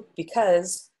too,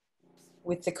 because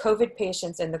with the COVID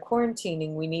patients and the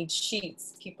quarantining, we need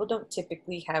sheets. People don't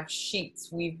typically have sheets.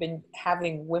 We've been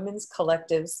having women's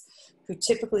collectives who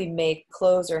typically make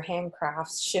clothes or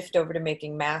handcrafts shift over to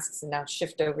making masks and now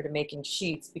shift over to making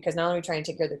sheets, because not only are we trying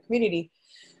to take care of the community,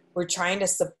 we're trying to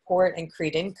support and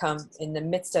create income in the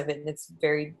midst of it, and it's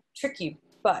very tricky.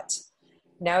 But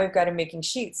Now we've got to making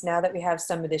sheets. Now that we have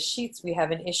some of the sheets, we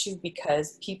have an issue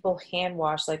because people hand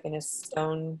wash like in a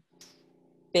stone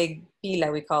big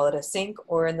pila, we call it, a sink,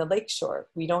 or in the lakeshore.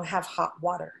 We don't have hot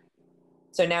water.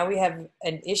 So now we have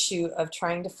an issue of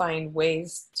trying to find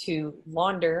ways to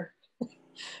launder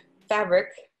fabric,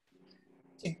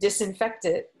 to disinfect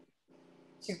it,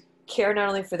 to care not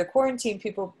only for the quarantine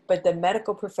people, but the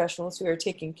medical professionals who are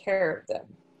taking care of them.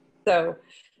 So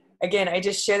again, I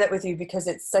just share that with you because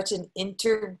it's such an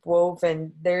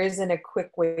interwoven, there isn't a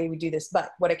quick way we do this.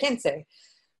 But what I can say,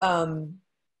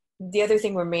 the other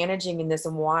thing we're managing in this,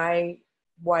 and why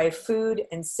food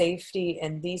and safety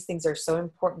and these things are so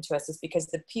important to us, is because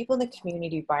the people in the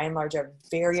community by and large are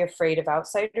very afraid of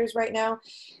outsiders right now,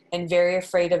 and very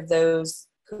afraid of those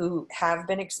who have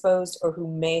been exposed or who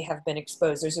may have been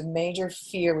exposed. There's a major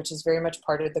fear, which is very much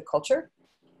part of the culture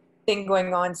thing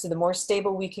going on. So the more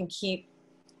stable we can keep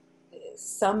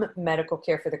some medical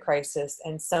care for the crisis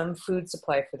and some food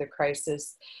supply for the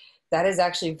crisis, that is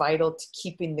actually vital to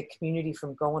keeping the community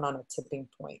from going on a tipping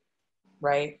point,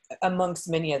 right? Amongst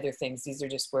many other things. These are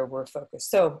just where we're focused.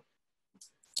 So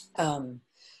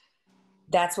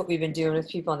that's what we've been doing with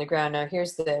people on the ground. Now,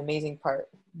 here's the amazing part.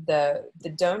 The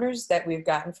donors that we've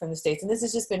gotten from the States, and this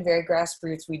has just been very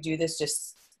grassroots. We do this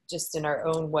just in our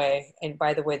own way. And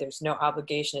by the way, there's no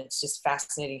obligation. It's just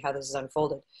fascinating how this is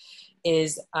unfolded.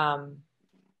 Is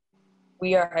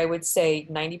we are, I would say,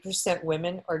 90%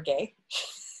 women are gay.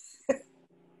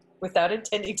 Without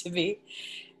intending to be.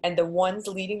 And the ones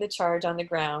leading the charge on the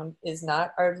ground is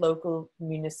not our local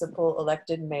municipal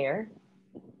elected mayor.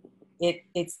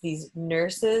 It's these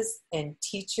nurses and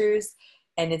teachers,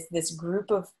 and it's this group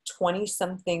of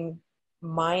 20-something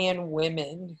Mayan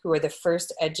women who are the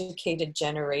first educated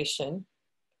generation,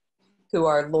 who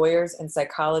are lawyers and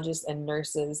psychologists and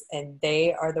nurses, and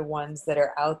they are the ones that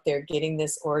are out there getting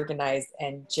this organized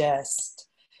and just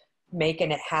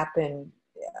making it happen.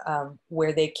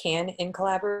 Where they can in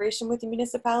collaboration with the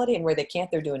municipality, and where they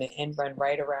can't, they're doing an end run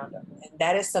right around them. And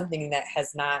that is something that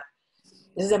has not,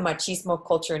 this is a machismo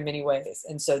culture in many ways.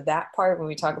 And so that part, when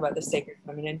we talk about the sacred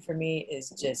feminine, for me is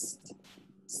just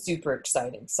super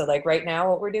exciting. So like right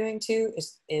now what we're doing too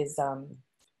is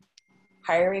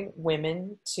hiring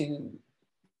women to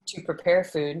prepare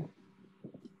food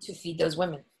to feed those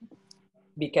women,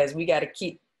 because we got to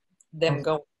keep them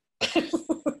going.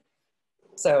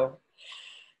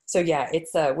 So yeah,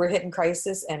 it's we're hitting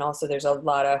crisis, and also there's a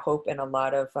lot of hope and a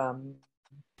lot of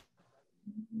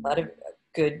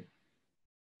good,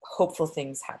 hopeful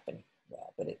things happening. Yeah,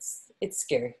 but it's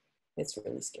scary. It's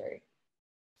really scary.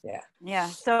 Yeah. Yeah.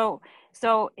 So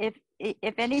if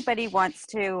anybody wants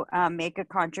to make a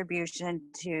contribution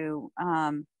to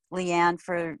Leeann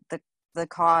for the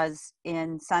cause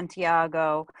in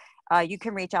Santiago, you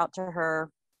can reach out to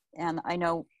her, and I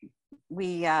know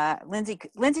we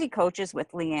Lindsay coaches with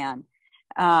Leeann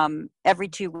every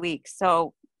 2 weeks.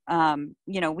 So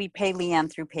we pay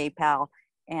Leeann through PayPal,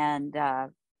 and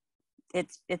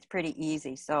it's pretty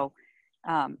easy. So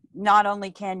not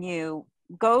only can you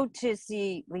go to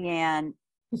see Leeann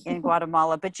in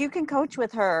Guatemala, but you can coach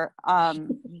with her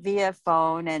via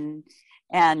phone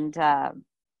and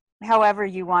however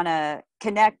you want to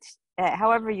connect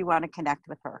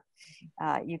with her.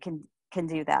 You can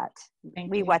do that.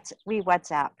 We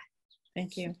WhatsApp.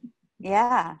 Thank you.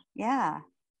 Yeah.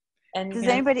 And does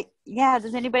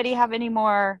anybody have any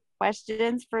more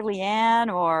questions for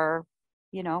Leeann, or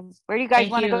where do you guys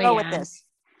want to go with this?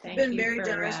 You've been very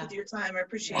generous with your time. I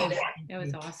appreciate it. It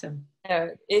was awesome.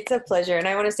 It's a pleasure. And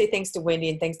I want to say thanks to Wendy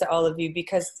and thanks to all of you,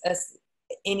 because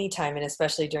anytime, and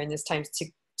especially during this time,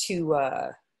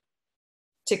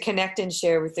 to connect and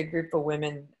share with a group of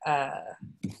women,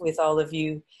 with all of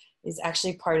you, is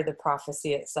actually part of the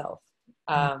prophecy itself,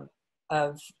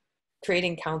 of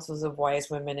creating councils of wise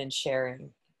women and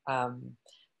sharing.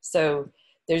 So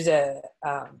there's a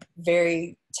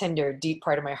very tender, deep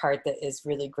part of my heart that is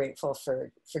really grateful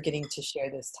for getting to share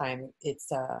this time.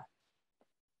 It's a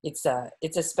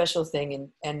special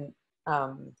thing. And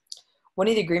one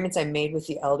of the agreements I made with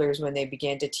the elders when they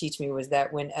began to teach me was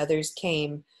that when others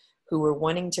came who were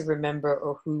wanting to remember,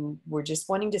 or who were just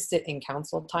wanting to sit in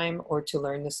council time or to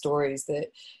learn the stories, that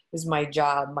it was my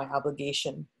job, my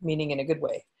obligation, meaning in a good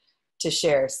way, to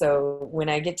share. So when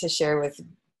I get to share with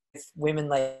women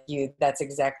like you, that's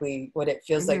exactly what it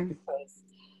feels like, because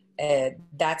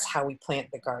that's how we plant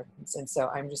the gardens. And so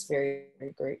I'm just very,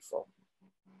 very grateful.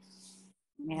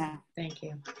 Yeah. Thank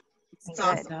you. It's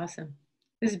awesome.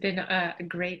 This has been a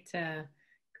great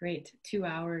 2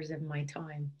 hours of my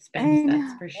time spent.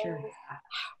 That's for sure.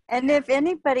 And if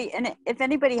anybody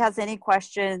has any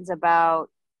questions about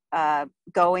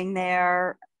going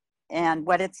there,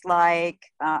 what it's like.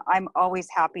 I'm always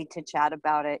happy to chat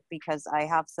about it because I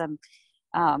have some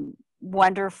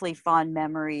wonderfully fond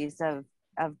memories of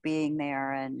being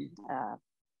there and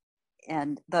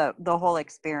the whole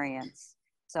experience.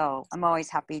 So I'm always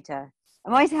happy to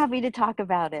talk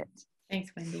about it.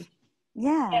 Thanks, Wendy.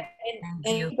 Yeah. And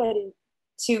anybody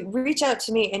to reach out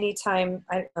to me anytime.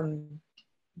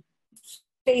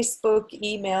 Facebook,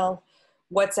 email,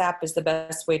 WhatsApp is the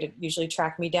best way to usually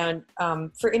track me down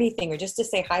for anything, or just to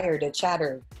say hi or to chat,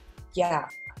 or yeah.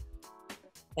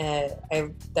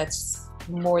 That's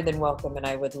more than welcome, and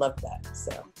I would love that.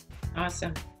 So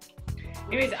awesome.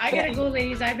 Anyways, I gotta go,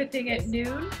 ladies. I have a thing at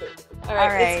noon. All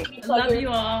right. Love you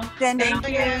all. Sending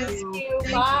Thank you.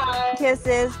 Bye.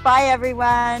 kisses. Bye,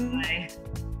 everyone. Bye.